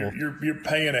in trouble. You're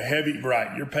paying a heavy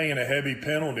You're paying a heavy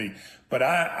penalty. But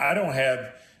I don't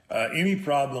have any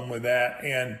problem with that.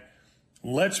 And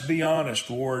let's be honest,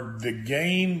 Ward, the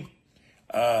game,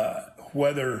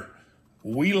 whether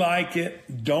we like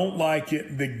it, don't like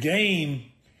it, the game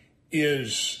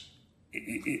is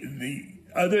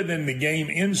other than the game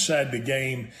inside the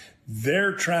game,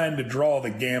 they're trying to draw the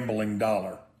gambling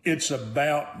dollar. It's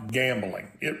about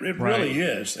gambling. It really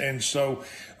is. And so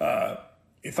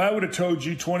if I would have told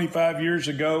you 25 years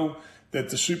ago that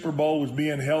the Super Bowl was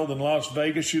being held in Las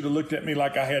Vegas, you'd have looked at me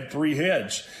like I had 3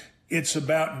 heads. It's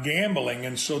about gambling.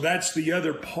 And so that's the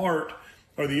other part,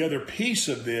 or the other piece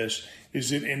of this,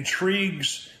 is it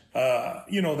intrigues,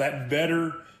 that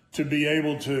bettor to be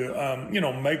able to,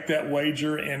 make that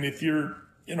wager. And if you're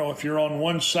on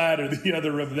one side or the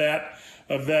other of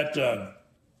that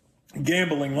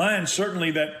gambling line,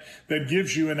 certainly that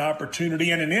gives you an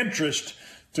opportunity and an interest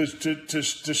to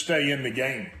stay in the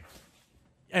game.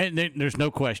 And there's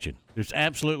no question. There's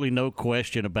absolutely no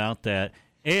question about that.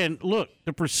 And look,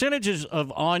 the percentages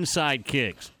of onside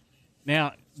kicks.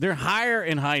 Now, they're higher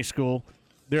in high school.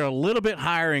 They're a little bit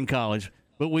higher in college.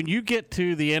 But when you get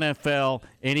to the NFL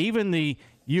and even the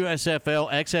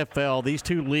USFL, XFL, these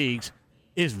two leagues,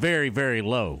 is very, very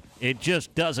low. It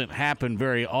just doesn't happen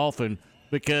very often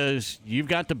because you've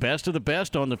got the best of the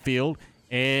best on the field,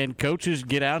 and coaches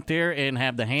get out there and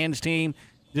have the hands team.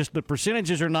 Just the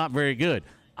percentages are not very good.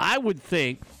 I would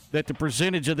think that the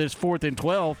percentage of this 4th and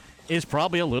 12 is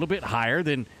probably a little bit higher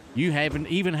than you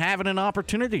even having an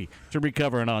opportunity to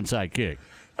recover an onside kick.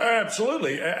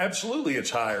 Absolutely,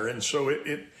 it's higher, and so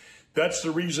that's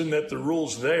the reason that the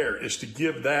rule's there is to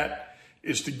give that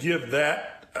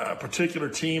particular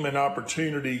team an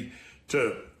opportunity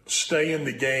to stay in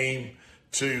the game,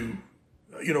 to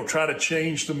try to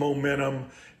change the momentum,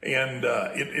 and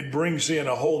it brings in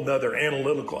a whole nother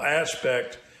analytical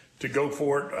aspect to go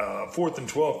for it. 4th and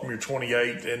 12 from your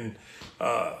 28, and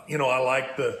I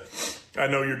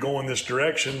know you're going this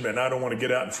direction, and I don't want to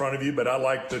get out in front of you, but I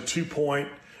like the 2-point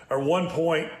or 1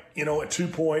 point, a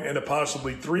 2-point and a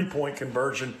possibly 3-point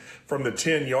conversion from the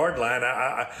 10-yard line.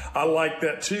 I like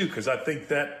that too, because I think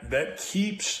that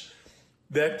keeps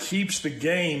the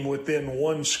game within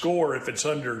one score if it's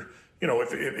under,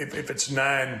 if it's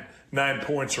nine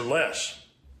points or less.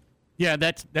 Yeah,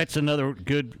 that's another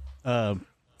good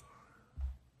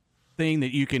thing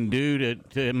that you can do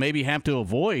to maybe have to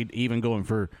avoid even going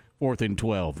for 4th and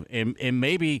 12, and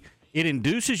maybe it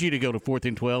induces you to go to 4th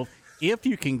and 12 if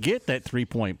you can get that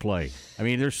 3-point play. I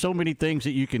mean, there's so many things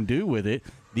that you can do with it.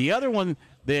 The other one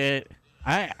that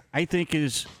I think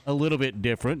is a little bit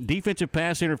different, defensive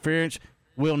pass interference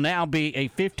will now be a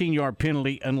 15-yard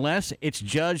penalty unless it's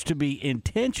judged to be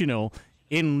intentional.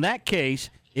 In that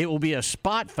case, it will be a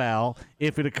spot foul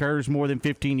if it occurs more than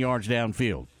 15 yards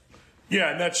downfield. Yeah,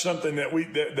 and that's something that we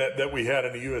had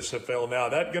in the USFL now.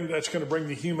 That's going to bring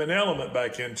the human element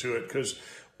back into it, because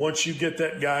once you get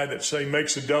that guy that, say,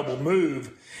 makes a double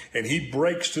move and he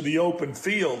breaks to the open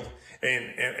field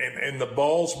and the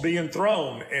ball's being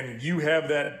thrown and you have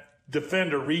that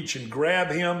defender reach and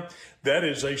grab him, that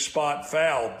is a spot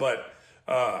foul. But,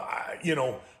 I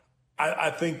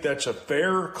think that's a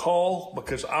fair call,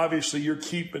 because obviously you're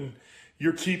keeping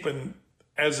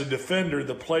as a defender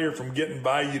the player from getting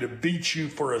by you to beat you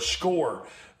for a score.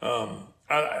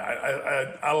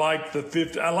 I like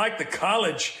the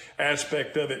college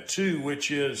aspect of it too,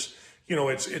 which is,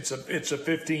 it's a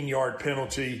 15-yard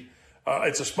penalty.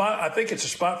 It's a spot. I think it's a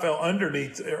spot foul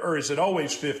underneath, or is it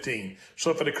always 15?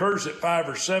 So if it occurs at 5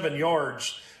 or 7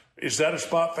 yards, is that a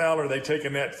spot foul, or are they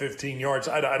taking that 15 yards?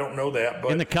 I don't know that.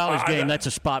 But in the college game, that's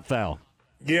a spot foul.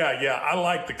 Yeah, I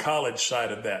like the college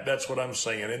side of that. That's what I'm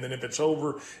saying. And then if it's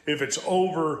over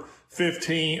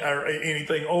 15 or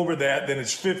anything over that, then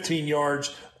it's 15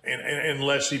 yards,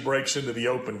 unless he breaks into the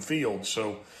open field.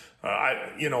 So,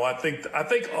 I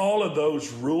think all of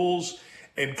those rules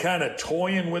and kind of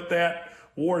toying with that,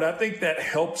 Ward, I think that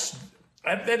helps.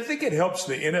 I think it helps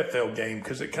the NFL game,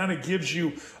 because it kind of gives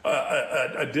you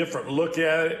a different look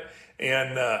at it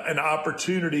and an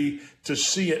opportunity to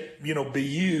see it, be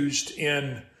used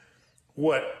in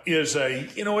what is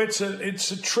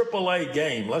it's a AAA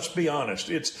game. Let's be honest.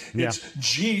 It's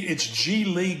G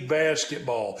League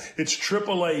basketball. It's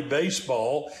AAA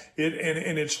baseball.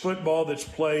 And it's football that's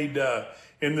played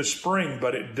in the spring.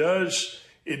 But it does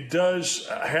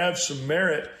have some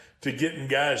merit to getting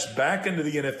guys back into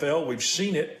the NFL. We've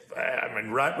seen it. I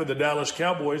mean, right with the Dallas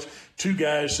Cowboys, 2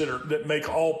 guys that make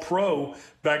All-Pro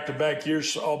back-to-back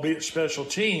years, albeit special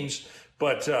teams,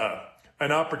 but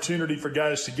an opportunity for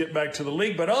guys to get back to the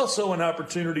league, but also an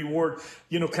opportunity, Ward,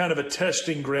 kind of a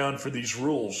testing ground for these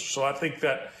rules. So I think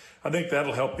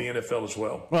that'll help the NFL as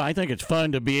well. Well, I think it's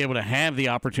fun to be able to have the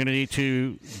opportunity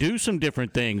to do some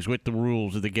different things with the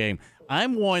rules of the game.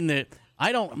 I'm one that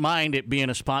I don't mind it being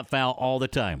a spot foul all the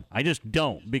time. I just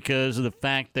don't, because of the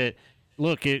fact that,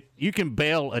 look, you can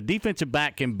bail, a defensive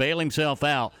back can bail himself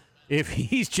out if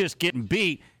he's just getting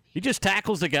beat. He just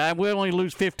tackles the guy. We only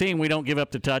lose 15. We don't give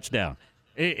up the touchdown.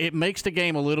 It makes the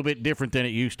game a little bit different than it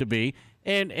used to be,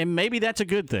 and maybe that's a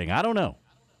good thing. I don't know.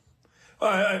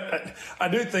 I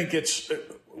do think it's a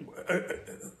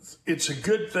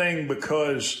good thing,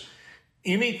 because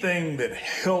anything that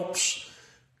helps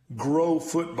grow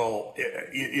football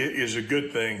is a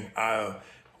good thing.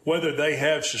 Whether they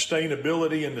have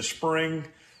sustainability in the spring,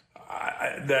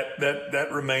 that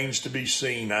remains to be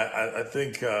seen. I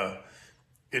think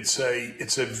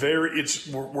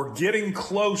we're getting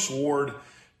close, Ward,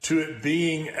 to it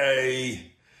being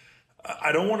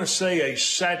I don't want to say a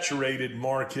saturated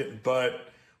market, but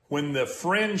when the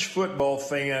fringe football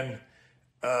fan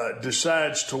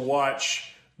decides to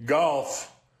watch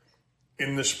golf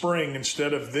in the spring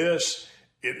instead of this,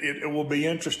 it will be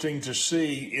interesting to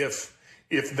see if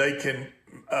they can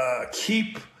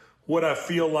keep what I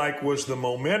feel like was the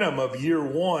momentum of year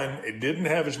one. It didn't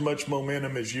have as much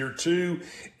momentum as year two.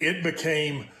 It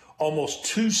became almost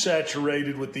too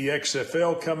saturated with the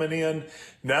XFL coming in.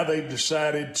 Now they've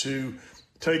decided to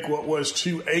take what was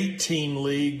 2 8-team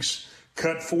leagues,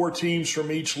 cut 4 teams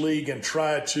from each league, and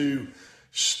try to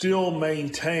still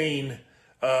maintain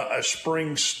a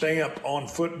spring stamp on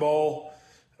football.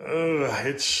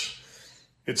 It's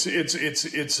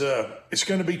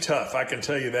going to be tough. I can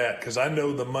tell you that, because I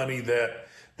know the money that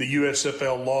the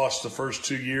USFL lost the first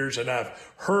 2 years, and I've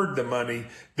heard the money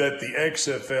that the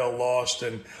XFL lost.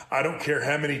 And I don't care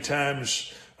how many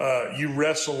times you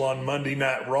wrestle on Monday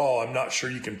Night Raw, I'm not sure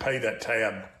you can pay that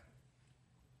tab.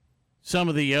 Some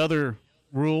of the other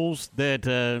rules that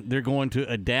they're going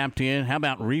to adapt in, how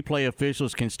about replay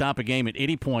officials can stop a game at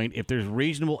any point if there's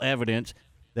reasonable evidence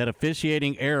that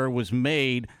officiating error was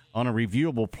made on a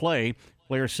reviewable play.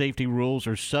 Player safety rules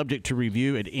are subject to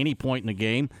review at any point in the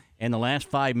game, and the last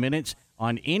 5 minutes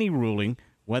on any ruling,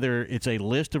 whether it's a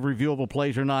list of reviewable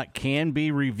plays or not, can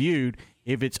be reviewed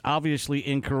if it's obviously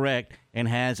incorrect and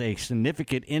has a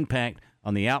significant impact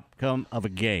on the outcome of a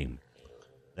game.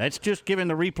 That's just giving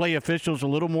the replay officials a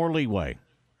little more leeway.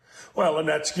 Well, and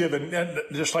that's given, and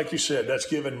just like you said, that's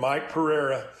given Mike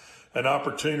Pereira an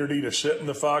opportunity to sit in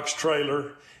the Fox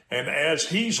trailer, and as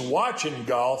he's watching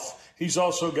golf, he's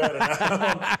also got an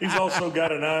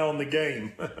eye on the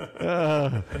game.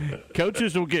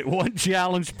 Coaches will get one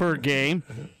challenge per game,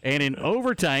 and in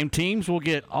overtime, teams will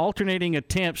get alternating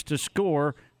attempts to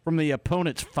score from the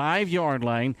opponent's 5-yard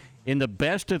line in the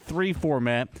best-of-3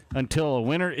 format until a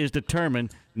winner is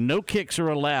determined. No kicks are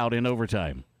allowed in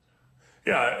overtime.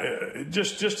 Yeah,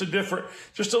 just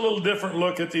a little different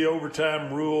look at the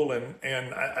overtime rule,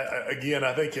 and again,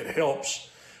 I think it helps.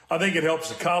 I think it helps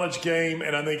the college game,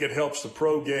 and I think it helps the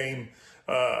pro game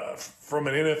from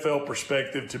an NFL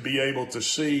perspective to be able to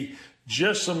see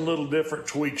just some little different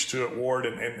tweaks to it, Ward,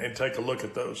 and take a look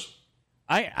at those.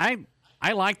 I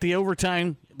like the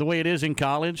overtime the way it is in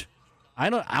college. I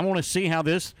want to see how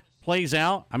this plays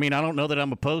out. I mean, I don't know that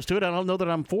I'm opposed to it. I don't know that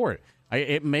I'm for it.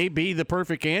 It may be the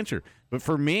perfect answer. But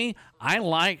for me, I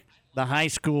like the high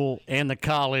school and the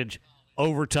college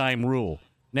overtime rule.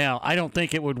 Now, I don't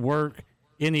think it would work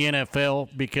in the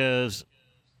NFL because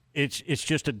it's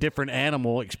just a different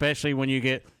animal, especially when you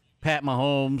get Pat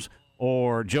Mahomes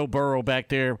or Joe Burrow back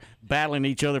there battling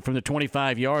each other from the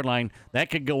 25-yard line. That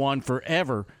could go on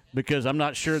forever because I'm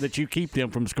not sure that you keep them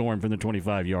from scoring from the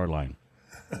 25-yard line.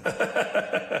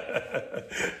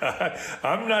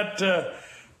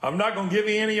 I'm not going to give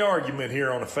you any argument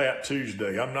here on a Fat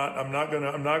Tuesday. I'm not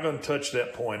going to touch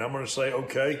that point. I'm going to say,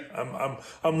 okay,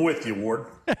 I'm with you, Ward.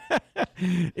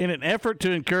 In an effort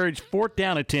to encourage fourth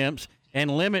down attempts and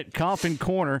limit coffin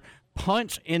corner,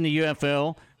 punts in the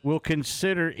UFL will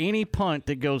consider any punt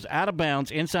that goes out of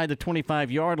bounds inside the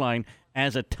 25-yard line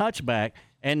as a touchback,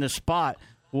 and the spot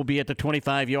will be at the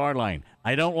 25-yard line.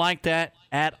 I don't like that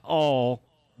at all.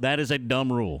 That is a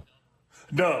dumb rule.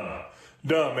 Dumb,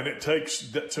 and it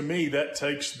takes, to me, that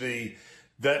takes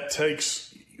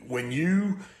when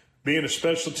you being a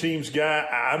special teams guy.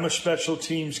 I'm a special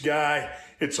teams guy.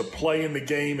 It's a play in the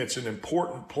game. It's an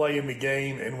important play in the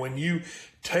game, and when you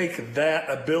take that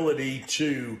ability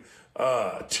to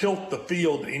tilt the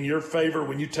field in your favor,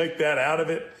 when you take that out of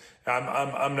it,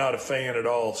 I'm not a fan at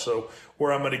all. So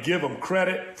where I'm going to give them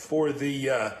credit for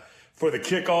the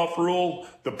kickoff rule,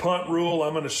 the punt rule,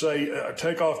 I'm going to say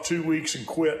take off 2 weeks and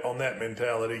quit on that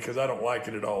mentality because I don't like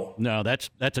it at all. No, that's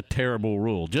a terrible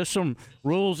rule. Just some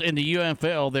rules in the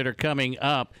UFL that are coming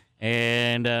up,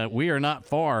 and we are not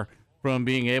far from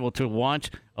being able to watch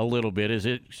a little bit as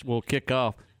it will kick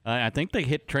off. I think they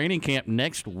hit training camp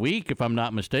next week, if I'm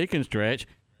not mistaken, Stretch,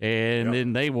 and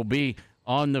then they will be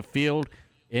on the field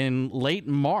in late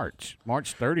March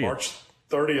 30th. March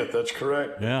 30th, that's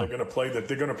correct. Yeah. They're going to play the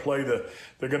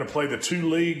two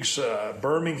leagues,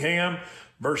 Birmingham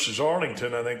versus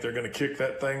Arlington. I think they're going to kick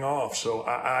that thing off. So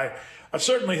I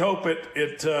certainly hope I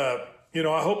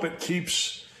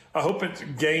hope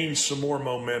it gains some more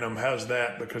momentum. How's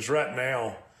that? Because right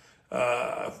now,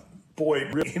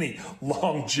 any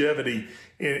longevity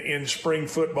in spring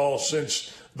football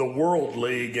since the World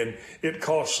League, and it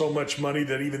costs so much money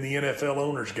that even the NFL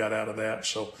owners got out of that.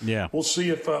 So yeah, we'll see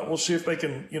if they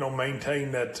can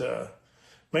maintain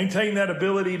that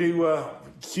ability to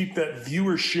keep that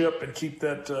viewership and keep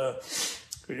that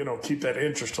keep that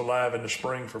interest alive in the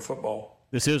spring for football.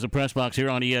 This is the Press Box here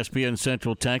on ESPN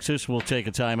Central Texas. We'll take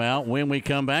a timeout. When we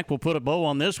come back, we'll put a bow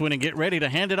on this one and get ready to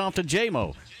hand it off to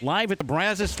J-Mo, live at the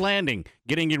Brazos Landing,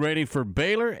 getting you ready for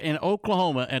Baylor and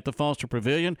Oklahoma at the Foster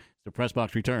Pavilion. The Press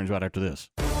Box returns right after this.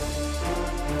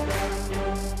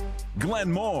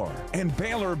 Glenn Moore and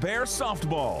Baylor Bear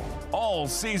softball all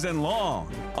season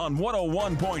long on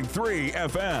 101.3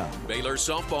 FM. Baylor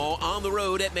softball on the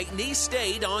road at McNeese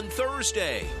State on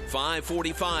Thursday.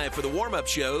 5:45 for the warm-up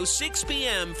show. 6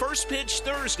 p.m. first pitch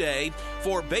Thursday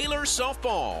for Baylor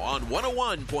softball on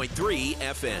 101.3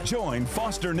 FM. Join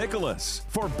Foster Nicholas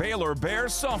for Baylor Bear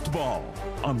softball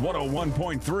on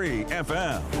 101.3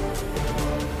 FM.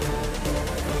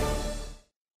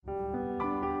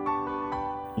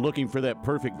 Looking for that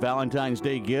perfect Valentine's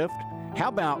Day gift? How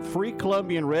about free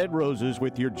Colombian red roses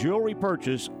with your jewelry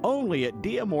purchase only at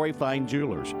D'Amore Fine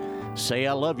Jewelers? Say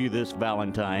I love you this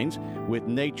Valentine's with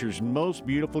nature's most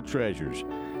beautiful treasures,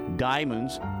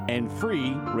 diamonds and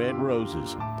free red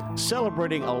roses.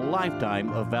 Celebrating a lifetime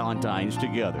of Valentine's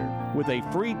together with a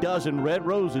free dozen red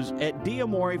roses at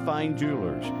D'Amore Fine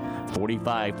Jewelers,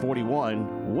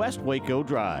 4541 West Waco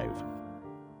Drive.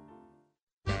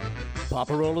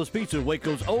 Paparolo's Pizza,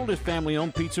 Waco's oldest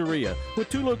family-owned pizzeria, with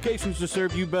 2 locations to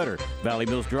serve you better, Valley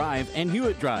Mills Drive and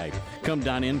Hewitt Drive. Come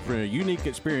dine in for a unique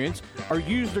experience or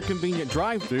use their convenient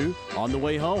drive-thru on the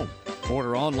way home.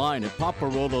 Order online at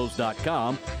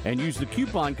paparolos.com and use the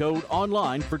coupon code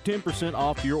online for 10%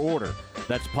 off your order.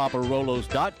 That's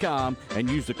paparolos.com and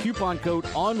use the coupon code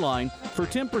online for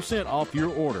 10% off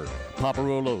your order.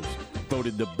 Paparolos,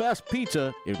 voted the best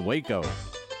pizza in Waco.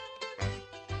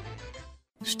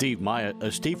 Steve Myatt, a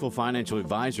Stifel Financial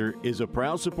Advisor, is a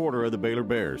proud supporter of the Baylor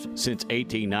Bears. Since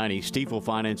 1890, Stifel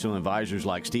Financial Advisors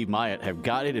like Steve Myatt have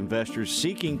guided investors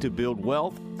seeking to build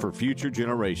wealth for future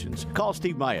generations. Call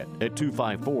Steve Myatt at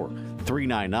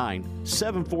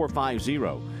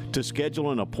 254-399-7450 to schedule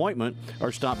an appointment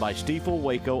or stop by Stifel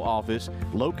Waco office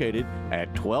located at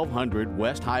 1200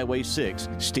 West Highway 6,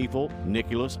 Stifel,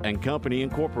 Nicholas and Company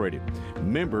Incorporated.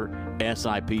 Member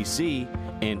SIPC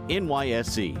and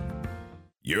NYSE.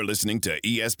 You're listening to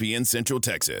ESPN Central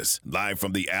Texas, live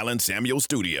from the Allen Samuel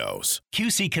Studios.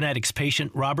 QC Kinetics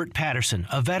patient Robert Patterson,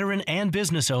 a veteran and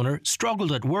business owner,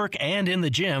 struggled at work and in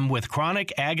the gym with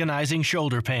chronic agonizing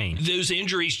shoulder pain. Those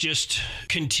injuries just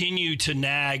continue to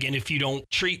nag, and if you don't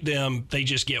treat them, they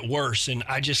just get worse. And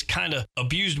I just kind of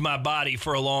abused my body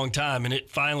for a long time, and it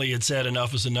finally had said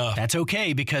enough is enough. That's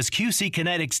okay, because QC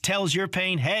Kinetics tells your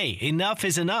pain, hey, enough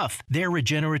is enough. Their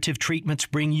regenerative treatments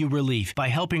bring you relief by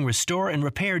helping restore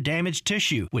and repair damaged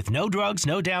tissue with no drugs,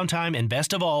 no downtime, and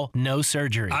best of all, no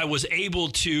surgery. I was able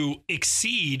to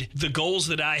exceed the goals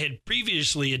that I had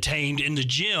previously attained in the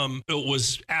gym. It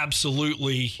was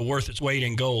absolutely worth its weight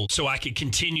in gold, so I could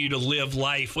continue to live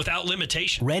life without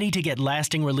limitation. Ready to get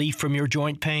lasting relief from your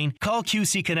joint pain? Call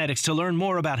QC Kinetics to learn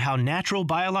more about how natural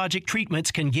biologic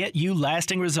treatments can get you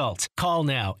lasting results. Call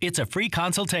now. It's a free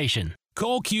consultation.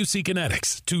 Call QC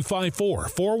Kinetics,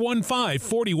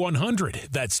 254-415-4100.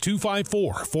 That's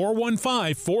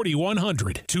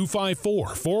 254-415-4100.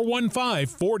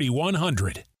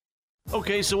 254-415-4100.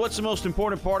 Okay, so what's the most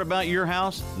important part about your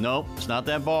house? Nope, it's not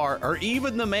that bar or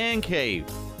even the man cave.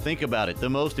 Think about it. The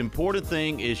most important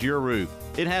thing is your roof.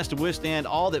 It has to withstand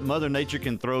all that Mother Nature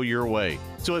can throw your way.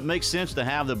 So it makes sense to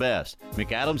have the best.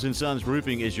 McAdams & Sons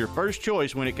Roofing is your first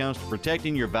choice when it comes to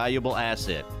protecting your valuable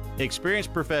asset.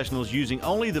 Experienced professionals using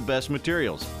only the best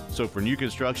materials. So for new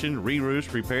construction,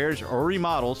 re-roofs, repairs, or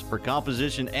remodels for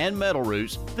composition and metal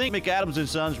roofs, think McAdams &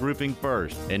 Sons Roofing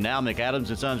first. And now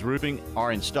McAdams & Sons Roofing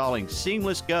are installing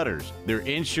seamless gutters. They're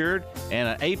insured and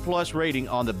an A+ rating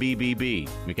on the BBB.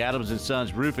 McAdams &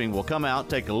 Sons Roofing will come out,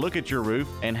 take a look at your roof,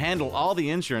 and handle all the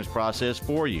insurance process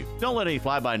for you. Don't let any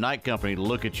fly-by-night company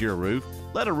look at your roof.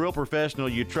 Let a real professional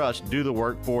you trust do the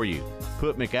work for you.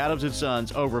 Put McAdams &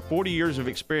 Sons, over 40 years of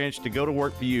experience, to go to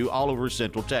work for you all over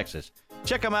Central Texas.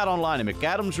 Check them out online at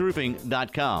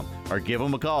McAdamsRoofing.com or give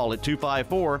them a call at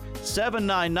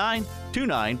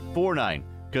 254-799-2949,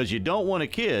 because you don't want a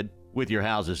kid with your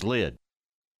house's lid.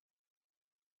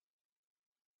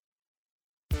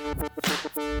 Your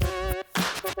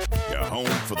home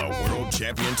for the world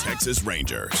champion Texas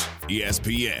Rangers.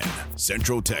 ESPN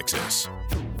Central Texas.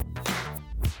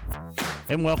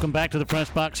 And welcome back to the Press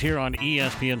Box here on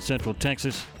ESPN Central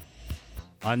Texas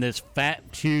on this Fat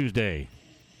Tuesday.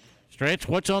 Stretch,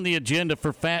 what's on the agenda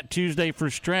for Fat Tuesday for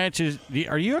Stretch?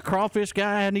 Are you a crawfish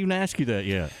guy? I hadn't even asked you that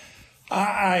yet.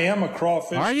 I am a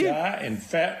crawfish guy and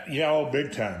fat,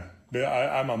 big time.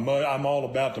 I'm all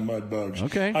about the mud bugs.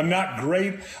 Okay. I'm not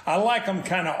great. I like them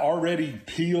kind of already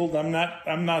peeled. I'm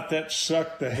not that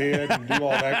suck the head and do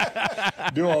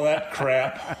all that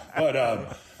crap. But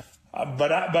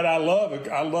I love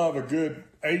a good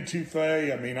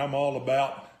etouffee. I mean, I'm all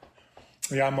about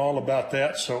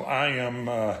that. So I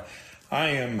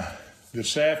am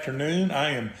this afternoon. I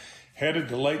am headed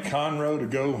to Lake Conroe to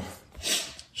go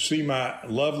see my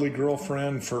lovely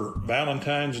girlfriend for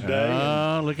Valentine's Day.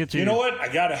 Oh, look at you! You know what? I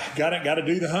gotta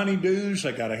do the honeydews.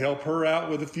 I gotta help her out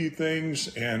with a few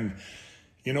things, and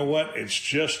you know what? It's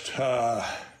just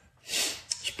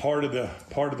it's part of the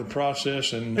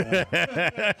process. And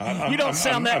you don't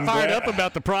sound that fired up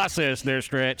about the process, there,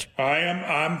 Stretch.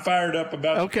 I'm fired up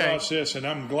about the process, and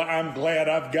I'm glad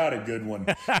I've got a good one.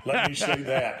 Let me say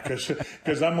that,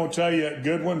 because I'm gonna tell you,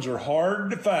 good ones are hard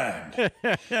to find.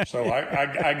 So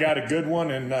I got a good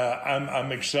one, and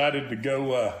I'm excited to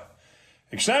go.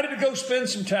 Excited to go spend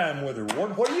some time with her.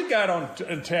 What do you got on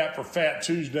tap for Fat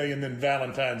Tuesday and then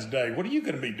Valentine's Day? What are you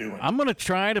going to be doing? I'm going to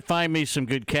try to find me some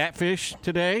good catfish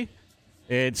today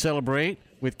and celebrate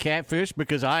with catfish,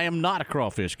 because I am not a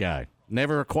crawfish guy.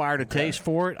 Never acquired a taste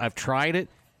for it. I've tried it,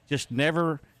 just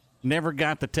never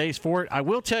got the taste for it. I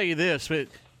will tell you this, but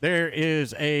there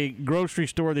is a grocery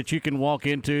store that you can walk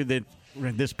into that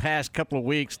this past couple of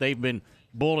weeks they've been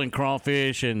boiling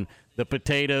crawfish and the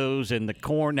potatoes and the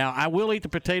corn. Now, I will eat the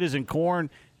potatoes and corn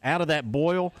out of that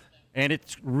boil, and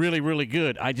it's really, really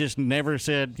good. I just never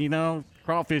said,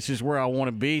 crawfish is where I want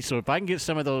to be. So if I can get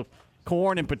some of the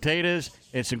corn and potatoes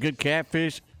and some good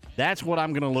catfish, that's what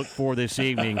I'm going to look for this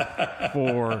evening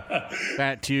for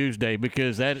Fat Tuesday,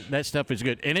 because that stuff is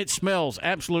good. And it smells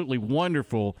absolutely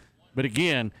wonderful. But,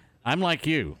 again, I'm like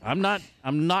you. I'm not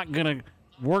going to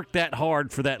work that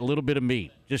hard for that little bit of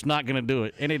meat. Just not going to do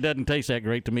it, and it doesn't taste that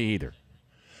great to me either.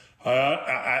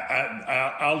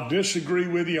 I'll disagree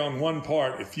with you on one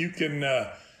part. If you can,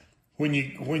 when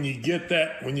you get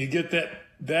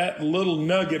that little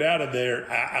nugget out of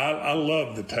there, I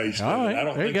love the taste of it. I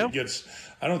don't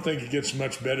think it gets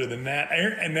much better than that.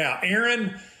 And now,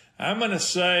 Aaron, I'm going to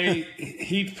say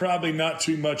he's probably not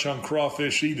too much on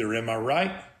crawfish either. Am I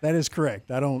right? That is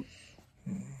correct. I don't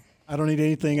eat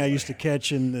anything I used to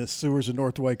catch in the sewers of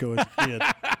North Waco as a kid.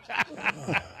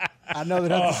 I know they're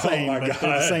not the same, but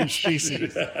they're the same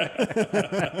species.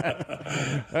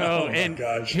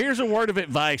 Here's a word of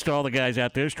advice to all the guys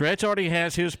out there. Stretch already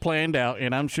has his planned out,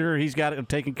 and I'm sure he's got it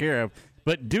taken care of.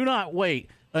 But do not wait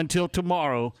until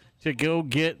tomorrow to go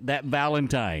get that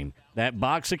Valentine, that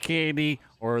box of candy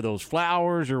or those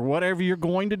flowers or whatever you're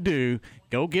going to do.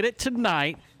 Go get it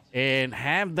tonight and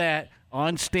have that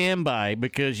on standby,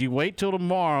 because you wait till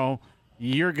tomorrow,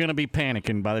 you're going to be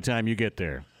panicking by the time you get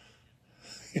there.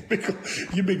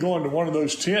 You'd be going to one of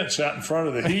those tents out in front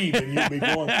of the heat, and you'd be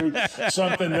going through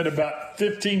something that about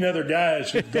 15 other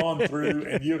guys have gone through,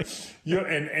 and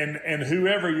and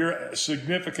whoever your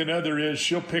significant other is,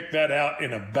 she'll pick that out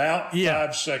in about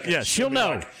 5 seconds. Yeah, she'll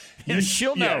know.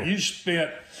 She'll know.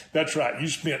 That's right. You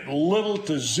spent little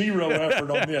to zero effort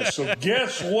on this. So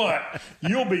guess what?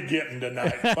 You'll be getting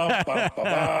tonight.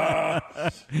 Yeah,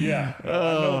 I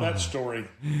know that story.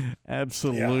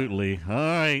 Absolutely. Yeah. All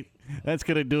right. That's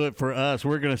going to do it for us.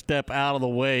 We're going to step out of the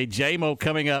way. J-Mo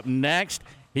coming up next.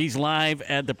 He's live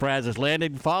at the Brazos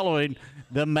Landing following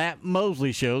the Matt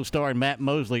Mosley Show, starring Matt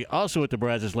Mosley, also at the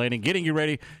Brazos Landing, getting you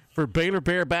ready for Baylor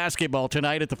Bear basketball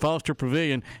tonight at the Foster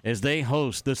Pavilion as they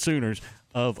host the Sooners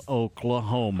of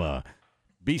Oklahoma.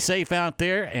 Be safe out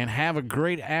there and have a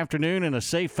great afternoon and a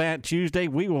safe Fat Tuesday.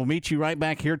 We will meet you right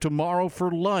back here tomorrow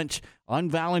for lunch on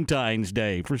Valentine's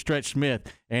Day. For Stretch Smith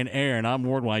and Aaron, I'm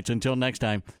Ward Whites. Until next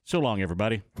time, so long,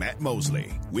 everybody. Matt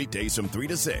Mosley, weekdays from 3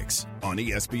 to 6 on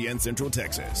ESPN Central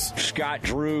Texas. Scott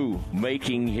Drew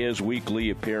making his weekly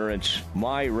appearance.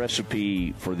 My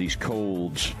recipe for these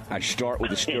colds, I start with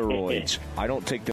the steroids. I don't take the